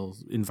those real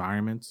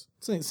environments.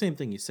 Same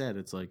thing you said.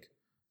 It's like,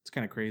 it's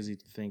kind of crazy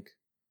to think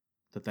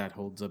that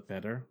holds up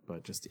better,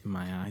 but just in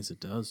my eyes, it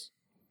does.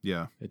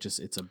 Yeah. It's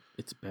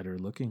better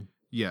looking.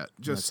 Yeah.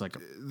 Just like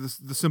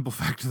the simple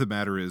fact of the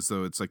matter is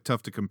though, it's like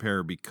tough to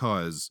compare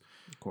because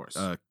of course,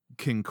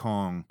 King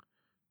Kong,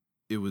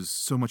 it was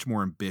so much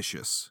more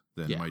ambitious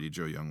than Mighty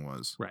Joe Young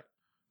was. Right.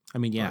 I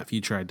mean, yeah, if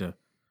you tried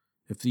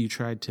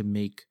to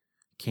make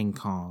King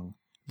Kong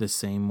the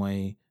same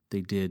way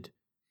they did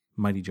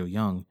Mighty Joe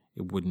Young,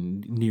 it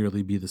wouldn't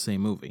nearly be the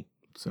same movie.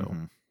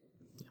 So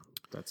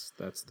that's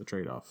the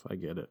trade-off. I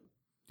get it.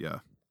 Yeah.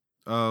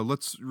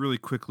 Let's really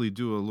quickly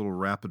do a little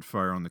rapid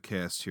fire on the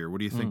cast here. What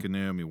do you think of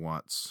Naomi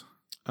Watts?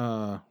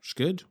 She's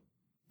good.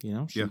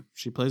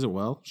 She plays it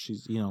well.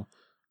 She's,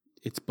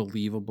 it's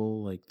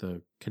believable, like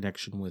the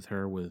connection with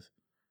her with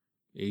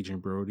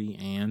Agent Brody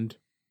and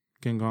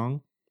King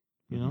Kong.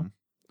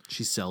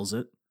 She sells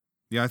it.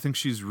 Yeah, I think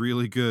she's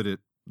really good at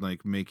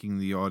like making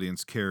the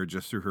audience care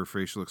just through her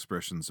facial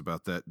expressions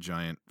about that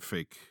giant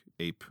fake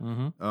ape.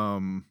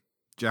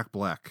 Jack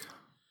Black.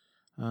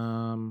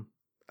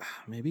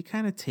 Maybe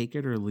kind of take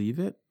it or leave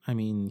it. I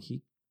mean,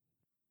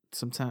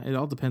 sometimes it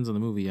all depends on the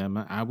movie.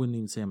 I wouldn't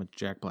even say I'm a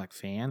Jack Black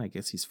fan. I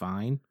guess he's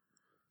fine.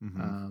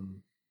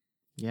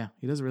 Yeah,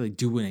 he doesn't really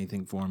do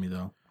anything for me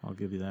though. I'll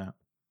give you that.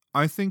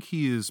 I think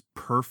he is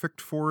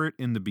perfect for it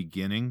in the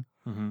beginning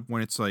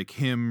when it's like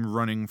him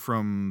running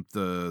from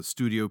the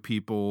studio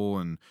people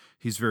and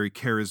he's very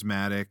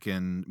charismatic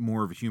and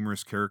more of a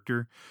humorous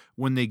character.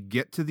 When they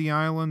get to the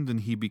island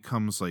and he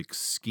becomes like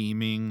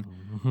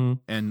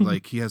scheming and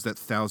like he has that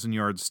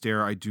 1,000-yard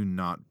stare, I do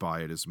not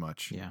buy it as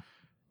much. Yeah.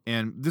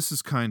 And this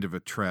is kind of a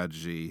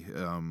tragedy.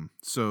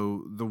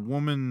 So the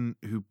woman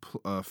who,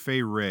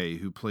 Fay Wray,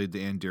 who played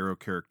the Ann Darrow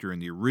character in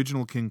the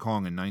original King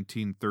Kong in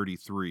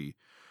 1933,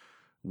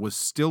 was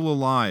still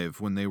alive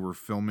when they were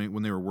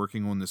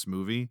working on this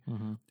movie.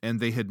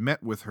 And they had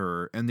met with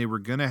her, and they were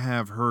going to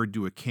have her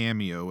do a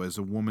cameo as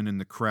a woman in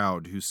the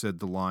crowd who said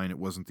the line, "It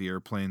wasn't the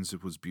airplanes,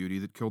 it was beauty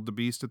that killed the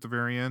beast," at the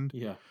very end.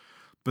 Yeah.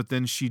 But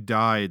then she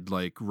died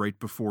like right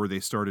before they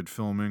started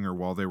filming or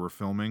while they were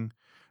filming.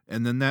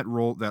 And then that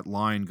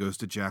line goes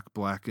to Jack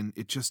Black, and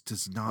it just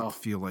does not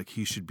feel like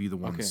he should be the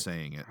one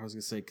saying it. I was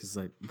gonna say because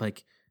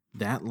like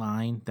that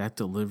line, that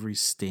delivery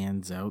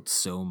stands out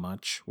so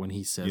much when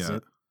he says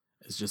it.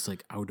 It's just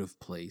like out of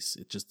place.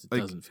 It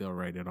doesn't feel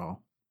right at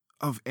all.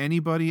 Of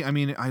anybody, I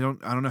mean, I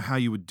don't know how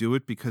you would do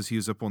it because he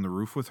was up on the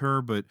roof with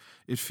her, but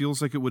it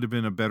feels like it would have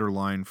been a better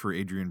line for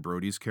Adrian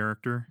Brody's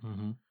character.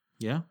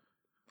 Yeah,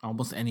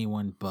 almost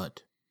anyone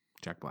but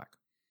Jack Black.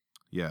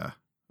 Yeah.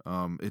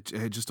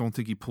 I just don't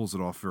think he pulls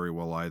it off very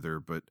well either.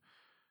 But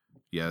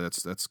yeah,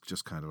 that's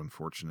just kind of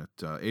unfortunate.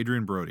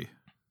 Adrian Brody.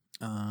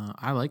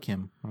 I like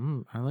him.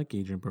 I like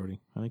Adrian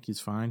Brody. I think he's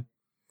fine.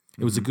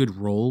 It was a good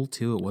role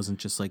too. It wasn't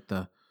just like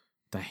the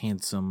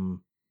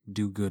handsome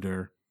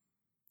do-gooder,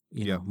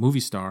 movie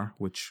star,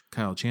 which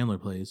Kyle Chandler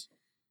plays.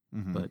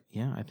 But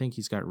yeah, I think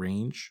he's got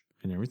range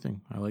and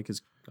everything. I like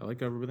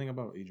everything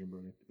about Adrian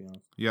Brody, to be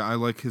honest. Yeah, I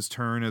like his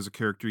turn as a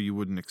character you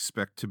wouldn't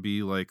expect to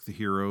be like the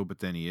hero, but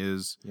then he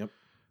is. Yep.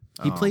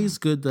 He plays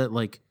good that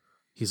like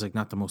he's like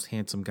not the most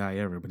handsome guy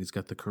ever, but he's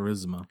got the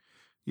charisma.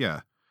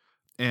 Yeah.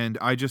 And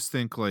I just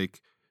think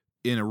like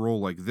in a role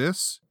like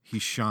this, he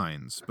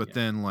shines. But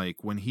then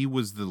like when he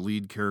was the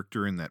lead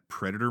character in that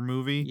Predator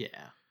movie,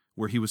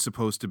 where he was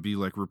supposed to be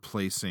like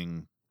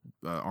replacing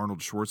Arnold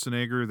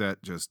Schwarzenegger,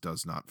 that just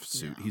does not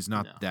suit. He's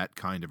not that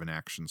kind of an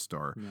action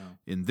star.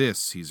 In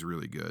this, he's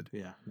really good.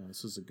 Yeah, no,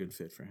 this was a good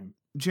fit for him.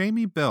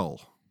 Jamie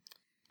Bell.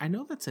 I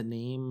know that's a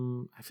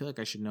name. I feel like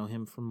I should know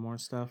him from more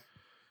stuff.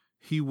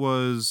 He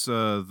was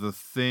the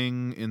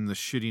Thing in the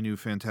shitty new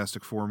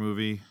Fantastic Four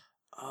movie.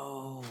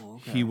 Oh,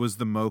 okay. He was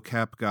the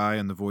mocap guy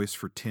and the voice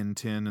for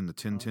Tintin in the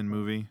Tintin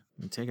movie.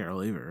 You take it or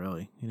leave it,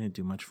 really. He didn't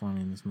do much for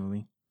me in this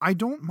movie. I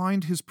don't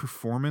mind his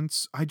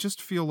performance. I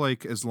just feel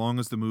like as long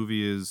as the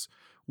movie is...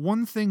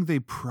 One thing they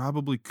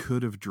probably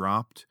could have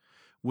dropped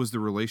was the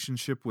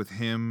relationship with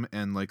him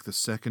and like the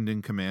second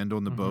in command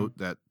on the boat,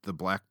 that the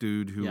black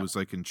dude who was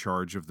like in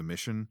charge of the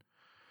mission.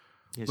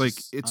 Yeah,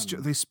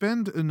 they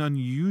spend an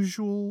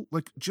unusual,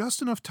 like just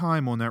enough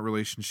time on that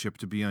relationship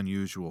to be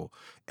unusual,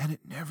 and it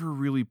never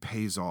really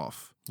pays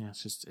off. Yeah,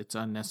 it's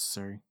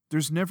unnecessary.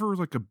 There's never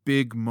like a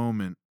big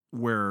moment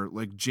where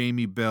like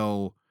Jamie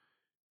Bell,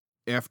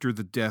 after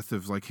the death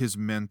of like his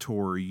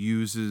mentor,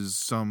 uses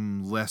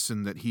some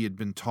lesson that he had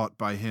been taught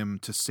by him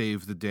to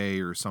save the day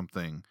or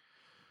something.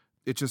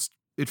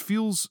 It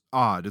feels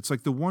odd. It's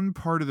like the one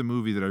part of the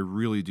movie that I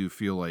really do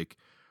feel like,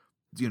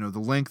 the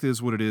length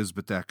is what it is,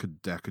 but that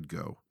could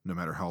go no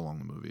matter how long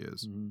the movie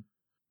is.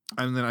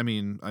 And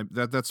then,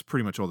 that's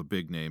pretty much all the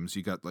big names.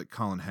 You got like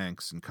Colin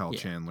Hanks and Kyle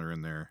Chandler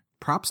in there.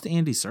 Props to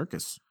Andy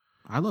Serkis.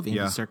 I love Andy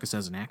Serkis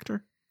as an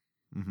actor.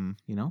 Mm-hmm.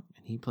 And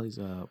he plays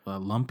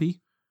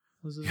Lumpy.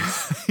 Was his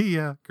name?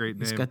 Yeah, great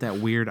name. He's got that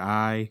weird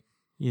eye.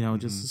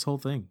 Just this whole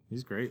thing.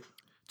 He's great.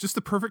 Just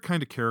the perfect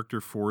kind of character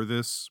for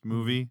this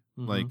movie,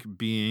 like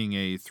being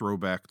a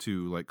throwback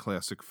to like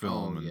classic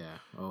film. Oh, yeah.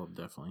 Oh,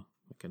 definitely.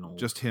 Like an old...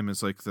 Just him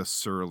as like the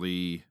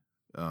surly,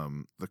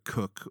 the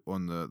cook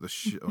on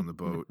the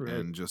boat, right.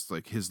 And just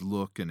like his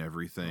look and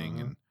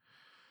everything.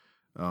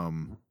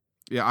 And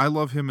I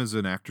love him as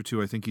an actor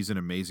too. I think he's an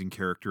amazing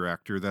character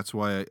actor. That's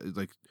why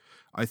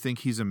I think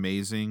he's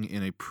amazing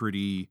in a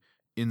pretty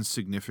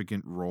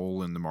insignificant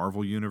role in the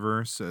Marvel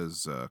universe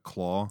as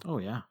Claw. Oh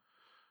yeah.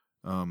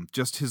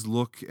 Just his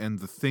look and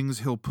the things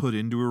he'll put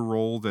into a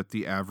role that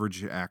the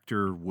average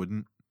actor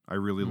wouldn't, I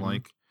really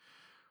like.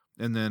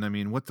 And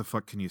then, what the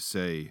fuck can you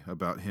say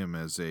about him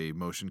as a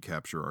motion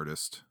capture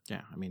artist?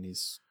 Yeah, he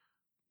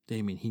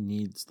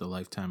needs the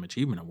Lifetime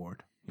Achievement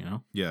Award,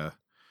 Yeah.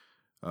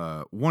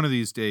 One of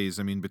these days,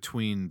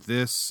 between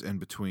this and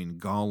between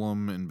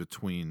Gollum and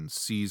between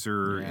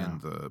Caesar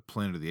and the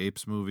Planet of the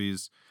Apes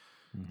movies,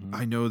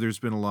 I know there's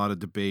been a lot of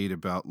debate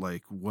about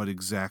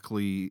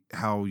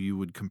how you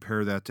would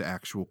compare that to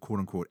actual quote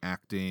unquote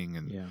acting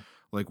and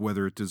like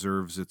whether it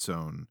deserves its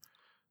own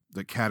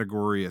the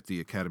category at the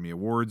Academy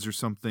Awards or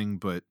something,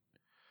 but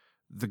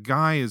the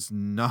guy is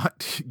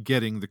not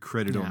getting the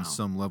credit on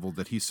some level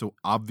that he so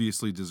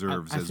obviously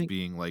deserves as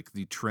being like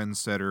the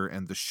trendsetter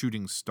and the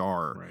shooting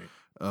star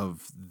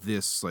of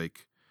this,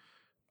 like,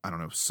 I don't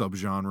know,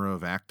 subgenre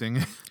of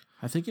acting.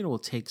 I think it will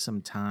take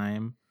some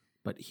time,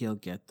 but he'll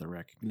get the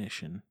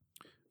recognition.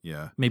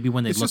 Yeah. Maybe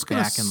when they look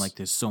back and like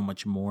there's so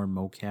much more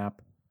mocap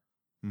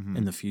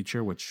in the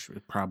future, which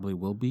it probably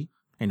will be,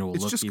 and it will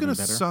look even better. It's just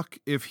gonna suck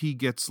if he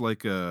gets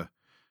like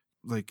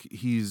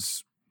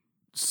he's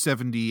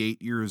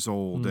 78 years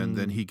old and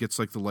then he gets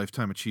like the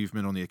Lifetime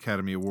Achievement on the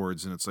Academy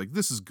Awards and it's like,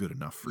 this is good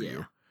enough for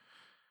you.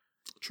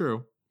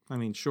 True. I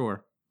mean,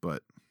 sure.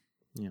 But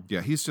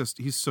yeah, he's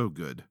so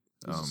good.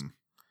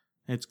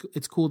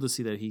 It's cool to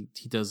see that he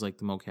does like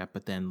the mocap,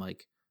 but then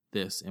like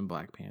this in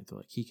Black Panther,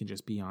 like he can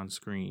just be on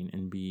screen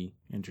and be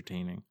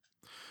entertaining.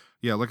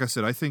 Yeah, like I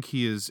said, I think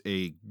he is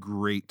a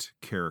great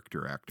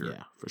character actor.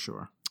 Yeah, for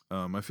sure.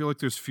 I feel like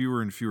there's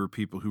fewer and fewer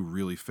people who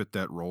really fit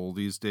that role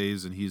these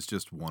days, and he's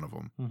just one of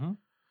them. Mm-hmm.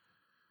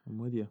 I'm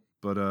with you.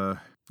 But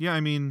yeah,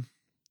 I mean,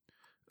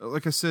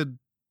 like I said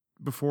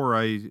before,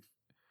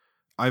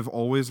 I've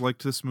always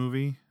liked this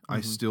movie.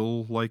 I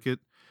still like it.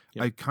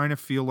 Yep. I kind of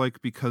feel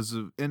like because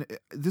of, and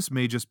this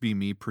may just be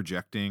me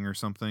projecting or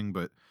something,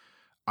 but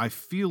I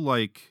feel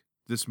like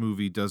this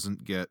movie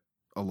doesn't get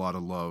a lot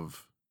of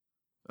love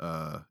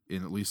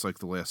in at least like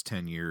the last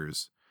 10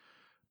 years.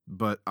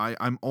 But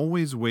I'm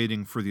always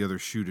waiting for the other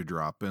shoe to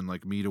drop and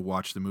like me to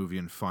watch the movie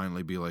and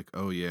finally be like,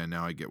 oh yeah,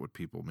 now I get what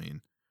people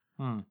mean.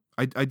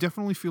 I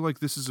definitely feel like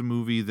this is a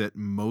movie that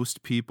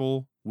most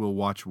people will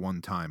watch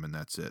one time and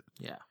that's it.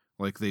 Yeah.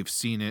 Like they've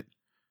seen it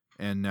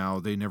and now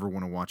they never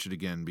want to watch it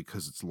again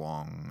because it's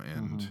long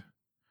and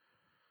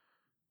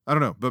I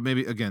don't know. But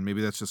maybe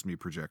that's just me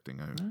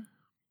projecting. I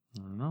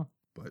don't know.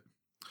 But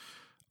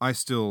I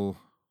still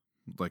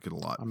like it a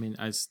lot. I mean,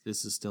 this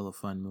is still a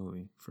fun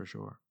movie for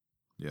sure.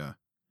 Yeah.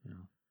 Yeah.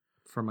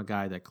 From a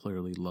guy that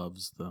clearly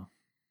loves the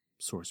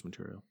source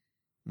material.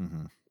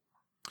 Mm-hmm.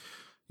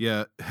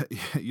 Yeah,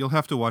 you'll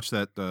have to watch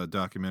that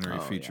documentary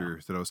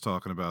feature that I was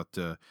talking about.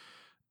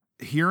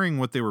 Hearing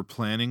what they were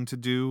planning to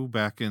do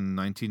back in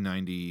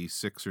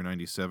 1996 or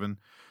 97,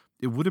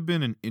 it would have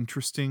been an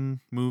interesting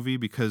movie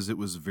because it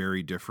was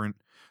very different.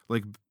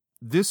 Like,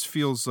 this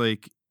feels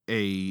like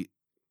an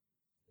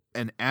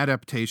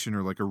adaptation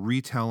or like a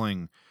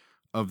retelling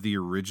of the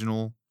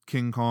original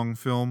King Kong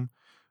film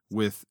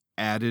with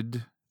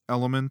added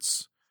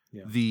elements.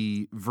 Yeah.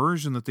 The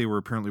version that they were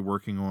apparently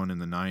working on in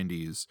the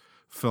 90s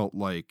felt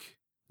like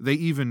they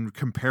even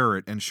compare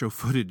it and show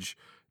footage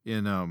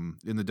in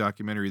the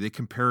documentary. They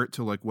compare it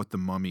to like what the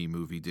Mummy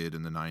movie did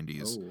in the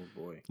 90s.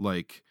 Oh boy.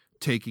 Like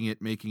taking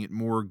it, making it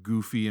more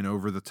goofy and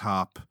over the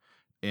top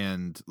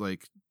and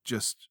like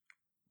just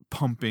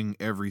pumping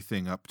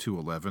everything up to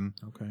 11.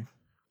 Okay.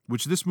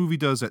 Which this movie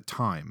does at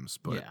times,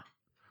 but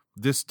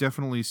this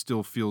definitely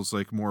still feels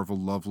like more of a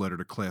love letter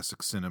to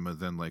classic cinema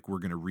than like we're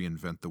going to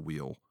reinvent the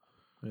wheel.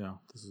 Yeah,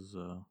 this is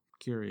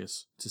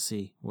curious to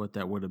see what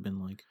that would have been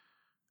like.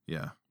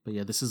 Yeah. But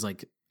yeah, this is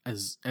like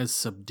as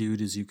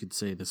subdued as you could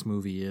say this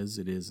movie is.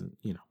 It is,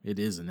 it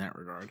is in that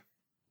regard.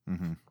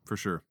 Mm-hmm, for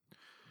sure.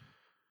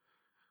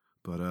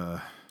 But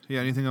yeah,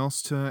 anything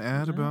else to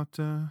add about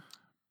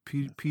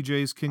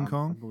PJ's King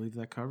Kong? I believe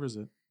that covers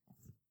it.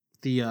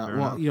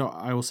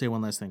 I will say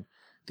one last thing.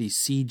 The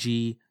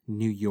CG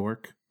New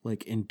York,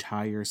 like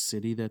entire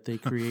city that they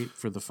create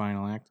for the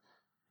final act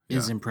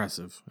is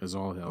impressive as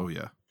all hell. Oh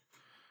yeah.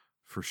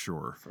 For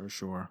sure. For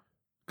sure.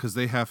 Because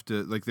they have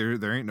to, like,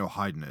 there ain't no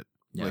hiding it.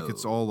 No. Like,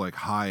 it's all, like,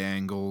 high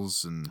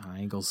angles and... High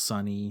angles,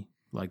 sunny,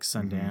 like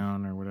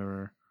sundown or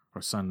whatever.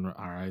 Or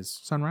sunrise.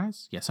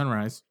 Sunrise? Yeah,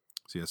 sunrise.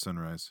 So, yeah,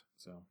 sunrise.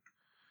 So,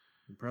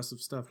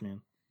 impressive stuff,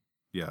 man.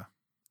 Yeah.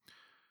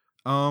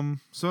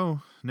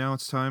 So, now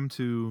it's time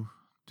to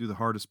do the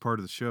hardest part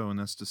of the show, and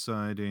that's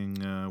deciding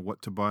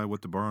what to buy,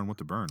 what to borrow, and what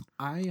to burn.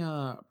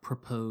 I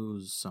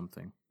propose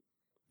something.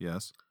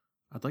 Yes?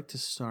 I'd like to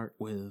start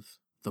with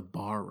the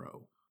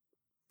borrow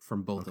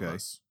from both of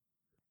us.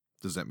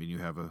 Does that mean you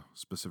have a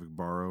specific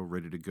borrow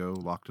ready to go,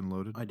 locked and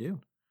loaded? I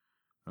do.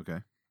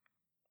 Okay.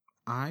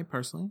 I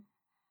personally,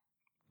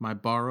 my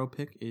borrow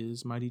pick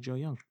is Mighty Joe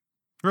Young.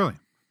 Really?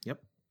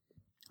 Yep.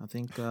 I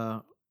think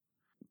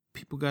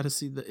people got to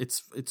see that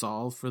it's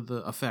all for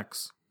the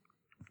effects.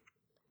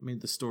 I mean,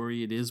 the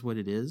story, it is what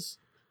it is.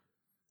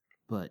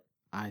 But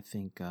I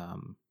think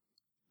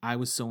I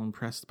was so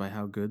impressed by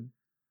how good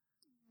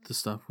the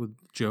stuff with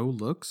Joe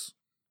looks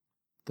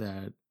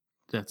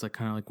that's like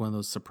kind of like one of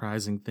those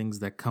surprising things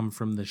that come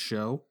from the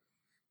show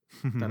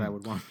that I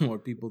would want more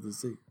people to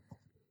see.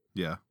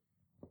 Yeah.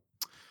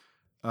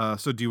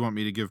 So do you want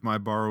me to give my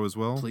borrow as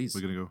well? Please.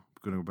 We're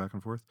gonna go back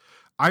and forth.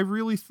 I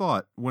really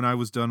thought when I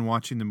was done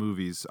watching the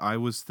movies, I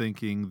was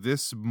thinking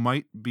this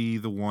might be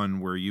the one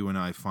where you and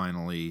I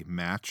finally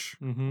match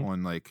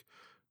on like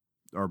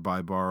our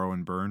buy, borrow,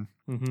 and burn.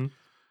 Mm-hmm.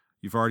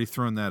 You've already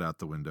thrown that out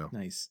the window.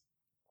 Nice.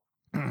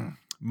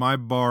 My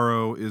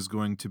borrow is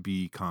going to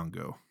be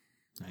Congo.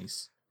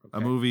 Nice.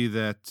 A movie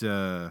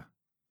that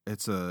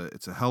it's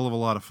a hell of a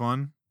lot of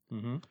fun.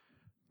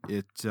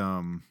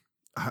 Mm-hmm.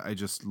 I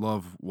just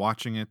love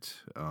watching it.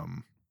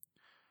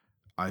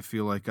 I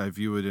feel like I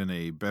view it in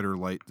a better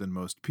light than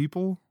most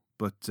people,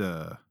 but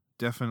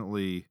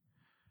definitely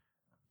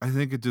I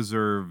think it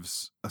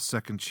deserves a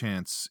second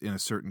chance in a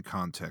certain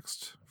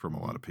context from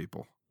a lot of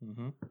people.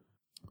 Mm-hmm.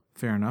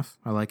 Fair enough.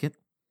 I like it.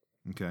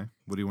 Okay.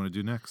 What do you want to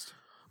do next?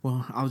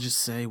 Well, I'll just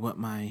say what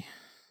my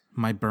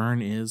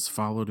burn is,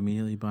 followed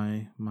immediately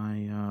by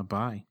my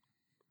buy.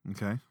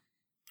 Okay.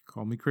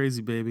 Call me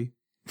crazy, baby.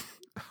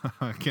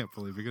 I can't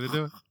believe you're going to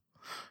do it.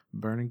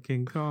 Burning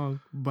King Kong,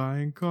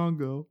 buying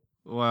Congo.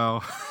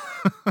 Wow.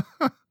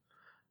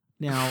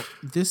 Now,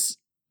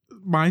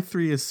 my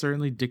 3 is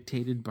certainly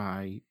dictated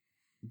by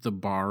the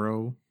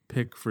borrow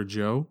pick for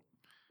Joe.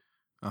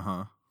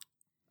 Uh-huh.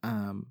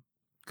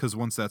 Because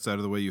once that's out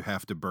of the way, you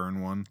have to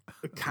burn one.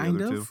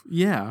 Kind of.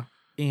 Yeah.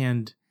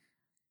 And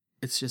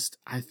it's just,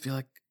 I feel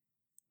like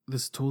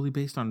this is totally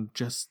based on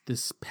just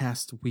this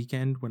past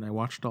weekend when I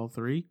watched all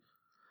 3.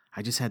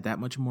 I just had that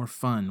much more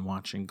fun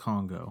watching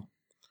Congo.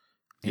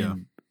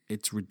 And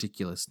its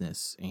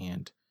ridiculousness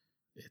and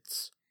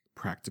its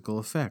practical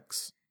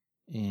effects.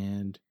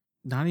 And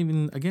not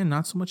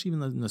so much even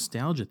the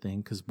nostalgia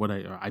thing, because what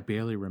I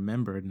barely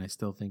remembered, and I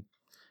still think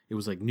it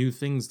was like new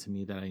things to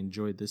me that I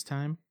enjoyed this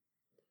time.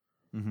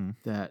 Mm-hmm.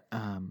 That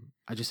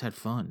I just had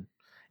fun.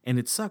 And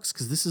it sucks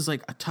because this is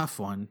like a tough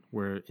one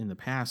where in the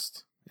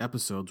past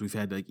episodes we've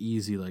had like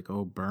easy, like,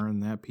 oh, burn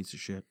that piece of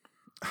shit.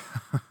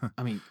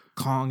 I mean,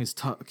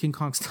 King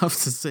Kong's tough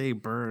to say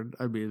burn.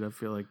 I mean, I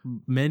feel like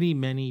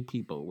many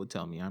people would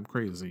tell me I'm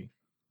crazy,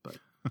 but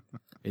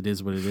it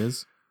is what it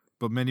is.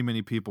 But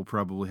many people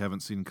probably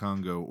haven't seen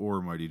Congo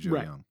or Mighty Joe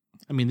Young.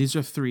 I mean, these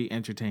are 3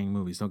 entertaining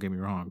movies, don't get me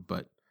wrong,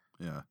 but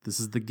yeah, this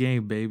is the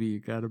game, baby. You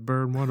got to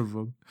burn one of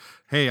them.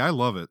 Hey, I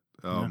love it.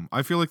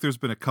 I feel like there's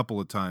been a couple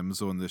of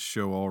times on this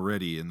show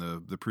already in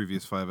the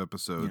previous 5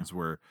 episodes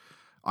where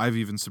I've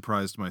even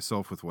surprised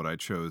myself with what I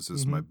chose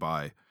as my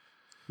buy.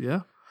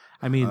 Yeah.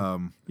 I mean,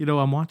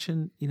 I'm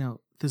watching,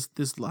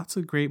 there's lots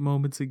of great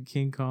moments in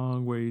King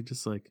Kong where you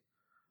just like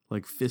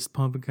fist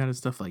pumping kind of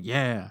stuff, like,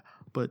 yeah.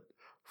 But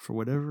for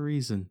whatever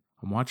reason,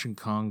 I'm watching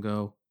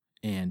Congo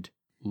and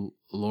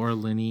Laura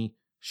Linney,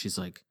 she's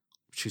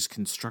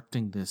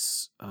constructing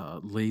this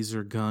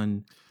laser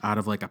gun out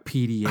of like a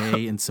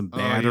PDA and some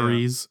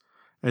batteries.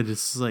 And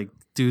it's like,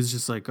 dude's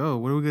just like, oh,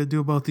 what are we going to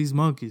do about these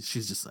monkeys?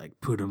 She's just like,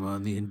 put them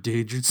on the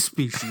endangered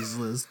species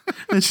list.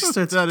 And she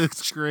starts that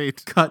is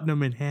great. Cutting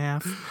them in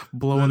half,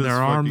 blowing their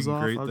arms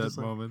off. Great that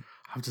moment.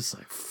 I'm just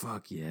like,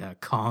 fuck yeah,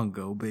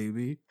 Congo,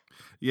 baby.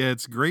 Yeah,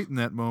 it's great in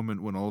that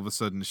moment when all of a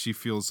sudden she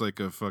feels like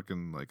a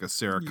fucking, like a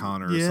Sarah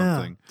Connor or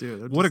something.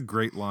 Dude, what a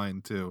great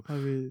line, too. I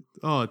mean,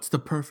 it's the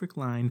perfect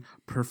line,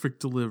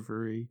 perfect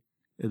delivery.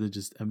 And it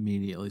just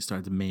immediately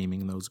starts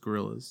maiming those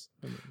gorillas.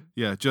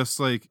 Yeah, just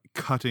like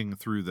cutting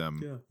through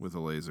them with a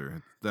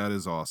laser. That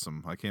is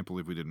awesome. I can't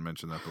believe we didn't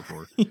mention that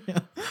before. Yeah,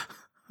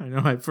 I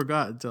know. I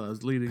forgot until I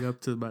was leading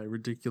up to my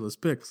ridiculous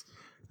picks.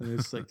 And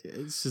it's like,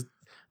 it's just,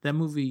 that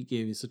movie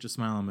gave me such a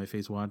smile on my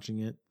face watching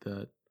it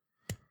that,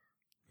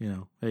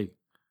 hey,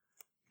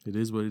 it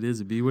is what it is.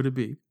 It be what it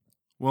be.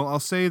 Well,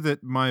 I'll say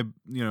that my,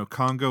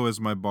 Congo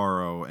is my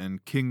borrow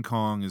and King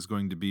Kong is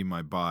going to be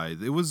my buy.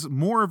 It was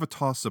more of a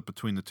toss-up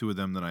between the two of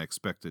them than I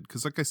expected.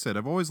 Because like I said,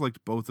 I've always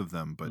liked both of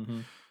them, but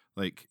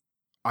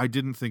I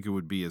didn't think it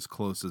would be as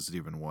close as it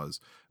even was.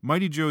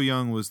 Mighty Joe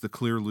Young was the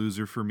clear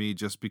loser for me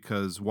just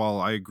because while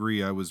I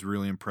agree I was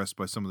really impressed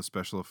by some of the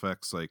special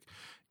effects, like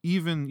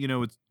even,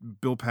 it's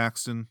Bill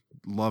Paxton,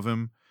 love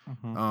him.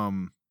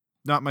 Mm-hmm.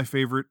 Not my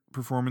favorite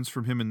performance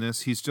from him in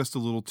this. He's just a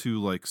little too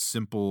like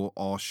simple,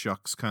 all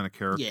shucks kind of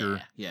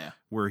character. Yeah.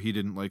 Where he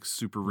didn't like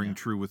super ring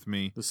true with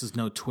me. This is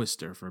no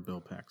Twister for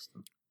Bill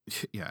Paxton.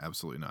 Yeah,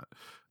 absolutely not.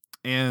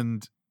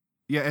 And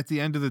yeah, at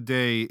the end of the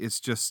day, it's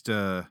just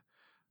like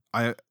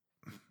I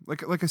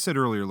said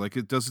earlier, like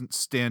it doesn't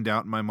stand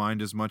out in my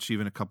mind as much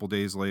even a couple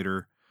days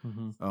later.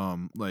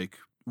 Mm-hmm. Like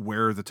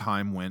where the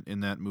time went in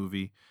that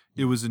movie.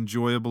 It was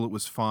enjoyable. It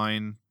was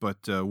fine.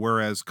 But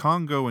whereas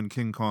Congo and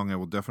King Kong, I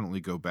will definitely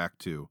go back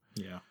to.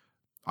 Yeah.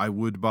 I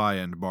would buy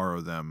and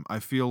borrow them. I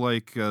feel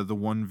like the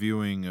one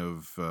viewing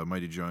of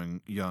Mighty Joe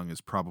Young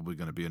is probably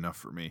going to be enough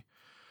for me.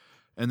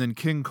 And then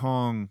King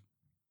Kong,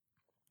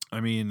 I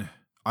mean,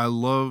 I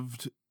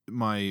loved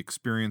my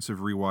experience of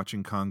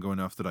rewatching Congo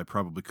enough that I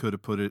probably could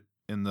have put it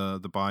in the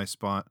buy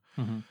spot.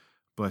 Mm-hmm.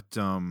 But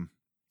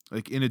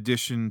like in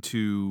addition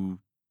to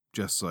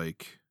just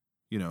like,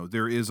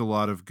 there is a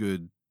lot of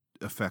good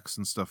effects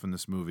and stuff in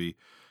this movie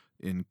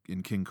in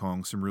King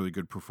Kong, some really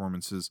good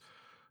performances.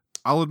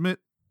 I'll admit,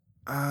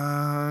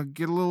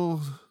 get a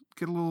little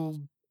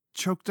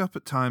choked up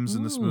at times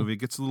in this movie. It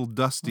gets a little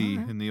dusty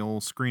in the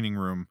old screening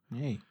room.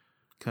 Hey,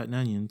 cutting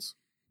onions.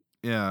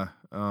 Yeah.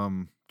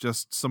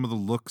 Just some of the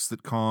looks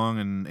that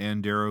Kong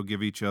and Darrow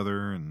give each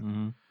other.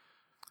 And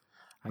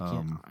I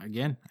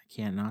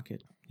can't knock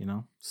it.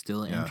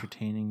 Still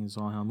entertaining as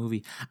all hell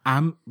movie.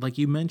 I'm like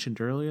you mentioned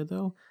earlier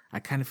though, I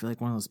kind of feel like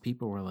one of those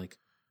people where like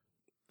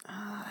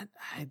I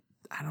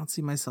don't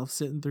see myself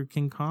sitting through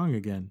King Kong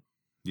again.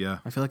 Yeah.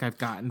 I feel like I've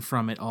gotten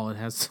from it all it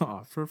has to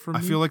offer for me.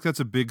 I feel like that's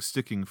a big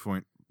sticking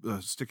point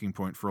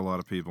for a lot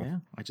of people. Yeah,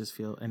 I just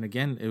feel, and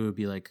again, it would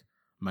be like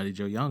Mighty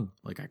Joe Young.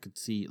 Like I could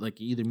see,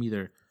 like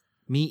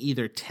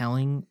either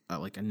telling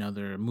like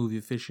another movie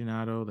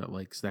aficionado that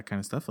likes that kind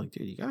of stuff, like,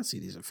 dude, you gotta see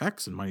these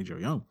effects in Mighty Joe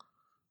Young,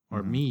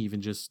 or me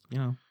even just,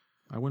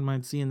 I wouldn't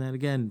mind seeing that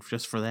again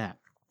just for that,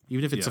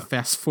 even if it's a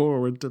fast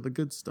forward to the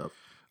good stuff.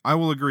 I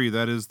will agree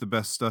that is the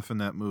best stuff in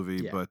that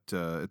movie, but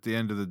at the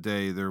end of the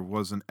day, there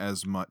wasn't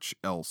as much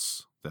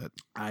else that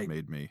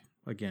made me.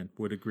 Again,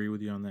 would agree with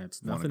you on that.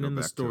 It's nothing in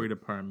the story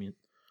department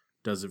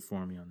does it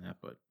for me on that,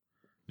 but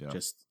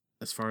just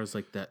as far as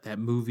like that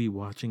movie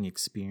watching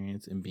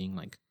experience and being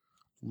like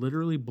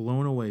literally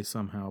blown away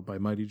somehow by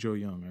Mighty Joe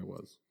Young, I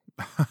was.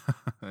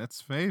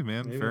 That's fair,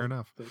 man. Maybe fair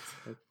enough.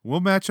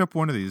 We'll match up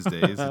one of these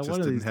days. It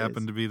just didn't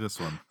happen to be this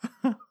one.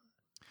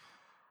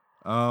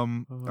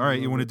 All right,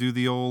 you want to do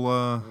the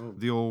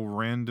old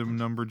random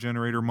number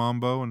generator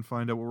mambo and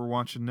find out what we're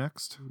watching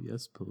next?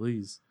 Yes,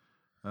 please.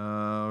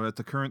 At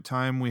the current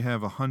time, we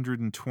have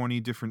 120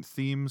 different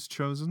themes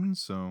chosen,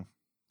 so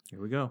here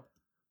we go.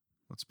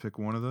 Let's pick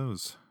one of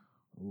those.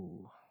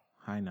 Ooh,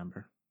 high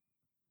number.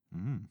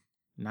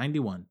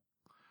 91.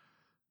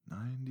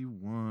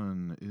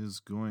 91 is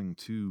going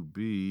to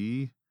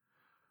be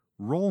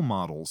role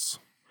models.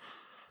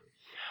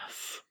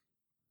 Yes.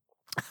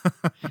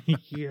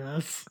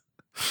 Yes.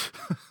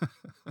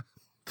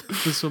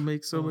 This will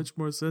make so much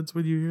more sense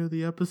when you hear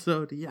the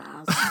episode.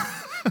 Yes.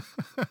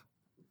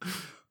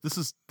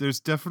 There's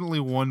definitely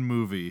one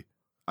movie.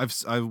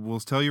 I will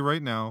tell you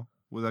right now,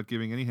 without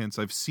giving any hints,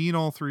 I've seen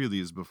all three of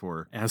these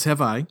before. As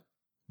have I.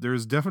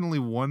 There's definitely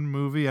one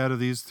movie out of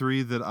these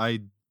three that I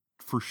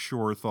for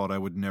sure thought I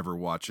would never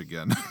watch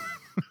again.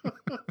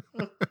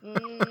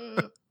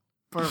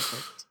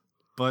 Perfect.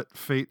 But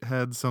fate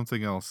had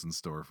something else in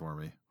store for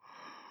me.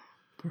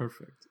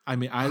 Perfect. I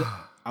mean,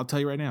 I'll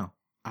tell you right now,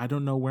 I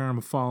don't know where I'm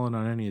falling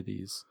on any of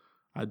these.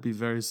 I'd be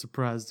very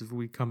surprised if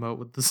we come out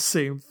with the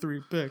same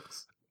three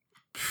picks.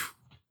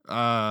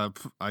 I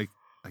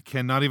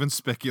cannot even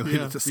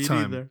speculate at this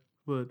time. Neither.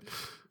 But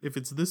if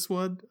it's this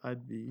one,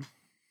 I'd be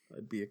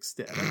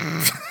ecstatic.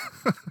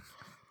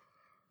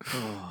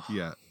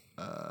 Yeah.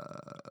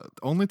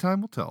 Only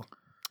time will tell.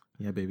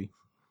 Yeah, baby.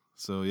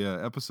 So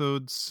yeah,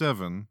 episode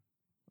 7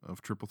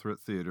 of Triple Threat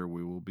Theater,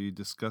 we will be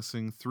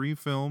discussing 3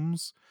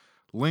 films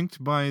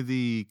linked by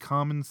the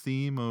common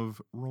theme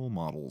of role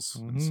models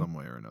in some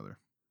way or another.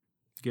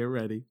 Get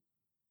ready.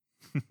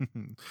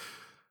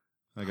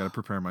 I got to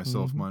prepare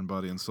myself, mind,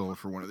 body, and soul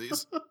for one of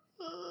these.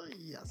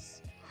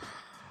 Yes.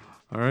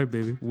 All right,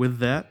 baby. With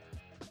that,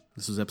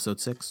 this was episode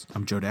 6.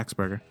 I'm Joe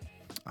Daxberger.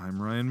 I'm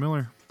Ryan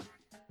Miller.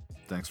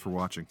 Thanks for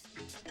watching.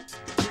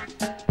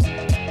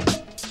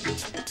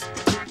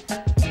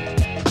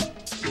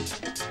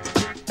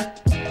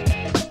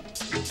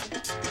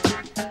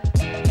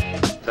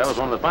 That was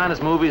one of the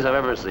finest movies I've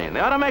ever seen. They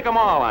ought to make them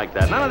all like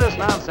that. None of this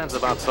nonsense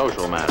about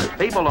social matters.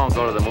 People don't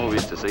go to the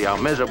movies to see how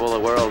miserable the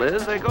world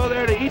is. They go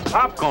there to eat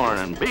popcorn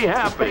and be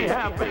happy.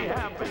 Happy.